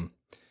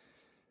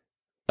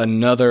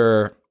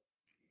another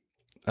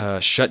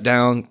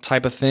shutdown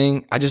type of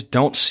thing, I just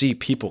don't see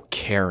people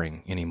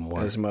caring anymore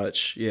as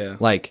much. Yeah,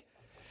 like,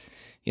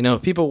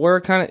 people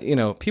were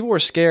people were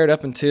scared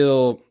up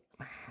until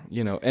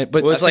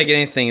but it's like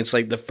anything. It's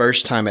like the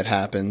first time it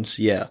happens,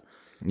 yeah.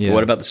 But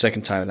what about the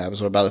second time it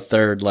happens? What about the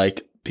third?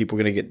 Like, people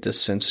are going to get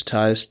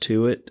desensitized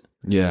to it.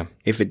 Yeah.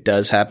 If it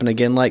does happen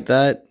again like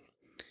that,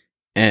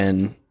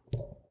 and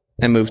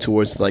move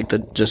towards like the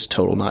just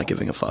total not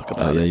giving a fuck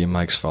about it. Yeah, your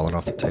mic's falling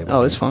off the table.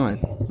 Oh, it's fine.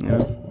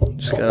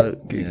 Just gotta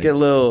get a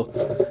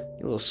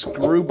little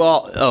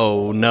screwball.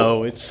 Oh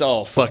no, it's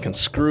all fucking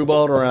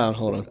screwballed around.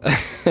 Hold on.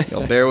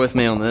 Y'all bear with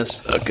me on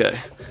this. Okay.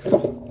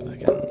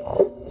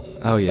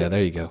 Oh yeah,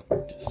 there you go.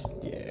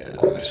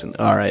 Listen.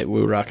 All right,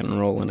 we're rocking and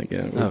rolling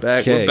again. We're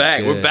back. Good.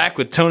 We're back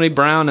with Tony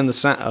Brown and the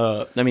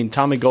sound.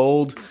 Tommy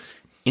Gold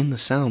in the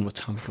sound with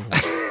Tommy Gold.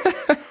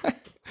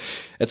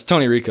 It's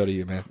Tony Rico to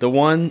you, man. The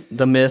one,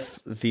 the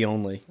myth, the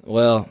only.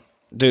 Well,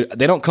 dude,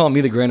 they don't call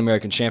me the Grand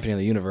American Champion of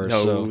the universe.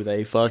 No,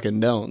 they fucking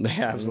don't. They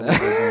absolutely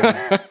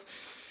don't.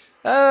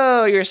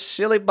 Oh, you're a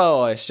silly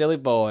boy.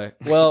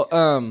 Well,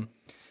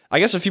 I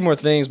guess a few more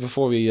things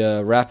before we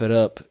wrap it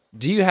up.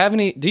 Do you have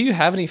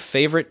any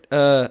favorite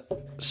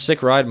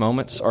sick ride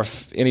moments or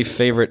any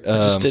favorite? I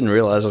just didn't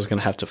realize I was going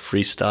to have to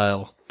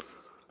freestyle.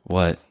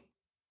 What?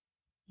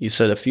 You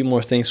said a few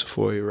more things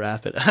before we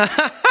wrap it.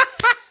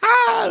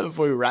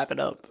 Before we wrap it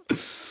up.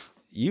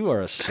 You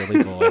are a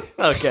silly boy.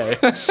 Okay.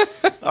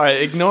 All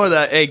right, ignore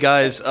that. Hey,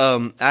 guys,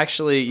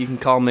 actually, you can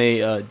call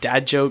me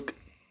Dad Joke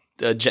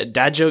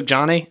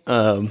Johnny.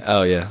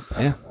 Oh, yeah.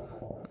 Yeah.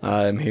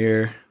 I'm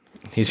here.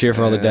 He's here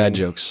for all the dad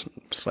jokes.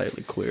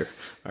 Slightly queer.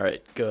 All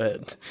right, go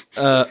ahead.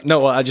 No,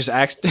 well, I just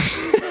asked.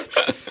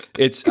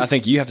 I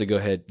think you have to go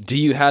ahead. Do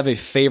you have a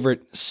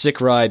favorite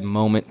sick ride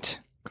moment?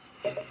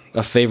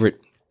 A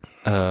favorite,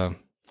 I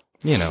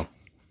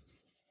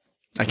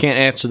can't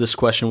answer this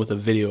question with a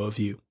video of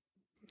you.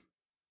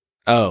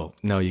 Oh,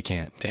 no, you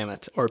can't. Damn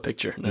it. Or a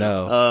picture.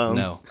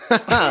 No.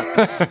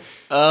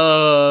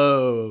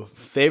 Oh,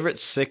 favorite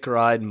sick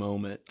ride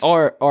moment.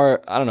 Or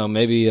I don't know,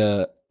 maybe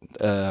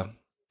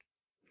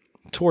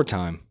tour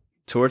time.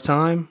 Tour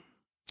time?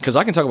 Because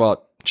I can talk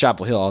about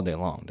Chapel Hill all day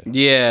long. Dude.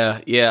 Yeah.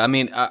 I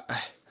mean,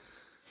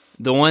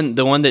 the one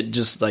that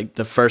just like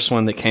the first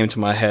one that came to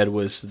my head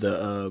was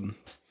the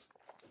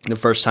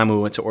first time we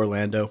went to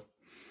Orlando.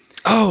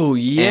 Oh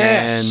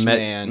yes,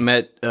 and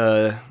met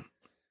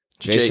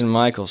Jason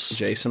Michaels,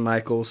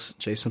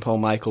 Jason Paul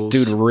Michaels,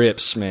 dude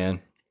rips,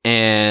 man,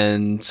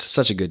 and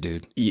such a good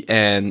dude.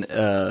 And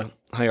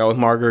hung out with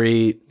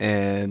Marguerite,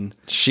 and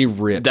she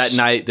rips. That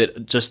night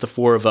that just the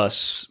four of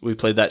us, we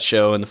played that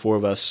show, and the four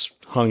of us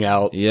hung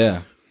out,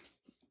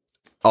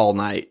 all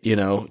night.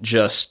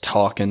 Just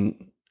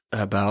talking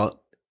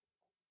about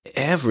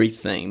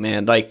everything,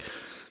 man. Like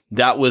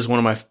that was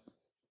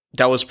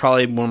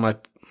probably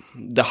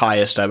the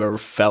highest I've ever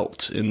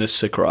felt in this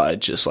sick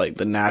ride. Just like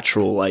the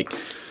natural, like.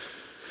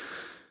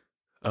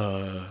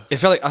 It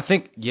felt like, I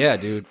think, yeah,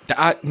 dude.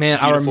 I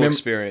remember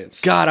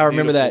experience. God, I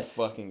remember that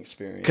fucking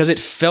experience because it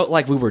felt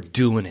like we were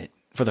doing it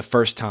for the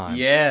first time.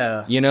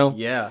 Yeah,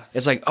 Yeah.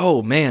 It's like,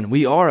 oh man,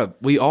 we are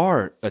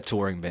a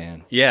touring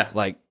band. Yeah,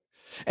 like,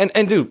 and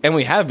dude, and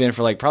we have been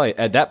for like probably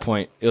at that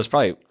point. It was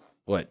probably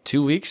what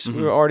 2 weeks. Mm-hmm.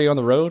 We were already on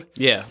the road.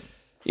 Yeah,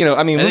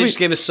 I mean, and they just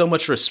gave us so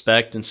much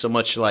respect and so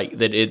much like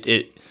that.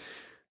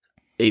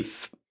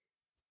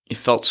 It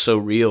felt so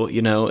real,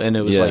 and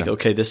it was like,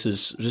 okay, this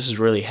is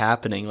really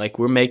happening. Like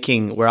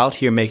we're out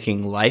here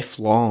making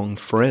lifelong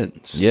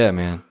friends. Yeah,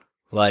 man.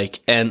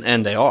 Like,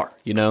 and they are,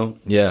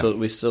 Yeah. So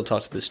we still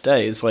talk to this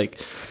day. It's like,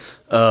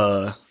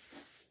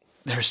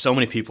 there's so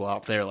many people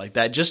out there like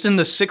that. Just in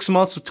the 6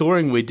 months of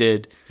touring we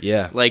did.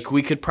 Yeah. Like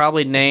we could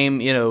probably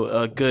name,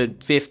 a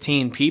good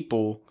 15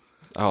 people.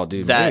 Oh,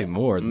 dude,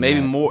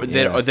 maybe more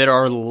that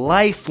are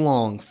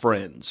lifelong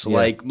friends,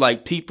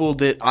 like people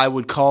that I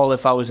would call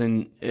if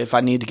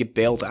I need to get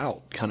bailed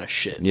out, kind of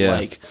shit. Yeah.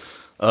 Like,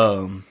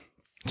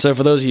 so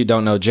for those of you who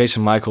don't know,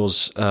 Jason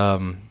Michaels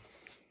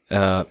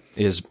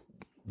is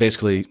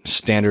basically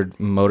Standard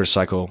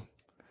Motorcycle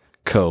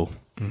Co.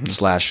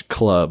 /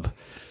 club.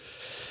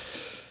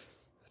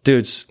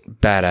 Dude's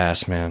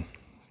badass, man.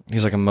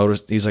 He's like a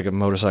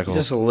motorcycle.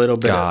 Just a little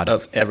bit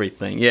of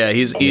everything. Yeah,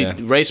 he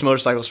raced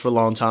motorcycles for a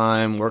long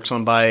time. Works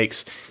on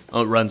bikes.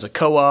 Runs a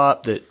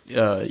co-op that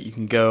you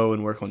can go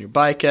and work on your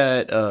bike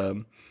at.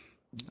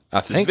 I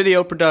think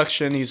video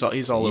production. He's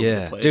all over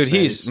the place. Dude,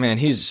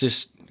 he's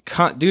just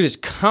dude is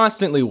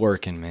constantly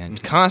working, man.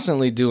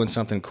 Constantly doing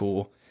something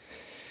cool.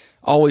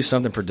 Always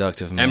something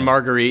productive, man. And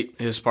Marguerite,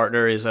 his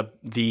partner, is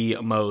the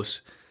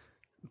most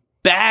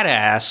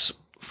badass.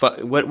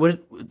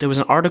 What? There was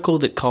an article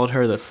that called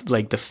her the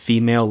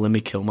female Lemmy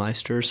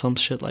Kilmister or some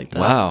shit like that.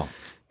 Wow.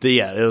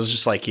 It was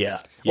just like,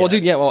 Well,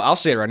 dude, I'll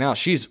say it right now.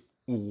 She's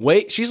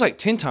like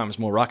 10 times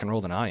more rock and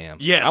roll than I am.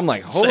 Yeah. I'm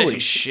like, holy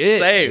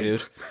shit,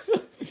 dude.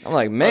 I'm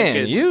like,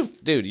 man, you're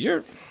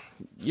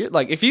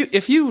like,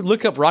 if you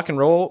look up rock and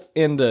roll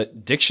in the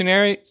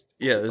dictionary.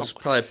 Yeah, there's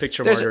probably a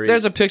picture of Marguerite.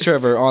 There's a picture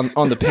of her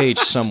on the page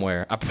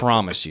somewhere. I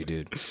promise you,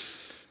 dude.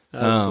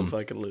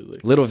 Absolutely.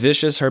 Little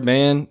Vicious, her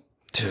band.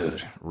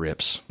 Dude,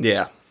 rips.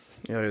 Yeah,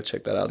 I gotta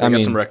check that out. They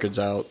got some records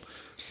out.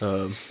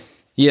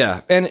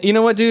 Yeah, and you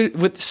know what,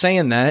 dude? With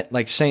saying that,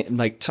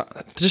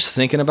 just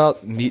thinking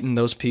about meeting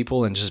those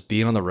people and just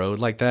being on the road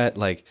like that,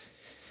 like,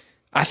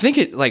 I think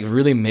it like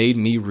really made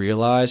me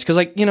realize because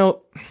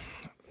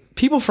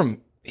people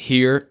from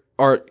here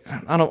are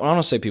I don't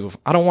want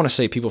to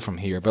say people from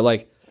here, but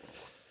like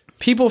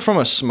people from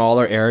a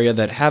smaller area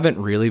that haven't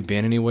really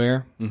been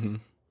anywhere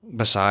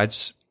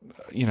besides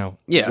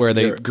where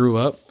they grew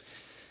up.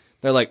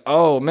 They're like,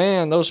 oh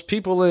man, those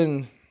people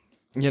in,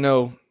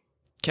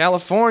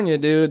 California,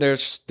 dude, they're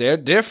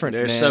different.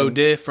 They're man. so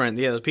different.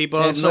 Yeah, the people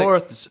up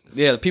north.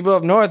 The people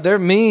up north, they're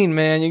mean,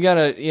 man. You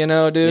gotta,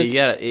 dude. You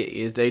gotta.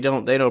 They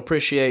don't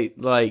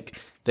appreciate, like,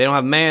 they don't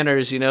have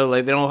manners.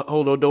 Like they don't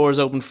hold no doors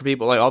open for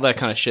people, like all that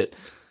kind of shit.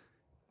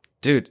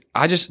 Dude,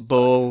 I just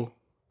bull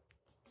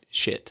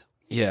shit.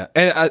 Yeah,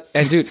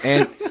 and dude,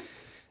 and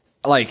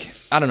like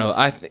I don't know.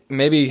 I think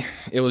maybe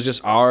it was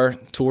just our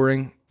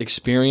touring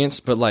experience,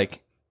 but like.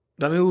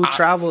 I mean, we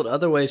traveled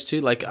other ways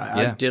too. Like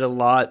I did a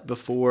lot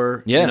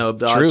before,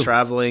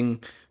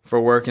 traveling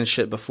for work and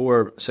shit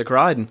before Sick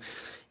Ride. And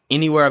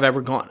anywhere I've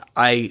ever gone,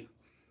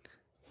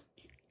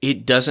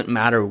 it doesn't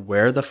matter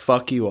where the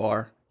fuck you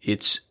are.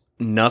 It's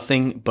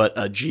nothing but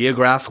a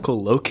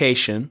geographical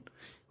location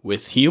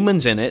with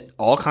humans in it,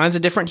 all kinds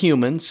of different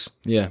humans.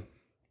 Yeah.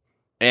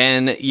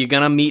 And you're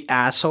going to meet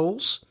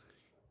assholes.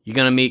 You're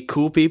going to meet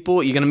cool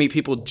people. You're going to meet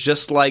people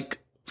just like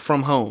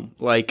from home.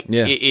 Like,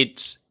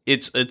 it's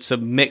a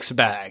mixed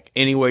bag.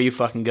 Anywhere you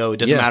fucking go, it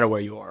doesn't matter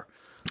where you are.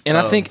 And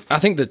I think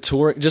the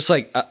tour, just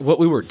like what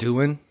we were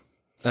doing,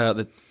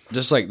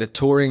 just like the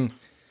touring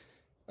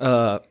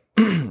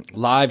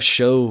live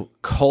show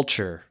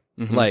culture,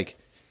 like,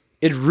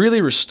 it really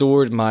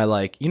restored my,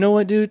 like, you know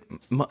what, dude?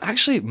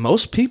 Actually,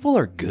 most people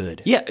are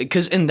good. Yeah,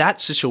 because in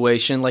that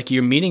situation, like,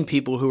 you're meeting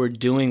people who are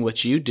doing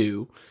what you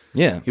do.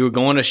 Yeah. Who are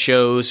going to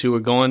shows, who are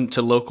going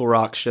to local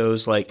rock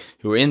shows, like,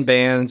 who are in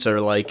bands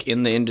or, like,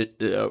 in the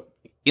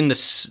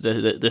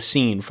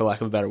scene, for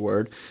lack of a better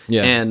word.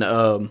 Yeah. And,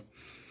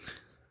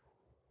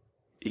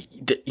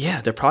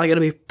 they're probably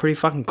going to be pretty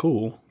fucking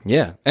cool.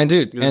 Yeah. And,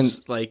 dude, and,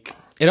 like,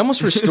 it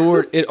almost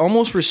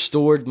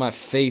restored my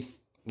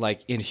faith, like,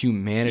 in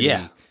humanity.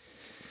 Yeah.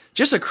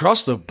 Just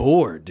across the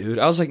board, dude.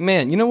 I was like,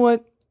 man, you know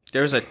what?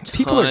 There's a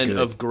ton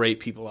of great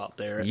people out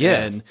there.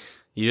 Yeah. And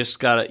you just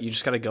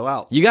gotta go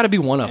out. You gotta be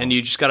one of them. And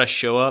you just gotta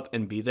show up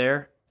and be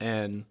there.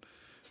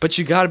 But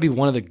you gotta be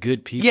one of the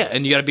good people. Yeah,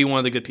 and you gotta be one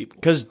of the good people.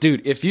 Because,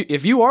 dude, if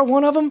you are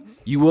one of them,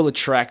 you will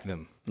attract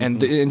them. And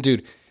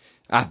dude,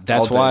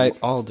 that's why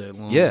all day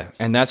long. Yeah,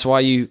 and that's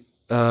why you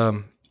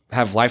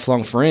have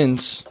lifelong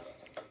friends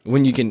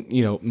when you can,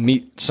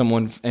 meet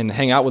someone and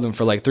hang out with them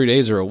for like 3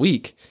 days or a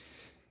week.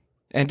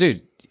 And,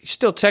 dude, you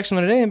still text them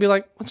today and be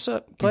like, "What's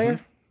up, player?"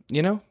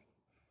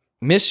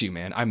 Miss you,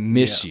 man. I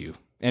miss you.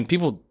 And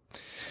people,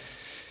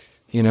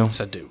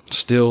 Yes, I do.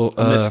 Still,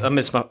 I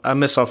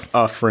miss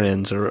our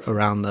friends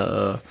around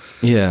the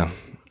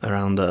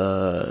around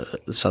the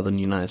southern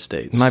United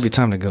States. It might be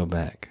time to go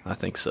back. I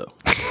think so.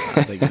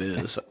 I think it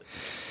is.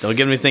 Don't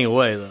give anything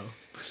away though.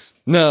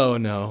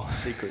 No.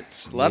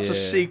 Secrets. Lots of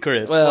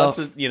secrets. Well, lots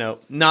of,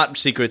 not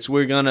secrets.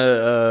 We're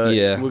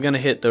gonna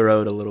hit the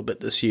road a little bit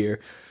this year.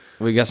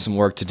 We got some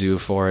work to do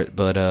for it,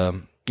 but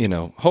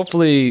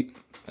hopefully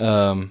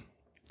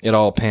it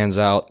all pans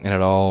out and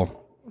it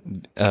all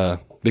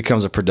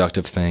becomes a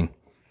productive thing.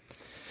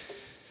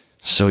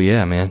 So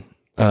yeah, man.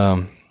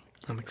 I'm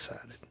excited.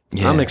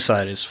 Yeah. I'm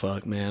excited as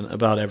fuck, man,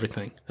 about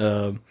everything.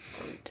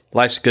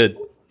 Life's good.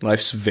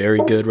 Life's very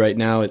good right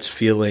now. It's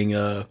feeling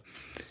the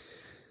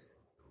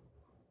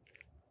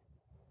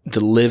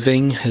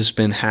living has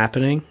been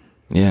happening.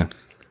 Yeah.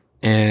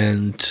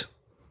 And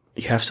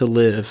you have to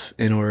live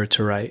in order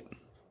to write.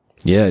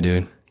 Yeah,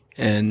 dude.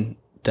 And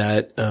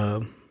that's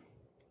what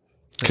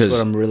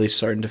I'm really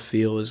starting to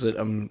feel, is that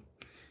I'm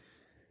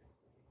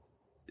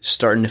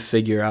starting to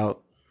figure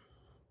out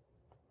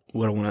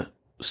what I want to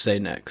say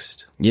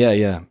next.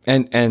 Yeah.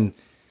 And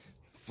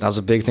that was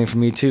a big thing for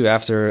me too.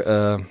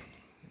 After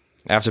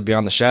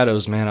Beyond the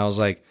Shadows, man, I was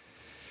like,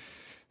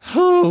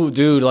 oh,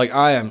 dude, like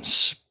I am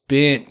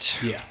spent.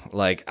 Yeah.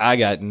 Like I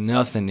got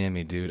nothing in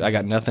me, dude. I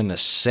got nothing to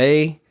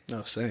say.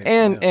 No, same.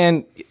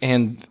 And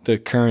the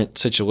current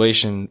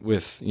situation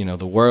with,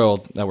 the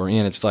world that we're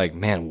in, it's like,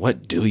 man,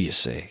 what do you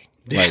say?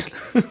 Like,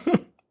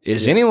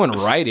 is anyone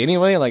right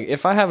anyway? Like,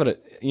 if I have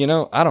it,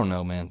 I don't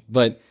know, man.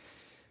 But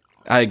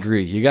I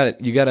agree. You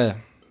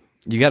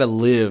gotta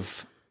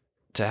live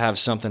to have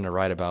something to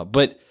write about.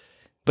 But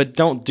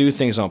don't do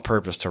things on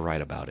purpose to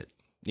write about it.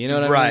 You know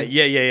what I mean? Right.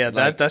 Yeah.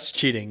 Like, that's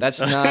cheating.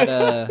 That's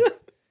not.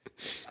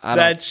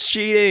 That's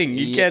cheating.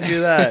 You can't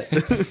do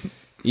that.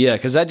 Yeah,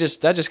 because that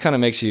just kind of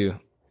makes you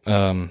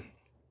kind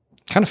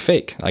of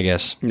fake, I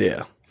guess.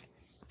 Yeah.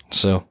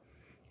 So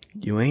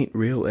you ain't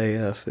real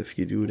AF if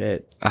you do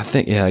that.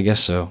 I guess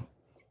so.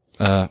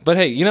 But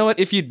hey, you know what?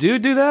 If you do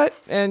that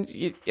and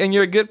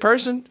you're a good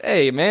person,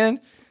 hey man,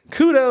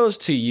 kudos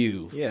to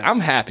you. Yeah. I'm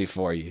happy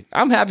for you.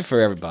 I'm happy for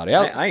everybody.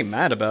 I ain't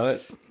mad about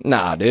it.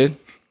 Nah, dude.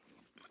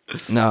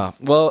 Nah.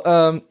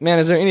 Well, man,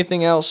 is there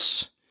anything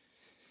else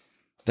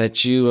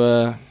that you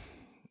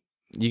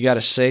got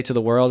to say to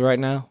the world right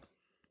now?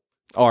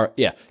 Or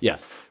yeah.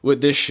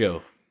 With this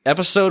show,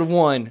 episode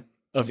 1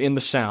 of In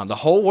the Sound, the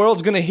whole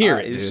world's gonna hear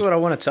it. This is what I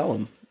want to tell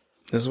them.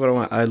 This is what I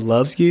want. I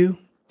love you.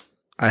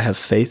 I have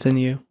faith in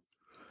you,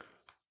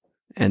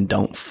 and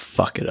don't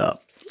fuck it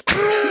up.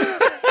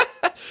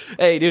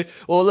 Hey, dude.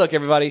 Well, look,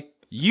 everybody.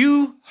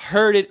 You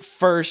heard it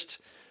first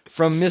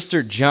from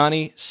Mr.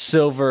 Johnny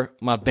Silver,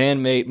 my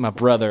bandmate, my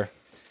brother,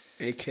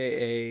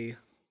 AKA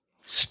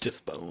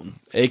Stiffbone.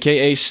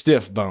 AKA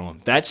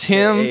Stiffbone. That's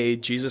him. Hey,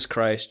 Jesus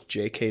Christ,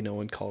 JK, no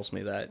one calls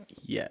me that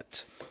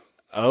yet.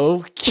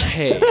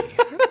 Okay.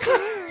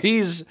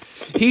 He's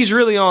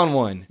really on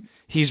one.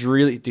 He's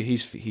really, dude,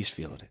 he's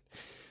feeling it.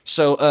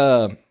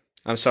 So,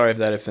 I'm sorry if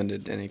that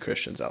offended any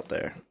Christians out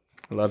there.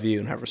 I love you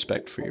and have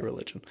respect for your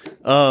religion.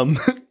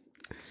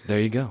 There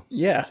you go.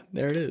 Yeah,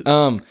 there it is.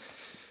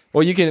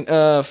 Well, you can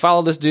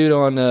follow this dude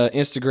on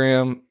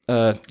Instagram.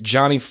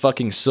 Johnny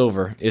fucking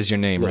Silver is your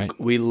name, right?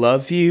 We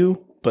love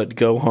you, but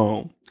go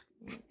home.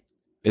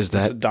 Is that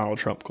That's a Donald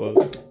Trump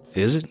quote?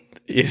 Is it?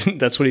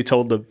 That's what he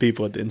told the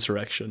people at the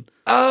insurrection.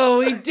 Oh,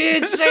 he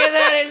did say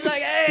that. He's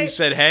like, hey. He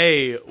said,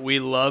 hey, we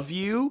love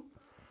you.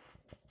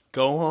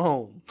 Go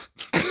home.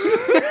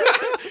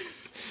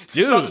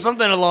 Dude.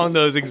 Something along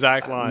those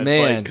exact lines.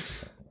 Man. Like,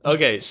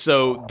 Okay,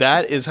 so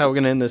that is how we're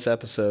gonna end this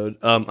episode.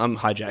 I'm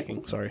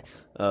hijacking. Sorry.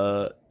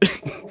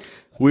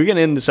 We're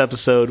gonna end this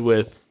episode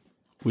with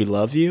 "We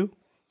love you,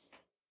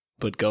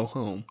 but go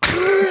home."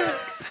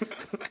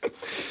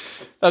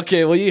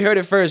 Okay, well, you heard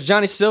it first.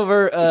 Johnny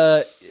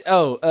Silver.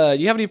 You have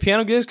any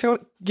piano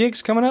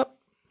gigs coming up?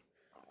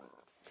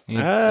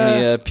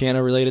 Any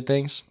piano related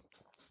things?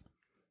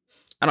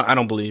 I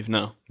don't believe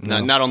no.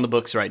 Not on the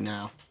books right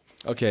now.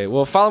 Okay,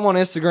 well, follow him on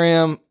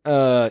Instagram.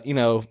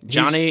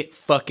 Johnny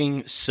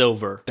fucking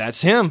Silver.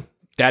 That's him.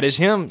 That is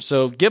him.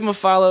 So give him a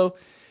follow,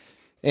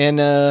 and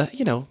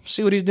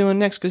see what he's doing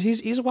next, because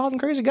he's a wild and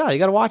crazy guy. You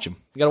got to watch him.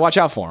 You got to watch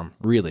out for him.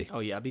 Really. Oh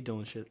yeah, I be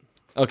doing shit.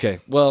 Okay,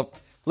 well,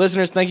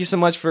 listeners, thank you so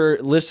much for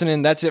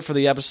listening. That's it for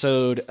the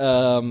episode.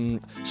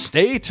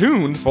 Stay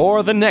tuned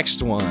for the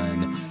next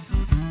one.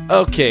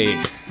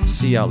 Okay,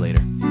 see y'all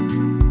later.